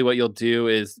typically what you'll do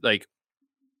is like,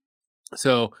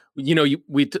 so,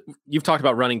 you've talked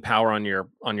about running power on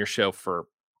your show for,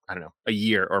 I don't know, a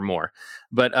year or more,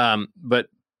 but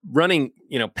running,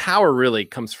 power really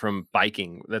comes from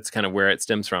biking. That's kind of where it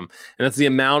stems from. And that's the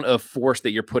amount of force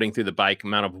that you're putting through the bike,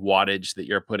 amount of wattage that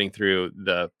you're putting through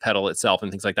the pedal itself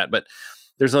and things like that. But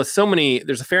there's a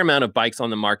fair amount of bikes on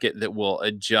the market that will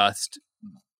adjust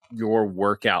your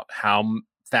workout, how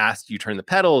fast you turn the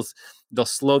pedals. They'll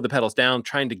slow the pedals down,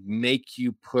 trying to make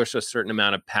you push a certain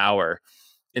amount of power.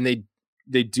 And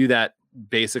they do that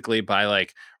basically by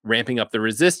like ramping up the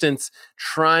resistance,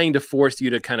 trying to force you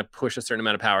to kind of push a certain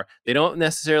amount of power. They don't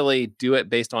necessarily do it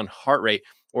based on heart rate,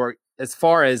 or as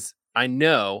far as I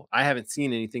know, I haven't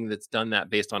seen anything that's done that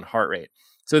based on heart rate.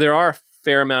 So there are a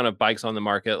fair amount of bikes on the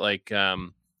market, like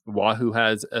Wahoo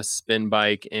has a spin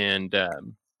bike, and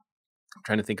I'm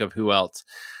trying to think of who else.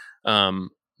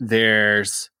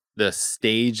 There's the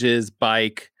Stages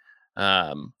bike.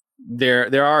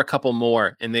 There are a couple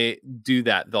more, and they do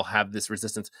that. They'll have this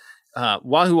resistance.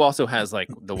 Wahoo also has like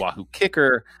the Wahoo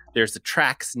Kicker. There's the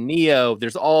Trax Neo.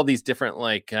 There's all these different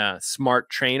like smart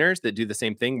trainers that do the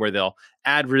same thing, where they'll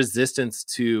add resistance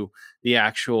to the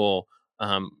actual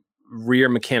rear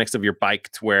mechanics of your bike,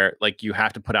 to where like you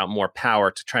have to put out more power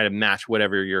to try to match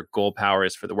whatever your goal power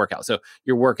is for the workout. So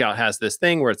your workout has this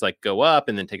thing where it's like go up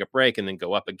and then take a break and then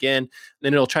go up again.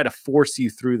 Then it'll try to force you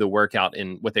through the workout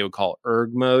in what they would call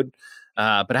erg mode.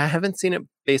 But I haven't seen it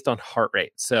based on heart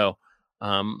rate. So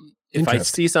if I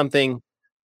see something,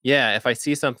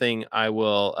 I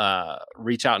will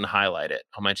reach out and highlight it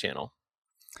on my channel.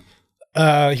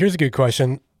 Here's a good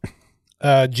question.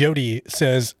 Jody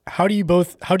says, how did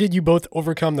you both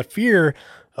overcome the fear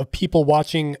of people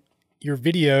watching your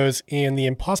videos and the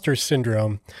imposter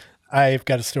syndrome? I've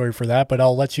got a story for that, but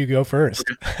I'll let you go first.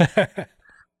 Okay.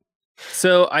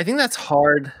 So I think that's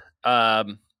hard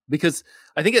because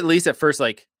I think at least at first,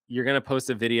 like you're going to post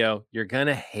a video, you're going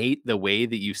to hate the way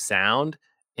that you sound.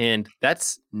 And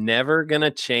that's never going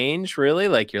to change really.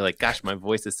 Like you're like, gosh, my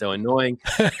voice is so annoying.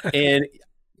 And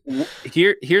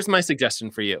here's my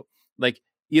suggestion for you. Like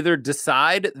either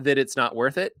decide that it's not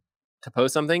worth it to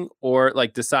post something or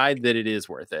like decide that it is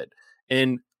worth it.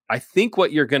 And I think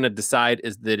what you're going to decide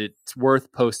is that it's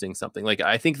worth posting something. Like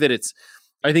I think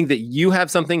that you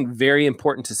have something very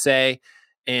important to say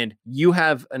and you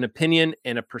have an opinion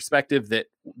and a perspective that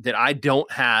I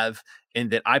don't have and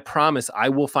that I promise I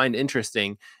will find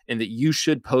interesting and that you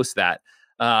should post that.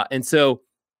 And so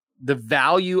the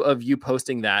value of you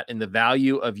posting that and the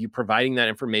value of you providing that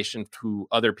information to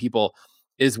other people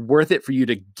is worth it for you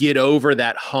to get over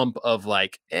that hump of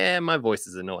like, my voice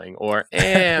is annoying or,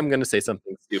 I'm going to say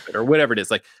something stupid or whatever it is.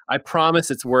 Like, I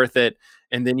promise it's worth it.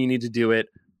 And then you need to do it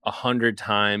 100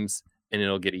 times and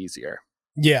it'll get easier.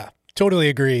 Yeah, totally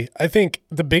agree. I think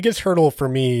the biggest hurdle for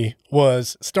me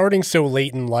was starting so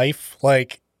late in life,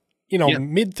 like,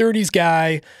 mid-30s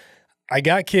guy. I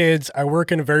got kids. I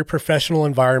work in a very professional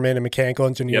environment in mechanical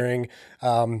engineering.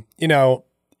 Yep.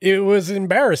 It was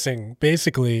embarrassing,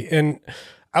 basically. And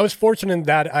I was fortunate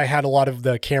that I had a lot of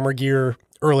the camera gear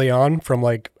early on from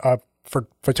like for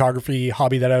photography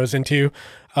hobby that I was into.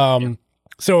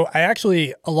 So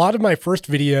a lot of my first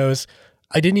videos,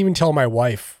 I didn't even tell my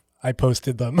wife I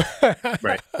posted them.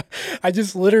 Right. I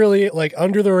just literally like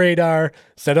under the radar,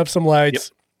 set up some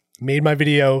lights, made my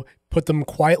video, put them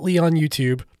quietly on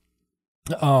YouTube.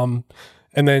 And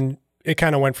then it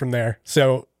kind of went from there.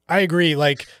 So I agree.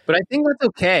 But I think that's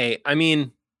okay. I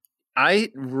mean,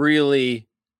 I really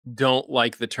don't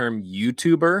like the term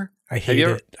YouTuber. I hate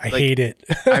it. I hate it.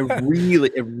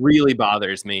 It really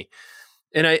bothers me.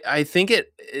 And I think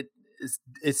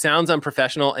it sounds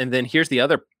unprofessional. And then here's the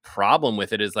other problem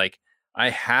with it is like, I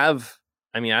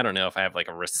don't know if I have like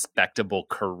a respectable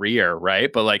career,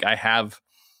 right? But like I have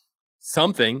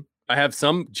some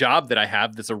job that I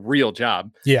have that's a real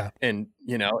job. Yeah. And,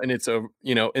 and it's and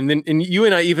then you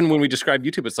and I, even when we describe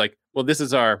YouTube, it's like, well, this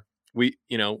is we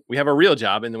have a real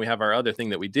job and then we have our other thing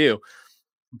that we do.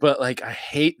 But like, I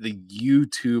hate the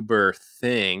YouTuber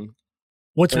thing.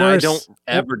 What's worse? I don't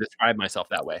ever describe myself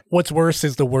that way. What's worse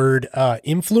is the word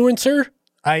influencer.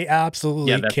 I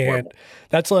absolutely can't. Horrible.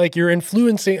 That's like you're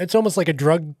influencing. It's almost like a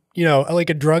drug, like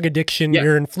a drug addiction. Yeah.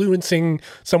 You're influencing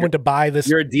someone to buy this.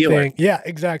 You're a dealer. Thing. Yeah,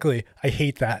 exactly. I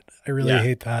hate that. I really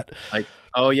hate that. Like,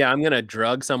 oh yeah, I'm going to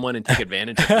drug someone and take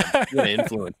advantage of them. I'm going to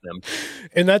influence them.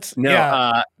 And that's,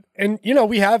 and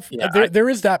we have, there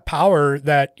is that power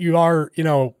that you are,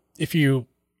 if you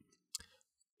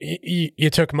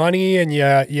took money and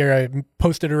you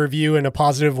posted a review in a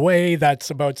positive way,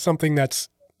 that's about something that's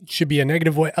should be a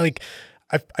negative way. Like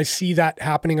I see that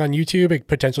happening on YouTube. It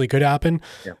potentially could happen,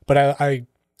 but I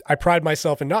pride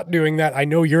myself in not doing that. I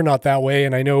know you're not that way.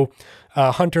 And I know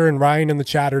Hunter and Ryan in the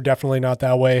chat are definitely not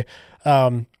that way.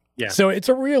 So it's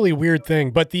a really weird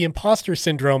thing, but the imposter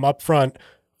syndrome up front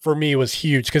for me was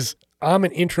huge because I'm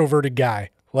an introverted guy.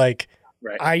 Like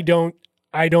I don't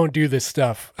do this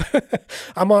stuff.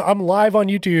 I'm live on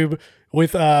YouTube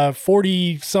with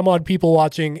 40 some odd people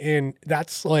watching, and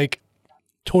that's like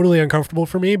totally uncomfortable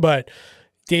for me. But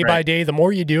day by day, the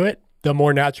more you do it, the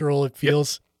more natural it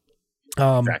feels.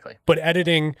 Exactly. But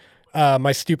editing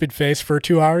my stupid face for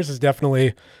 2 hours is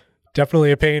definitely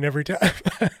a pain every time.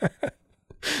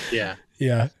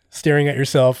 Yeah. Staring at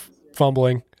yourself,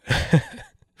 fumbling.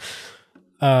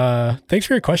 Thanks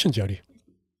for your question, Jody.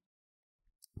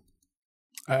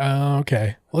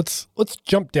 Okay, let's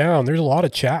jump down. There's a lot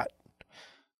of chat.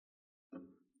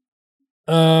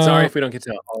 Sorry if we don't get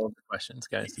to all of the questions,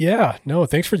 guys. Yeah, no,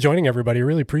 thanks for joining, everybody.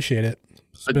 Really appreciate it.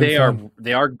 But they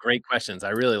are great questions.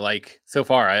 I really like so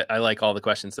far. I like all the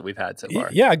questions that we've had so far.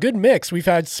 Yeah, good mix. We've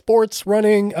had sports,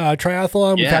 running,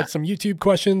 triathlon. We've had some YouTube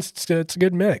questions. It's a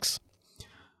good mix.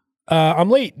 I'm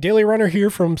late. Daily Runner here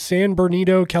from San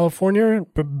Bernardino, California.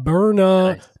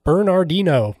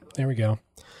 Bernardino. There we go.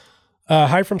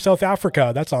 Hi from South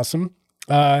Africa. That's awesome.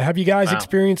 Have you guys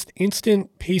experienced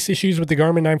instant pace issues with the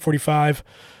Garmin 945?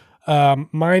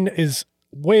 Mine is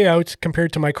way out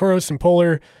compared to my Coros and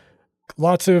Polar.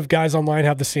 Lots of guys online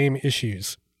have the same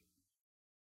issues.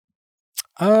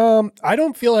 I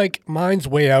don't feel like mine's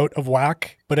way out of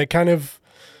whack, but I don't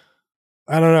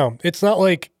know. It's not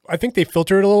like, I think they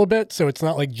filter it a little bit, so it's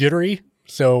not like jittery.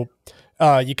 So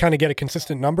you kind of get a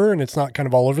consistent number and it's not kind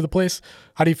of all over the place.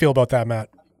 How do you feel about that, Matt?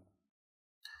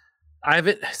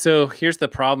 So here's the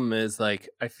problem is like,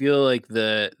 I feel like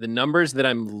the numbers that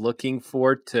I'm looking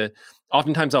for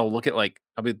oftentimes I'll look at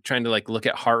I'll be trying to look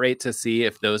at heart rate to see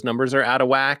if those numbers are out of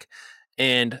whack.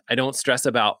 And I don't stress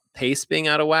about pace being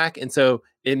out of whack. And so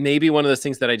it may be one of those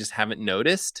things that I just haven't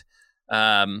noticed.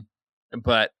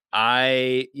 But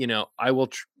I will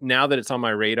now that it's on my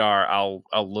radar, I'll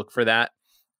look for that.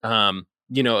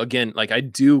 Again, like I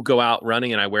do go out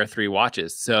running and I wear 3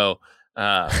 watches. So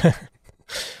the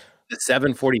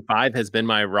 745 has been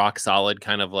my rock solid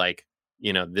kind of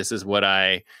this is what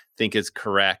I think is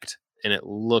correct. And it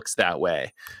looks that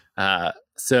way.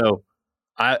 So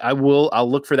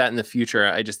I'll look for that in the future.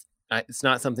 It's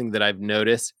not something that I've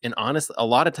noticed. And honestly, a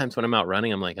lot of times when I'm out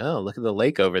running, I'm like, oh, look at the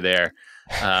lake over there.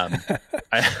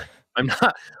 I'm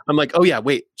like, oh yeah,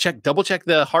 wait, double check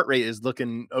the heart rate is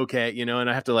looking okay, and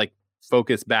I have to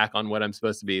focus back on what I'm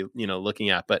supposed to be, looking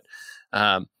at. But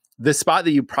the spot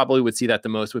that you probably would see that the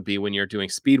most would be when you're doing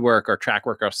speed work or track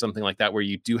work or something like that, where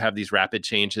you do have these rapid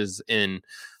changes in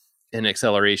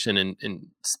acceleration and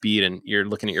speed, and you're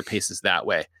looking at your paces that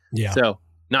way. Yeah. So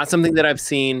not something that I've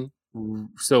seen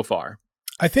so far.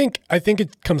 I think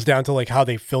it comes down to how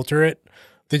they filter it.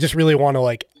 They just really want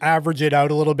to average it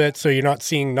out a little bit, so you're not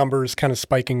seeing numbers kind of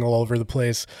spiking all over the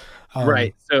place.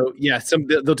 Right. So yeah,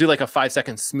 they'll do a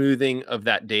 5-second smoothing of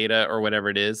that data or whatever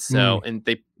it is. So, and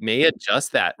they may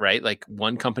adjust that, right? Like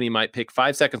one company might pick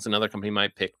 5 seconds, another company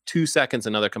might pick 2 seconds,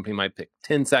 another company might pick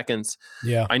 10 seconds.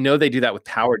 Yeah. I know they do that with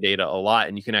power data a lot,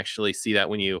 and you can actually see that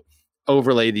when you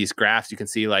overlay these graphs. You can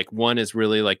see one is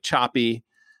really choppy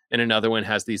and another one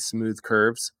has these smooth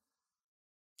curves.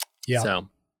 Yeah. So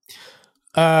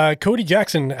Cody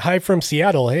Jackson, hi from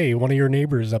Seattle. Hey, one of your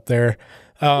neighbors up there.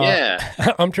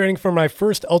 Yeah. I'm training for my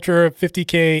first Ultra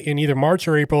 50K in either March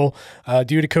or April.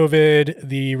 Due to COVID,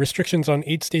 the restrictions on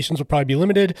aid stations will probably be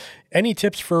limited. Any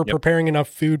tips for preparing enough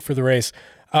food for the race?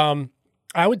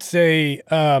 I would say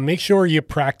make sure you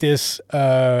practice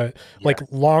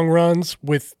long runs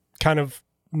with kind of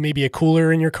maybe a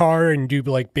cooler in your car and do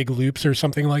big loops or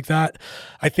something like that.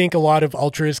 I think a lot of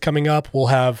ultras coming up will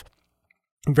have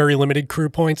very limited crew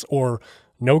points or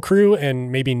no crew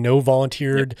and maybe no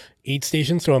volunteered aid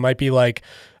stations. So it might be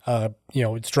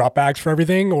it's drop bags for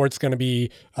everything, or it's going to be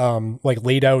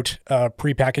laid out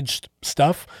prepackaged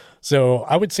stuff. So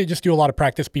I would say just do a lot of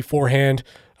practice beforehand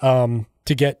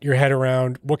to get your head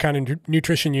around what kind of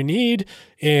nutrition you need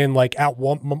and at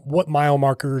what mile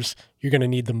markers you're going to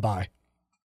need them by.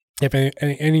 If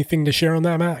anything to share on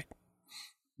that, Matt?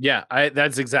 Yeah,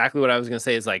 that's exactly what I was going to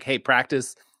say is hey,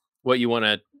 practice what you want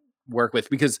to work with,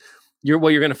 because what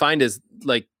you're going to find is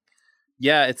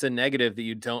it's a negative that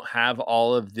you don't have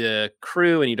all of the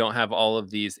crew and you don't have all of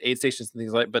these aid stations and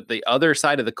things but the other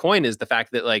side of the coin is the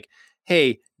fact that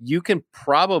hey, you can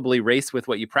probably race with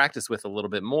what you practice with a little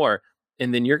bit more,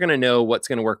 and then you're going to know what's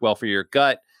going to work well for your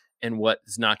gut and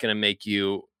what's not going to make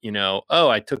you, oh,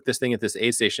 I took this thing at this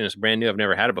aid station. It's brand new. I've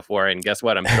never had it before. And guess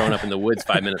what? I'm thrown up in the woods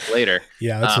 5 minutes later.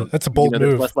 Yeah, that's a bold move.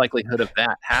 There's less likelihood of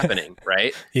that happening,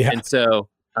 right? Yeah. And so,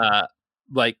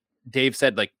 like Dave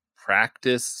said,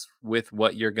 practice with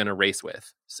what you're going to race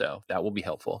with. So that will be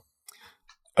helpful.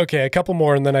 Okay, a couple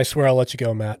more, and then I swear I'll let you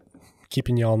go, Matt.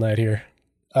 Keeping you all night here.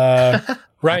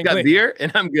 Ryan got beer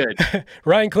and I'm good.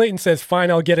 Ryan Clayton says, fine,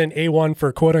 I'll get an A1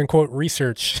 for quote unquote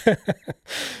research.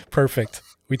 Perfect.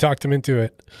 We talked him into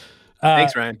it.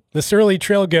 Thanks, Ryan. The Surly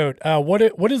Trail Goat.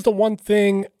 What is the one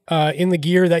thing in the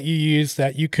gear that you use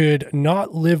that you could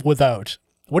not live without?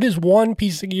 What is one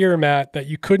piece of gear, Matt, that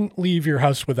you couldn't leave your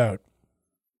house without?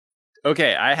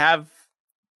 Okay, I have,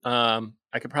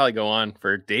 I could probably go on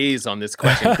for days on this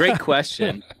question. Great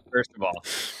question, first of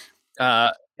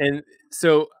all. And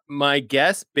so my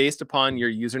guess based upon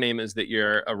your username is that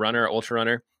you're a runner, ultra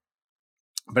runner,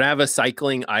 but I have a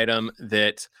cycling item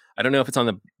that I don't know if it's on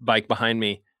the bike behind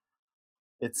me.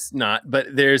 It's not, but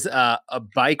there's a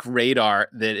bike radar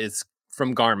that is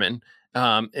from Garmin.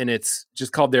 And it's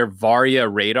just called their Varia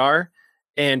radar.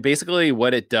 And basically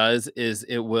what it does is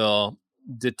it will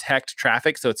detect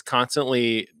traffic. So it's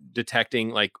constantly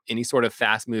detecting any sort of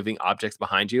fast moving objects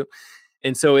behind you.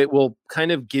 And so it will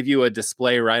kind of give you a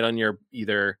display right on your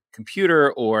either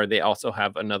computer, or they also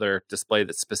have another display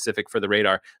that's specific for the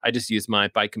radar. I just use my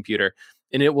bike computer,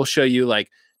 and it will show you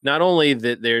not only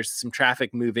that there's some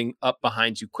traffic moving up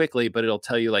behind you quickly, but it'll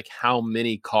tell you how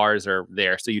many cars are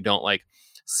there. So you don't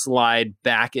slide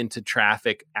back into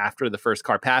traffic after the first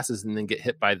car passes and then get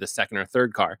hit by the second or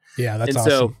third car. Yeah, that's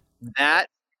awesome. So that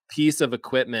piece of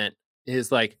equipment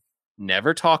is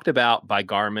never talked about by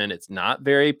Garmin. It's not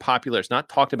very popular. It's not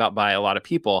talked about by a lot of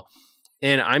people.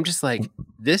 And I'm just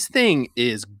this thing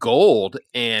is gold.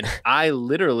 And I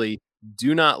literally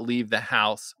do not leave the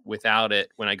house without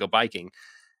it when I go biking.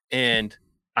 And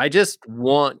I just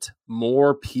want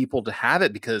more people to have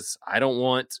it because I don't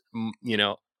want,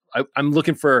 I'm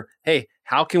looking for, hey,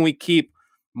 how can we keep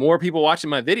more people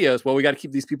watching my videos? Well, we got to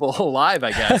keep these people alive,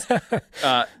 I guess.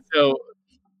 So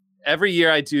every year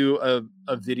I do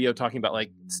a video talking about like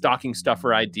stocking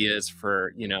stuffer ideas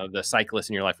for, the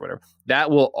cyclist in your life or whatever. That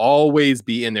will always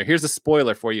be in there. Here's a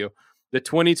spoiler for you. The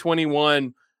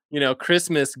 2021,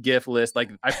 Christmas gift list. Like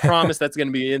I promise that's going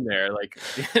to be in there. Like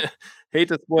hate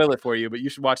to spoil it for you, but you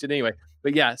should watch it anyway.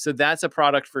 But yeah, so that's a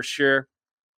product for sure.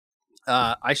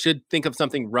 I should think of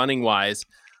something running wise.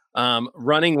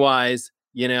 Running wise,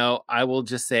 I will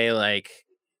just say like,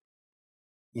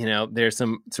 there's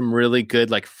some really good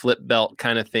like flip belt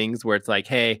kind of things where it's like,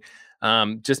 hey,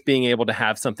 just being able to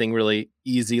have something really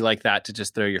easy like that to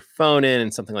just throw your phone in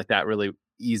and something like that really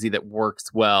easy that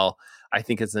works well, I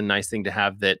think is a nice thing to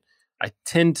have that I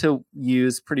tend to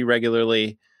use pretty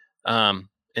regularly.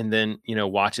 And then,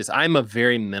 watches. I'm a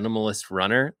very minimalist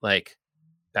runner. Like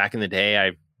back in the day,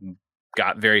 I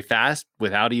got very fast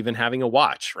without even having a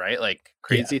watch, right? Like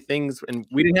crazy things. And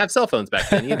we didn't have cell phones back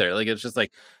then either. Like it's just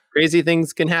like crazy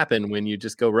things can happen when you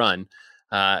just go run.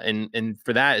 And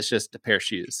for that, it's just a pair of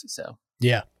shoes. So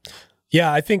yeah.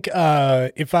 I think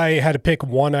if I had to pick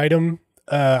one item,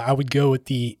 I would go with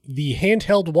the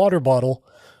handheld water bottle.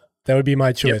 That would be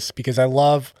my choice because I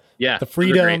love the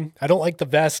freedom. I don't like the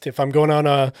vest. If I'm going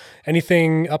on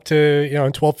anything up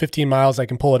to, 12, 15 miles, I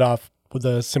can pull it off with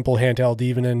a simple handheld,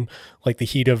 even in like the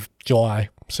heat of July.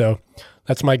 So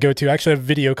that's my go-to. I actually have a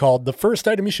video called "The First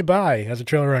Item You Should Buy" as a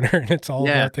trail runner, and it's all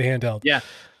about the handheld. Yeah.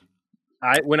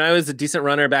 When I was a decent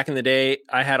runner back in the day,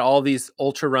 I had all these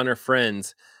ultra runner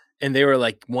friends, and they were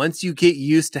like, once you get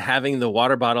used to having the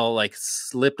water bottle like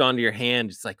slipped onto your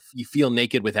hand, it's like you feel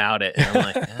naked without it. And I'm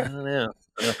like, I don't know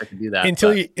if I can do that.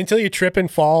 Until you trip and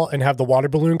fall and have the water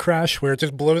balloon crash where it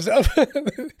just blows up.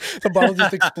 The bottle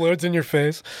just explodes in your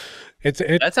face.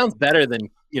 That sounds better than,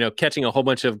 catching a whole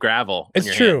bunch of gravel.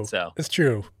 It's true. It's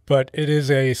true. But it is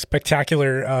a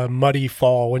spectacular muddy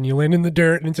fall when you land in the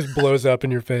dirt and it just blows up in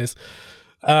your face.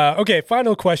 Okay,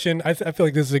 final question. I feel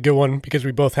like this is a good one because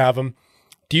we both have them.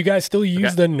 Do you guys still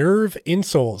use the Nerve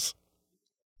insoles?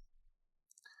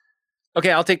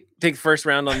 Okay, I'll take the first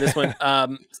round on this one.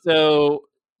 So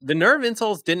the Nerve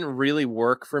insoles didn't really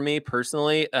work for me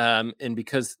personally, and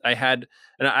because I'm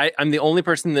the only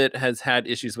person that has had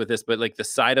issues with this, but like the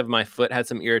side of my foot had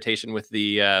some irritation with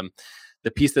the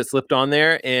piece that slipped on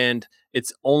there, and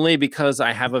it's only because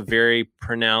I have a very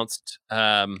pronounced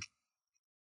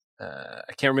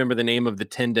I can't remember the name of the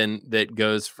tendon that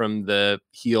goes from the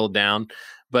heel down,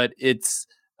 but it's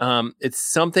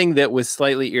something that was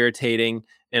slightly irritating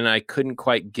and I couldn't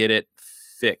quite get it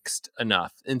fixed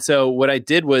enough. And so what I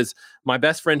did was my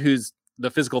best friend, who's the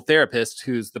physical therapist,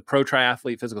 who's the pro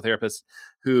triathlete physical therapist,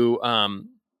 who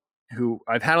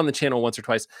I've had on the channel once or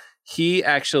twice. He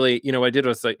actually, what I did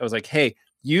was I was like, hey,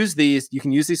 use these. You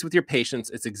can use these with your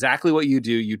patients. It's exactly what you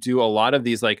do. You do a lot of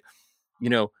these like,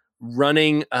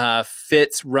 running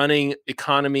fits, running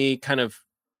economy kind of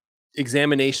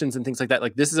examinations and things like that.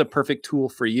 Like this is a perfect tool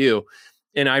for you.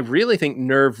 And I really think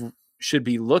Nerve should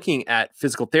be looking at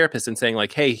physical therapists and saying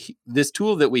like, hey, this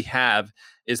tool that we have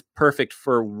is perfect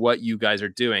for what you guys are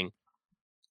doing.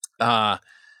 The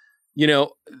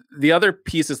other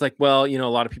piece is like, well, a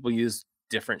lot of people use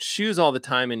different shoes all the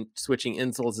time and switching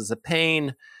insoles is a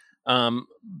pain.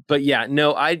 But yeah,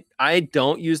 no, I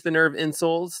don't use the Nerve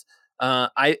insoles.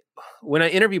 When I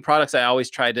interview products, I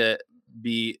always try to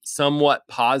be somewhat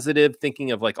positive,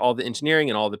 thinking of like all the engineering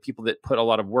and all the people that put a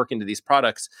lot of work into these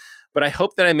products. But I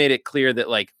hope that I made it clear that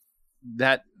like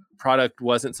that product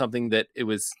wasn't something that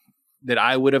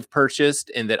I would have purchased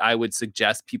and that I would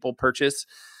suggest people purchase.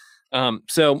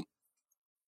 So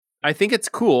I think it's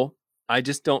cool. I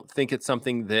just don't think it's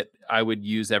something that I would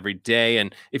use every day.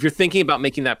 And if you're thinking about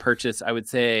making that purchase, I would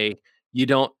say you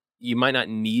might not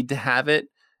need to have it.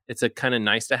 It's a kind of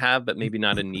nice to have, but maybe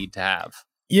not a need to have.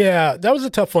 Yeah, that was a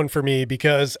tough one for me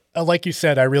because like you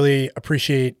said, I really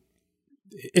appreciate,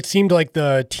 it seemed like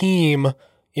the team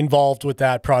involved with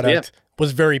that product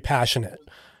was very passionate.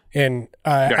 And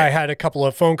I had a couple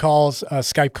of phone calls,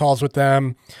 Skype calls with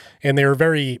them, and they were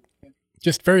very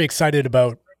excited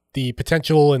about the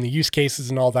potential and the use cases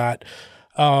and all that.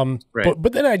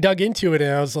 But then I dug into it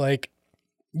and I was like,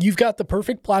 you've got the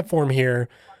perfect platform here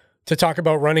to talk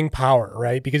about running power,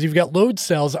 right? Because you've got load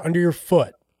cells under your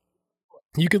foot.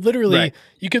 You could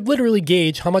literally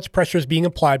gauge how much pressure is being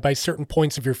applied by certain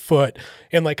points of your foot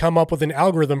and like come up with an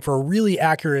algorithm for a really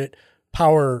accurate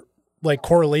power like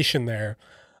correlation there.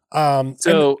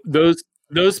 So those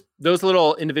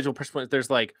little individual pressure points, there's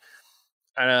like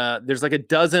a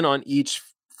dozen on each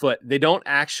foot. They don't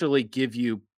actually give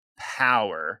you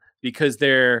power because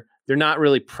they're not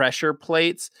really pressure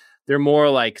plates. They're more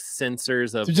like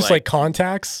sensors of So just like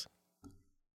contacts.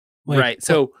 Right.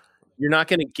 So you're not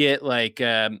going to get like,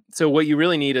 so what you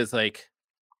really need is like,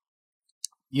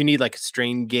 you need like a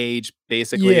strain gauge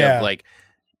basically of like,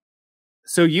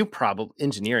 so you probably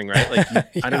engineering, right? Like,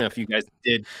 I don't know if you guys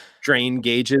did strain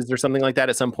gauges or something like that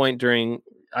at some point during,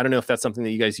 I don't know if that's something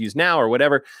that you guys use now or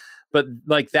whatever, but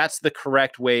like, that's the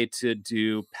correct way to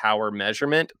do power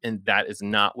measurement. And that is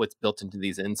not what's built into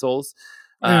these insoles.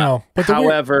 No, but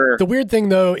however, the weird thing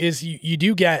though is you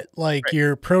do get like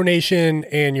your pronation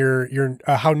and your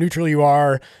how neutral you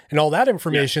are and all that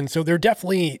information. So they're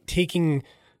definitely taking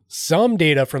some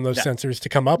data from those sensors to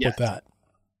come up with that.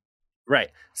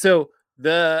 Right. So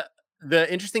the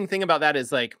interesting thing about that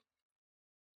is like,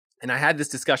 and I had this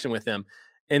discussion with them,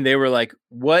 and they were like,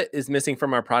 "What is missing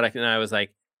from our product?" And I was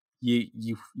like,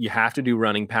 "You have to do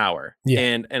running power."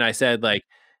 And I said like,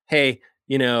 "Hey,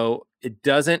 you know, it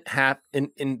doesn't have," and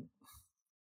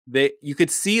you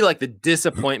could see like the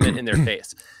disappointment in their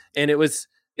face. And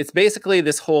it's basically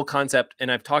this whole concept.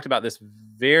 And I've talked about this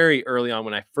very early on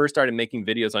when I first started making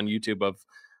videos on YouTube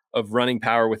of running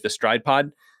power with the Stride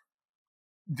Pod.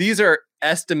 These are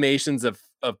estimations of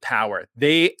power.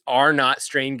 They are not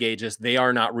strain gauges. They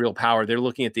are not real power. They're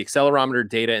looking at the accelerometer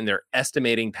data and they're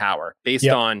estimating power based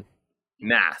on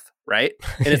math. Right.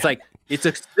 And it's like,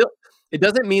 it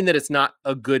doesn't mean that it's not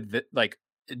a good, like,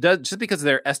 it does, just because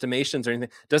they're estimations or anything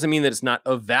doesn't mean that it's not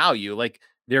of value. Like,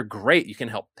 they're great. You can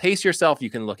help pace yourself. You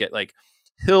can look at like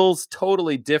hills,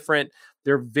 totally different.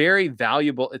 They're very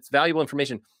valuable. It's valuable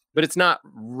information, but it's not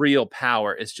real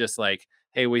power. It's just like,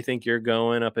 hey, we think you're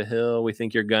going up a hill. We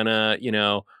think you're gonna, you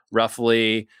know,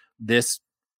 roughly this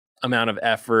amount of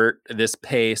effort, this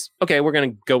pace. Okay, we're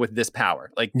gonna go with this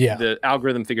power. Like the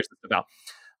algorithm figures this out.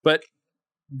 But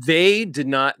they did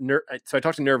not. So I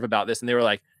talked to Nerve about this, and they were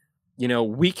like, you know,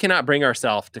 we cannot bring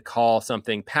ourselves to call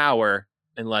something power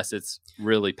unless it's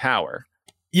really power.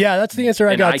 Yeah, that's the answer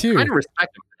I got too. I kind of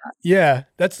respect them for that. Yeah,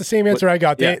 that's the same answer I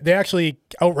got. They actually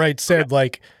outright said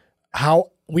like,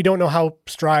 how we don't know how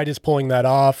Stride is pulling that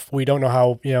off. We don't know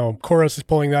how, you know, Coros is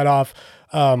pulling that off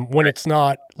when it's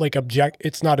not like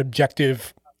it's not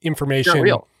objective information. It's not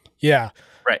real. Yeah.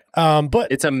 Right.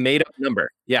 But it's a made up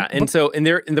number. Yeah. And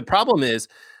the problem is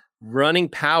running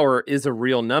power is a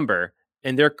real number,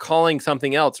 and they're calling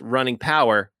something else running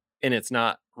power, and it's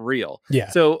not real. Yeah.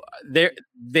 So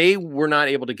they were not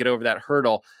able to get over that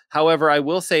hurdle. However, I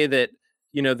will say that,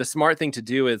 you know, the smart thing to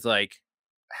do is like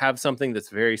have something that's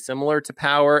very similar to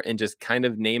power and just kind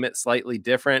of name it slightly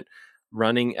different.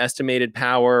 Running estimated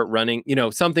power, running, you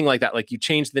know, something like that. Like you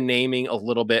change the naming a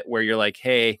little bit where you're like,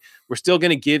 hey, we're still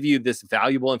going to give you this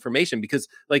valuable information, because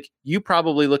like you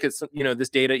probably look at some, you know, this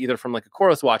data either from like a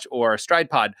Coros watch or a Stride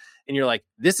Pod, and you're like,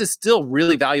 this is still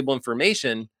really valuable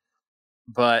information,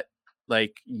 but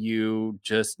like you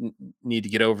just need to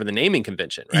get over the naming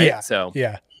convention, right? Yeah. So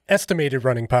estimated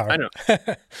running power. I know.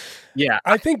 Yeah.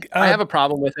 I think I have a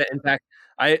problem with it. In fact,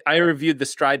 I reviewed the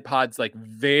Stride Pods like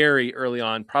very early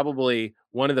on, probably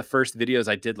one of the first videos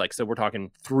I did. Like, so we're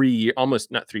talking almost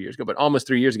not 3 years ago, but almost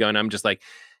 3 years ago. And I'm just like,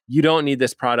 you don't need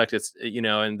this product. It's, you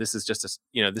know, and this is just this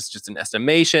is just an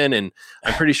estimation. And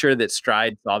I'm pretty sure that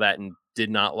Stride saw that and did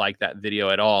not like that video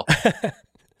at all.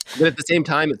 But at the same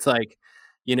time, it's like,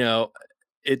 you know,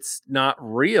 it's not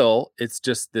real. It's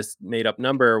just this made up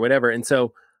number or whatever. And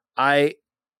so I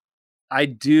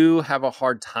do have a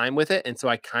hard time with it. And so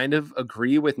I kind of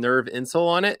agree with Nerve insole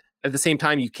on it. At the same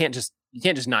time, you can't just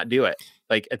not do it.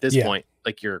 Like at this point,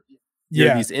 like you're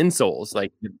these insoles,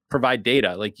 like provide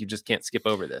data, like you just can't skip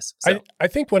over this. So. I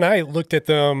think when I looked at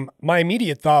them, my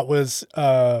immediate thought was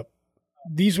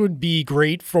these would be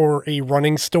great for a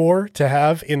running store to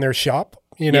have in their shop,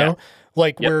 you know,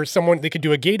 like where they could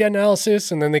do a gait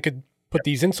analysis and then they could put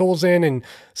these insoles in and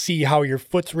see how your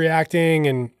foot's reacting,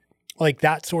 and like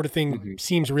that sort of thing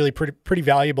seems really pretty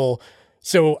valuable.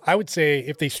 So I would say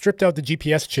if they stripped out the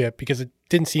GPS chip, because it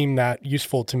didn't seem that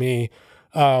useful to me,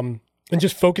 and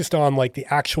just focused on like the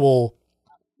actual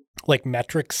like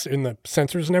metrics in the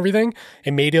sensors and everything,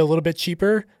 and made it a little bit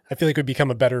cheaper, I feel like it would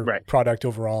become a better product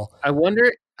overall. I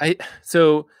wonder,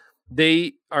 so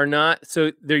they're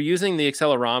using the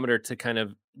accelerometer to kind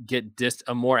of get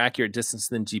a more accurate distance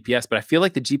than GPS, but I feel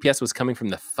like the GPS was coming from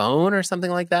the phone or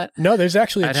something like that. No, there's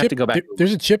actually I'd have to go back.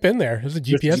 There's a chip in there. There's a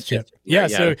GPS chip. Yeah,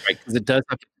 so because it does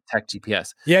have to detect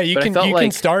GPS. Yeah, you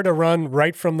can start a run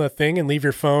right from the thing and leave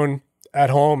your phone at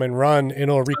home and run, and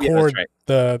it'll record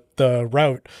the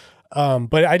route.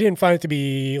 But I didn't find it to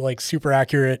be like super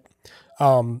accurate.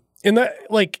 In that,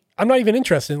 like, I'm not even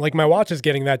interested. Like, my watch is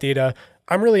getting that data.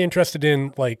 I'm really interested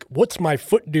in like, what's my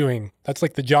foot doing? That's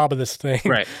like the job of this thing,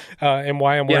 Right. And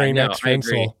why I'm wearing an extra I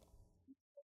agree.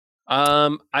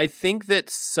 insole. I think that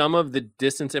some of the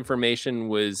distance information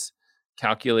was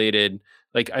calculated.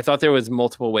 Like I thought there was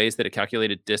multiple ways that it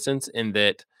calculated distance, and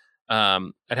that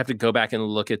I'd have to go back and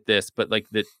look at this, but like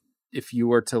that if you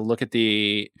were to look at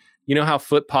you know how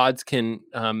foot pods can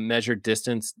measure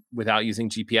distance without using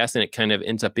GPS, and it kind of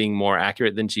ends up being more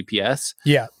accurate than GPS.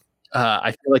 Yeah.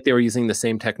 I feel like they were using the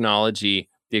same technology,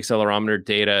 the accelerometer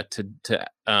data, to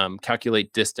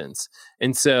calculate distance.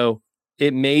 And so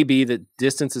it may be that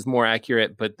distance is more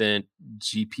accurate, but then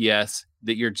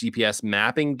that your GPS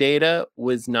mapping data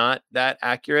was not that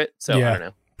accurate. So yeah, I don't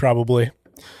know. Probably.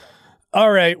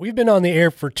 All right. We've been on the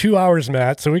air for 2 hours,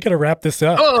 Matt, so we got to wrap this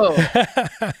up. Oh,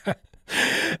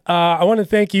 I want to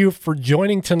thank you for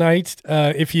joining tonight.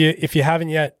 If you haven't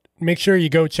yet, make sure you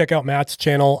go check out Matt's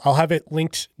channel. I'll have it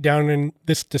linked down in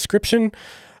this description.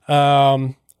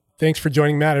 Thanks for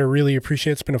joining, Matt. I really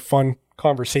appreciate it. It's been a fun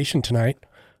conversation tonight.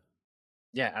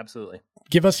 yeah, absolutely.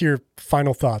 Give us your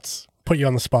final thoughts. Put you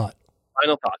on the spot.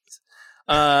 Final thoughts.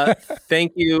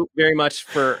 Thank you very much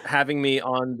for having me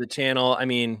on the channel. I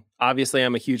mean, obviously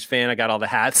I'm a huge fan. I got all the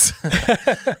hats,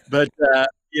 but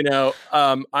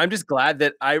I'm just glad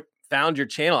that I found your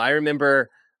channel. I remember,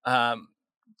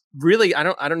 really, I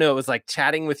don't know. It was like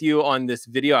chatting with you on this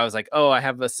video. I was like, oh, I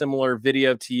have a similar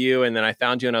video to you. And then I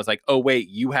found you and I was like, oh, wait,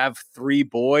 you have 3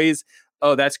 boys.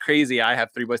 Oh, that's crazy. I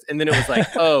have 3 boys. And then it was like,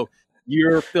 oh,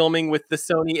 you're filming with the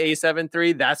Sony A7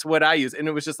 III. That's what I use. And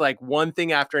it was just like one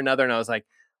thing after another. And I was like,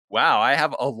 wow, I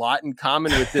have a lot in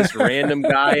common with this random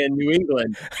guy in New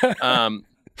England.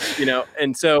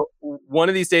 And so one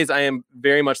of these days I am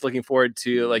very much looking forward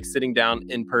to like sitting down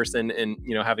in person and,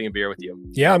 having a beer with you.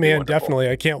 Yeah, man, definitely.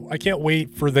 I can't wait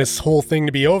for this whole thing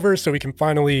to be over so we can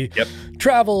finally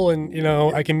travel and,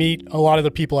 I can meet a lot of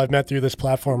the people I've met through this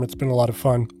platform. It's been a lot of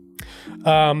fun.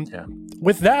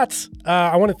 With that,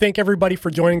 I want to thank everybody for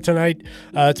joining tonight.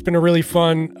 It's been a really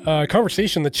fun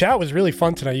conversation. The chat was really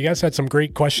fun tonight. You guys had some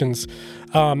great questions.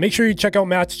 Make sure you check out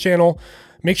Matt's channel.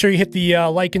 Make sure you hit the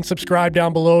like and subscribe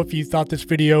down below if you thought this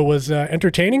video was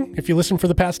entertaining. If you listened for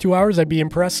the past 2 hours, I'd be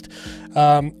impressed.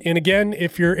 And again,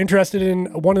 if you're interested in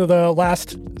one of the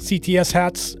last CTS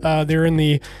hats, they're in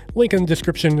the link in the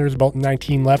description. There's about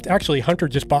 19 left. Actually, Hunter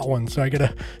just bought one, so I got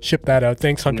to ship that out.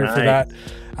 Thanks, Hunter, for that.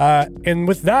 And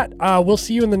with that, we'll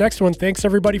see you in the next one. Thanks,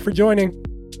 everybody, for joining.